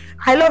friendly.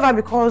 I love her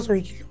because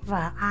Oiki love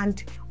her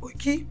and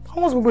Oiki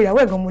almost gbogbo ìyàwó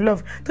ẹ̀gbọ́n mo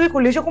love. Torí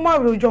kò lè ṣe kó má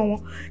rí ojú wọn.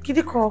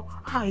 Kídí kọ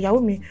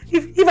ìyàwó mi.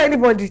 If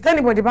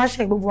anybody bá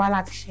ṣe gbogbo wa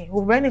láti ṣe.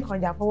 Òbẹ́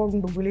nìkan jà fọwọ́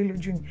gún gbogbo ilé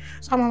lójú ni.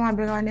 So àwọn máa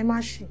bẹ̀rẹ̀ wa ní má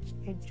ṣe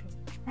ẹjọ́.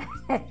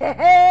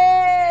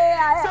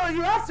 So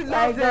you have to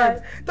love them.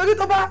 Torí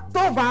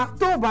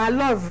tó bá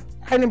love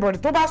anybody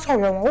tó bá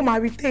sọ̀rọ̀ wọn ó máa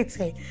irritate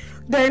ẹ.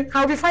 Then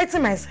I'll be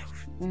fighting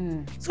myself.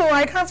 So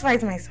I can't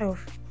fight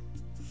myself.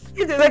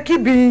 If they say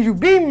keep being you,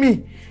 being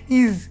me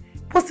is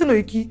posting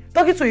Oiki,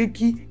 talking to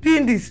Oiki,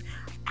 doing this.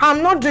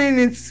 I'm not doing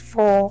it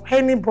for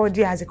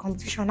anybody as a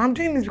competition. I'm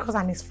doing it because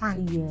I'm his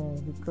fan. Yeah,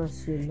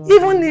 because you love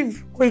even him.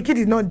 If Oiki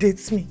did not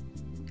date me,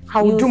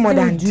 I will do more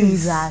than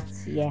this. That,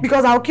 yeah.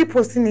 Because I'll keep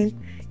posting him.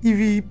 If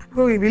he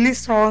release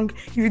song,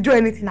 if he do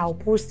anything, I'll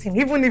post him.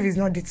 Even if he's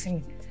not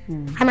dating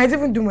me. I might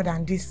even do more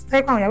than this.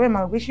 Like when you're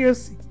my wish you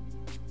see.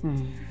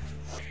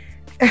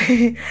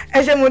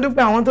 I ṣe mo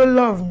dúpẹ́ àwọn tó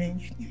love me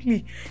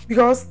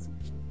because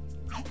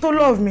àwọn tó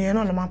love me yẹn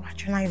náà ló máa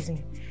patronize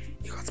me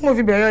because tí mo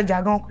fi bẹ̀rẹ̀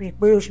ọjà gan kò ì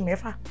pé oṣù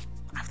mẹ́fà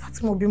after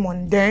tí mo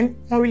bímọ then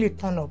wọ́n really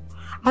turn up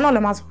àwọn náà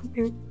ló máa sọ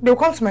pé they will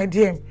come to my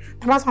DM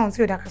tí wọ́n bá sọ àwọn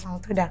tí ò dá kásá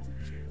àwọn tó dá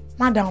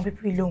má dá àwọn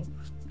people alone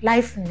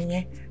life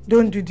nìyẹn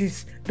don't do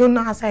this don't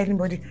answer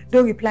anybody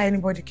don't reply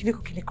anybody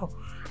kìdíkọ̀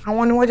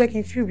àwọn ni wọ́n jẹ́ kí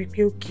n feel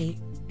wípé okay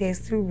there is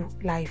still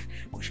life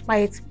kò ṣe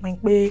páyé ti pín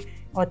pé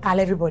ọ̀tá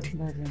everybody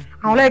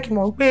àwọn lẹ́yìn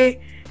mọ̀ pé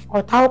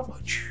ọ̀tá ò pọ̀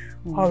jù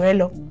ọ̀rẹ́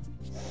lọ.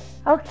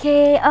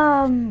 Okay,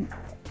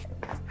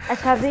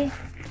 Akabi,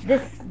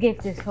 this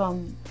gift is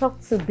from Talk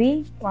to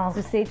B. Wow.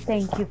 To say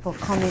thank you for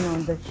coming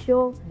on the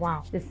show.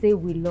 Wow. To say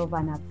we love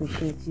and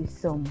appreciate you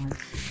so much.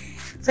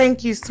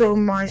 Thank you so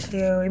much.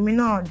 Èmi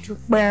náà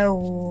dúpẹ́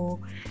o.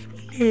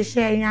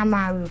 Iléeṣẹ́ yín á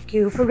máa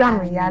ròkè o.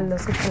 Fúgàmù yá lọ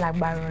sókè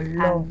lágbára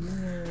lọ.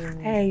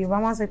 Yorùbá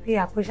máa sọ pé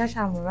àpò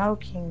ṣàṣàmùrà ò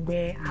kì í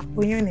gbẹ àpò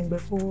yín ò ní gbẹ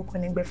fowó kò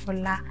ní gbẹ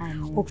fọlá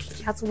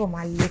òkìkí àtúbọ̀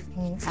máa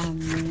lékún.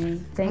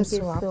 Thank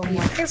you so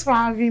much. Thanks for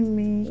having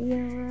me.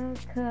 You're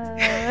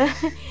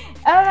welcome.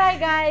 All right,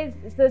 guys.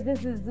 So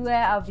this is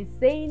where I'll be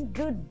saying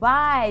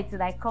goodbye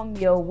till I come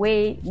your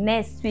way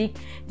next week.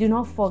 Do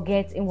not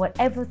forget, in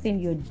whatever thing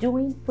you're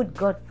doing, put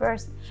God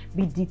first.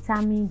 Be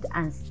determined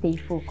and stay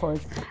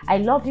focused. I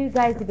love you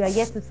guys. If you are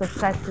yet to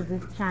subscribe to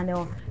this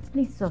channel,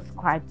 please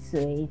subscribe to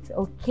it,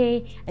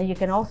 okay? And you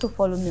can also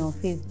follow me on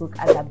Facebook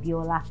as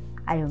Abiola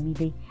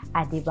Ayomide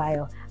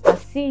Adebayo. I'll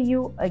see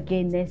you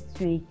again next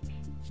week.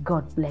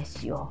 God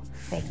bless you all.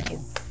 Thank you.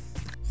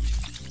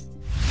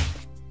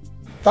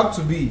 Talk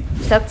to B.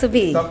 Talk to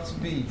B. Talk to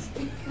B.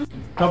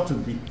 Talk to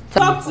B.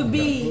 Talk to B.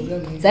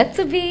 Talk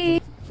to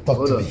B.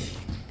 Talk to B.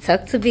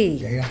 Talk to B.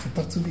 Yeah, you have to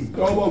talk to B.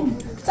 Come on.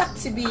 Talk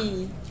to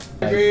B.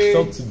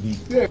 Talk to B.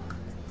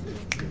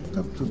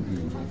 Talk to B.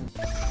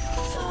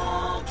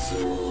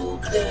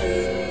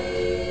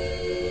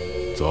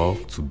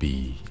 Talk to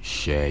B.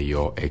 Share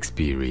your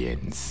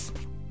experience.